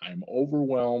need? I'm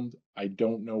overwhelmed. I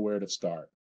don't know where to start.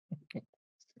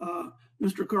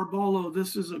 Mr. Carballo,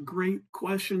 this is a great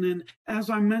question. And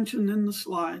as I mentioned in the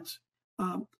slides,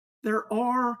 there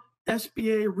are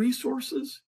SBA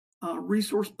resources,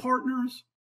 resource partners,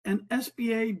 and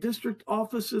SBA district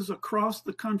offices across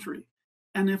the country.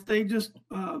 And if they just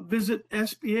visit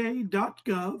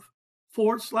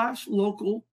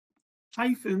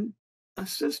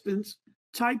sba.gov/local-assistance,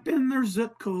 type in their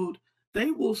zip code, they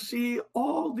will see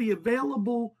all the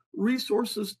available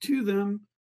resources to them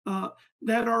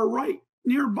that are right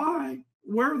nearby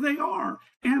where they are.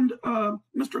 And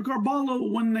Mr.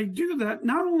 Carballo, when they do that,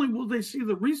 not only will they see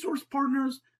the resource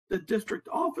partners, the district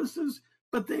offices,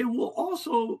 but they will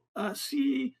also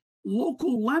see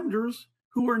local lenders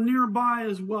who are nearby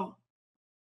as well.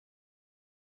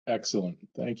 Excellent.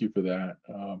 Thank you for that.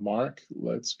 Mark,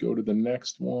 let's go to the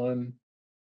next one.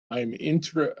 I,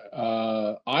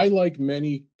 like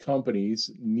many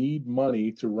companies, need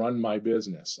money to run my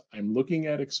business. I'm looking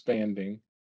at expanding.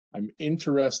 I'm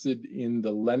interested in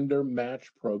the lender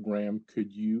match program.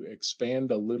 Could you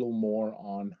expand a little more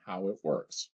on how it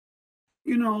works?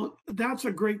 You know, that's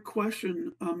a great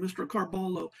question, Mr.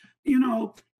 Carballo. You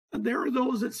know, there are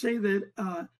those that say that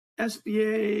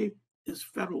SBA is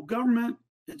federal government,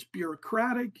 it's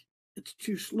bureaucratic, it's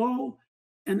too slow.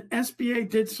 And SBA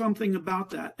did something about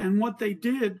that. And what they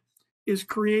did is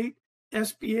create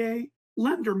SBA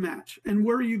Lender Match. And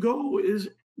where you go is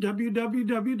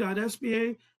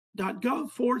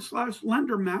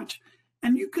www.sba.gov/lender match.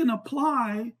 And you can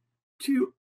apply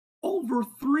to over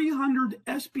 300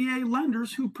 SBA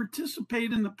lenders who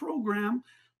participate in the program.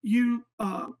 You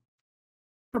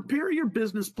prepare your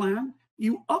business plan,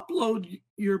 you upload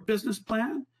your business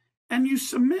plan, and you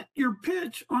submit your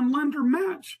pitch on Lender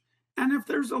Match. And if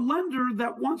there's a lender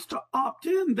that wants to opt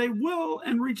in, they will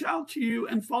and reach out to you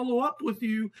and follow up with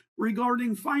you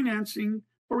regarding financing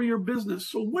for your business.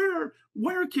 So where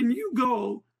can you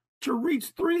go to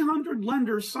reach 300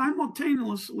 lenders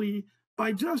simultaneously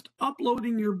by just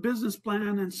uploading your business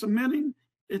plan and submitting?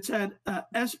 It's at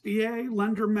SBA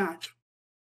Lender Match.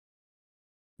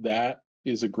 That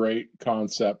is a great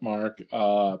concept, Mark.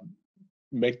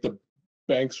 Make the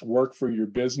banks work for your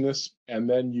business, and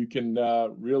then you can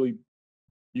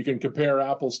you can compare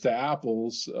apples to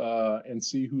apples and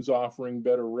see who's offering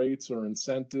better rates or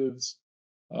incentives.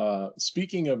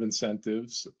 Speaking of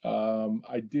incentives,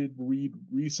 I did read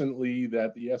recently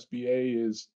that the SBA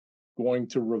is going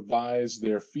to revise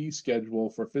their fee schedule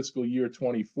for fiscal year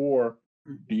 24.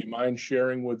 Do you mind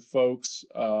sharing with folks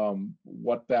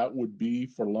what that would be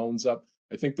for loans up?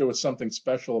 I think there was something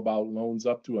special about loans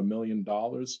up to $1 million.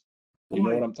 You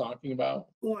know what I'm talking about?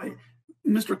 Boy,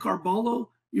 Mr. Carballo,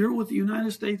 you're with the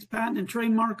United States Patent and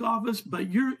Trademark Office, but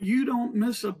you don't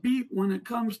miss a beat when it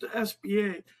comes to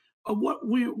SBA. What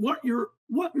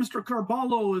Mr.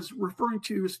 Carballo is referring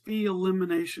to is fee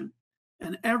elimination.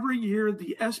 And every year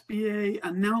the SBA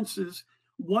announces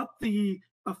what the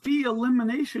fee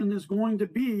elimination is going to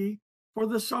be for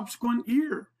the subsequent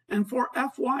year. And for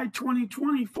FY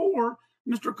 2024,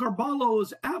 Mr. Carballo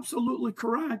is absolutely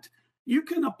correct. You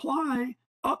can apply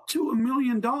up to $1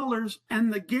 million,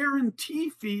 and the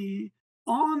guarantee fee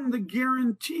on the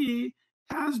guarantee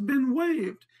has been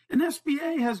waived. And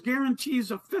SBA has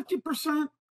guarantees of 50%,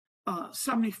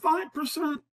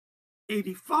 75%,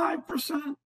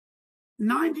 85%,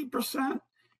 90%,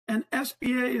 and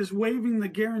SBA is waiving the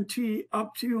guarantee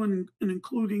up to and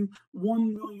including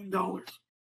 $1 million.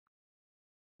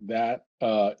 That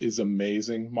is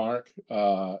amazing, Mark.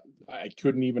 I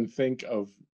couldn't even think of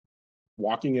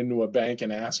walking into a bank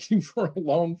and asking for a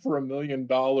loan for $1 million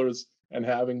and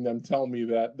having them tell me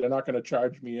that they're not going to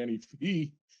charge me any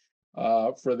fee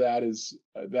for that.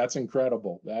 That's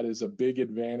incredible. That is a big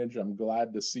advantage. I'm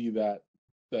glad to see that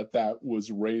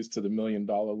was raised to the $1 million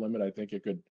limit. I think it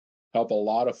could help a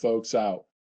lot of folks out.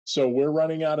 So we're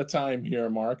running out of time here,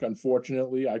 Mark.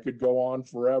 Unfortunately, I could go on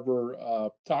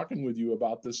forever talking with you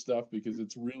about this stuff because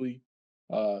it's really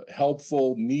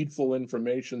helpful, needful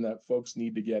information that folks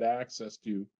need to get access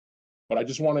to. But I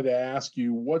just wanted to ask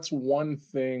you, what's one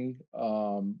thing,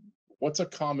 what's a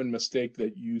common mistake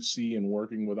that you see in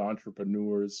working with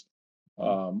entrepreneurs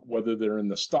whether they're in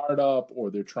the startup or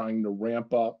they're trying to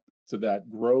ramp up to that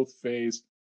growth phase.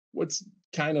 What's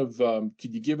kind of,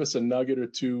 could you give us a nugget or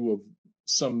two of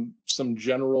some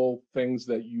general things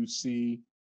that you see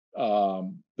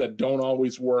that don't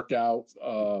always work out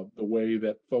the way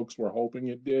that folks were hoping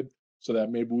it did, so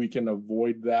that maybe we can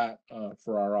avoid that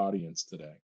for our audience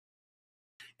today?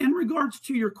 In regards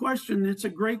to your question, it's a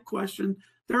great question.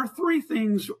 There are three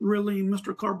things really,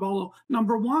 Mr. Carballo.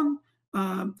 Number one,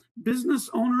 business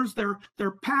owners,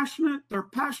 they're passionate. They're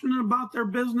passionate about their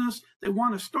business. They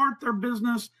want to start their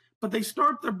business, but they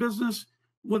start their business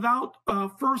without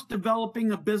first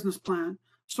developing a business plan.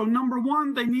 So number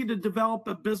one, they need to develop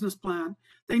a business plan.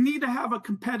 They need to have a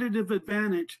competitive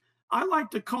advantage. I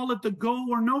like to call it the go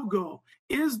or no go.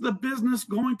 Is the business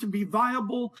going to be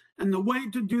viable? And the way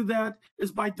to do that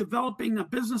is by developing a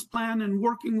business plan and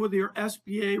working with your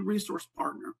SBA resource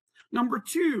partner. Number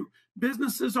two,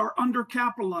 businesses are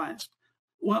undercapitalized.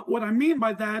 What I mean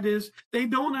by that is they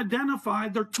don't identify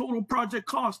their total project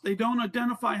cost. They don't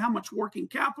identify how much working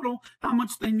capital, how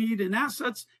much they need in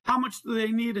assets, how much do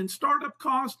they need in startup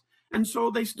cost. And so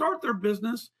they start their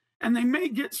business and they may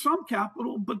get some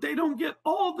capital, but they don't get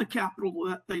all the capital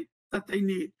that they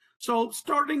need. So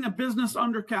starting a business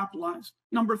undercapitalized.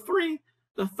 Number three,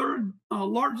 the third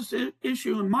largest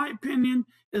issue, in my opinion,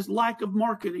 is lack of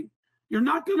marketing. You're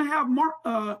not going to have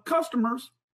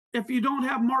customers if you don't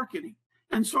have marketing.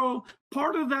 And so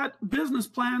part of that business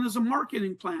plan is a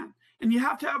marketing plan. And you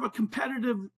have to have a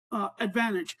competitive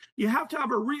advantage. You have to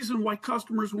have a reason why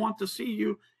customers want to see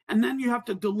you. And then you have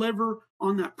to deliver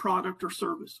on that product or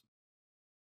service.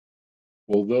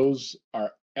 Well, those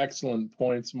are excellent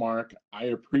points, Mark. I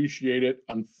appreciate it.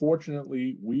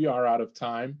 Unfortunately, we are out of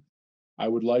time. I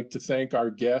would like to thank our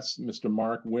guest, Mr.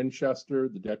 Mark Winchester,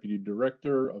 the Deputy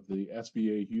Director of the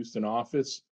SBA Houston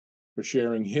office, for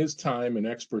sharing his time and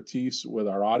expertise with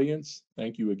our audience.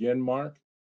 Thank you again, Mark.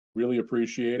 Really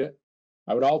appreciate it.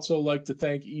 I would also like to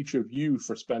thank each of you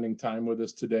for spending time with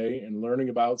us today and learning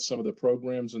about some of the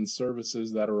programs and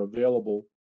services that are available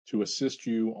to assist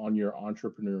you on your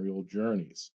entrepreneurial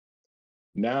journeys.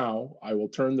 Now, I will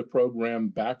turn the program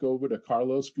back over to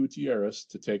Carlos Gutierrez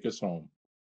to take us home.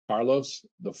 Carlos,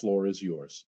 the floor is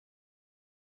yours.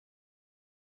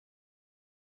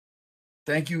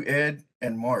 Thank you, Ed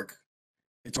and Mark.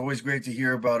 It's always great to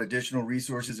hear about additional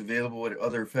resources available at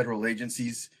other federal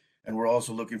agencies, and we're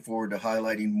also looking forward to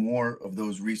highlighting more of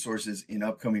those resources in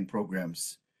upcoming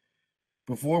programs.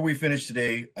 Before we finish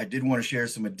today, I did want to share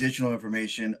some additional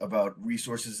information about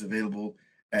resources available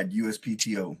at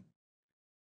USPTO.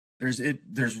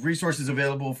 There's resources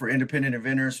available for independent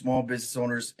inventors, small business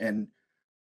owners, and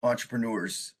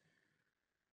entrepreneurs.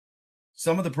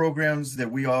 Some of the programs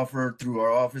that we offer through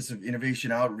our Office of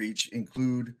Innovation Outreach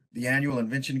include the annual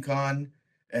Invention Con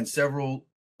and several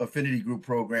affinity group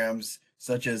programs,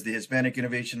 such as the Hispanic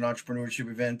Innovation and Entrepreneurship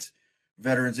event,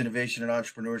 Veterans Innovation and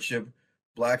Entrepreneurship,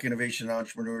 Black Innovation and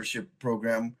Entrepreneurship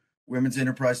program, Women's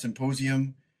Enterprise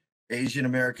Symposium, Asian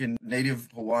American, Native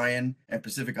Hawaiian, and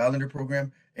Pacific Islander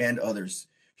program, and others.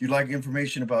 If you'd like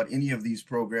information about any of these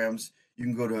programs, you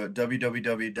can go to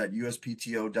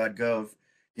www.uspto.gov,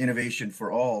 Innovation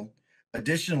for All.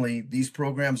 Additionally, these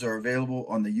programs are available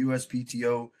on the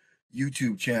USPTO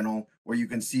YouTube channel, where you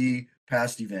can see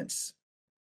past events.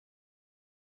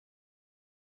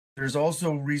 There's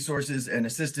also resources and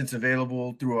assistance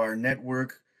available through our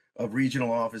network of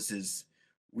regional offices.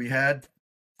 We had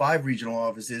 5 regional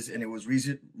offices, and it was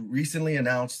recently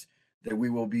announced that we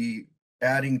will be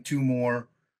adding 2 more,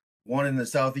 one in the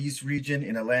Southeast region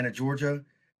in Atlanta, Georgia,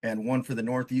 and one for the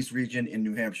Northeast region in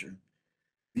New Hampshire.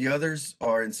 The others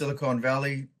are in Silicon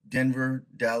Valley, Denver,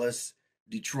 Dallas,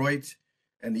 Detroit,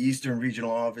 and the Eastern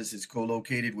Regional Office is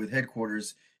co-located with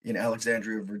headquarters in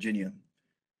Alexandria, Virginia.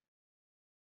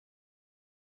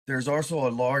 There's also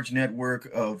a large network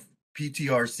of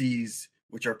PTRCs,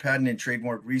 which are Patent and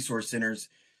Trademark Resource Centers.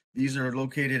 These are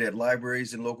located at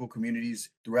libraries and local communities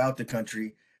throughout the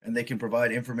country, and they can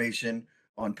provide information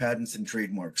on patents and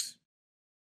trademarks.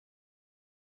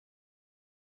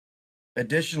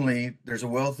 Additionally, there's a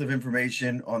wealth of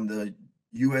information on the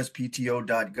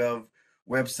uspto.gov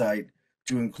website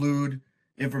to include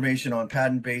information on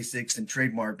patent basics and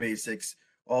trademark basics.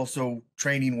 Also,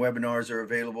 training webinars are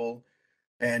available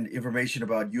and information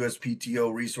about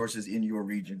USPTO resources in your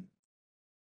region.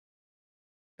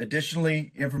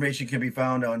 Additionally, information can be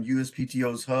found on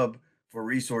USPTO's hub for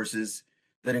resources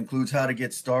that includes how to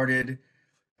get started,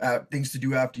 things to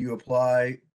do after you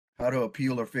apply, how to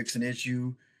appeal or fix an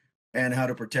issue, and how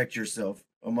to protect yourself,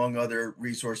 among other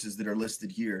resources that are listed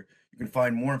here. You can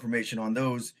find more information on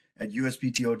those at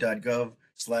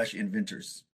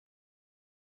uspto.gov/inventors.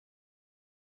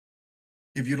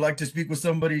 If you'd like to speak with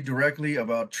somebody directly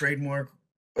about trademark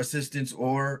assistance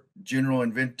or general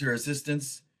inventor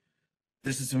assistance,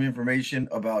 this is some information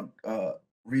about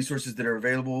resources that are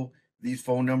available. These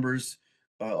phone numbers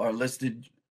are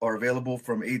available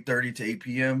from 8:30 to 8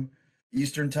 p.m.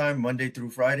 Eastern Time, Monday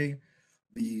through Friday.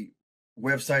 The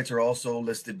websites are also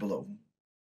listed below.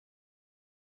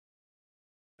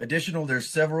 Additional, there's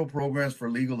several programs for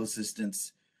legal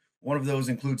assistance. One of those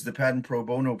includes the Patent Pro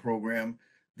Bono program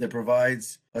that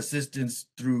provides assistance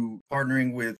through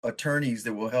partnering with attorneys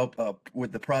that will help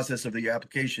with the process of the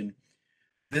application.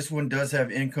 This one does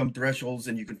have income thresholds,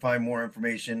 and you can find more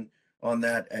information on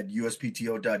that at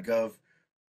uspto.gov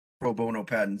pro bono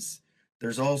patents.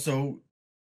 There's also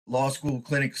law school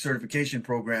clinic certification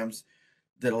programs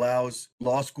that allows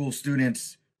law school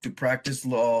students to practice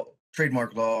law,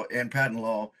 trademark law, and patent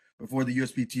law before the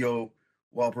USPTO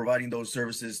while providing those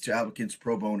services to applicants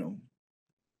pro bono.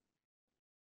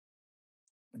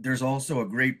 There's also a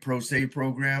great pro se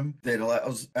program that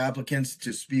allows applicants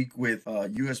to speak with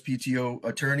USPTO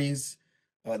attorneys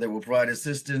that will provide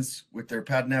assistance with their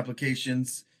patent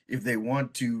applications if they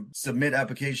want to submit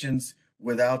applications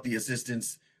without the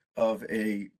assistance of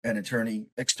an attorney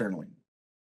externally.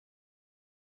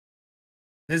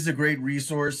 This is a great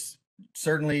resource,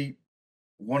 certainly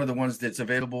one of the ones that's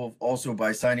available also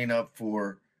by signing up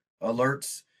for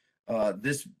alerts.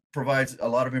 This provides a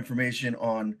lot of information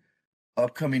on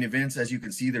upcoming events. As you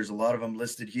can see, there's a lot of them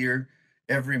listed here.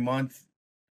 Every month,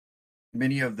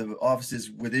 many of the offices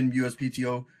within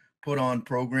USPTO put on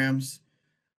programs.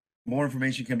 More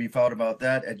information can be found about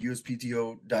that at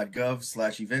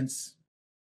uspto.gov/events.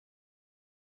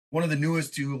 One of the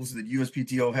newest tools that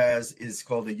USPTO has is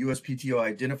called the USPTO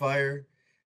Identifier.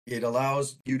 It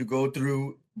allows you to go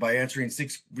through by answering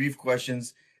 6 brief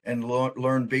questions and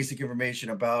learn basic information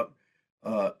about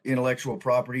intellectual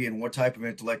property and what type of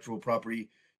intellectual property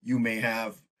you may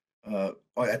have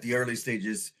at the early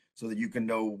stages so that you can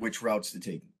know which routes to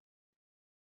take.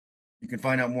 You can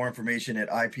find out more information at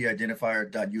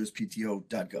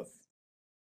ipidentifier.uspto.gov.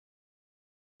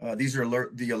 These are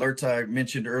the alerts I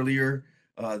mentioned earlier.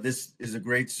 This is a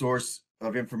great source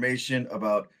of information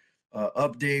about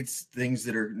updates, things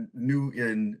that are new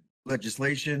in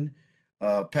legislation,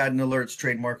 patent alerts,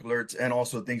 trademark alerts, and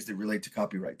also things that relate to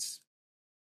copyrights.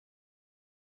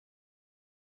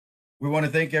 We want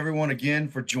to thank everyone again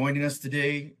for joining us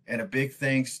today, and a big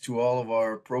thanks to all of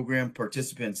our program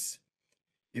participants.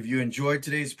 If you enjoyed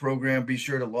today's program, be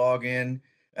sure to log in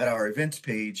at our events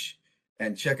page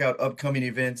and check out upcoming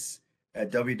events at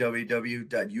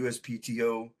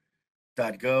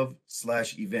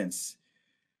www.uspto.gov/events.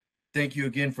 Thank you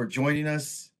again for joining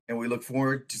us, and we look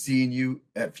forward to seeing you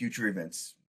at future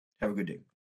events. Have a good day.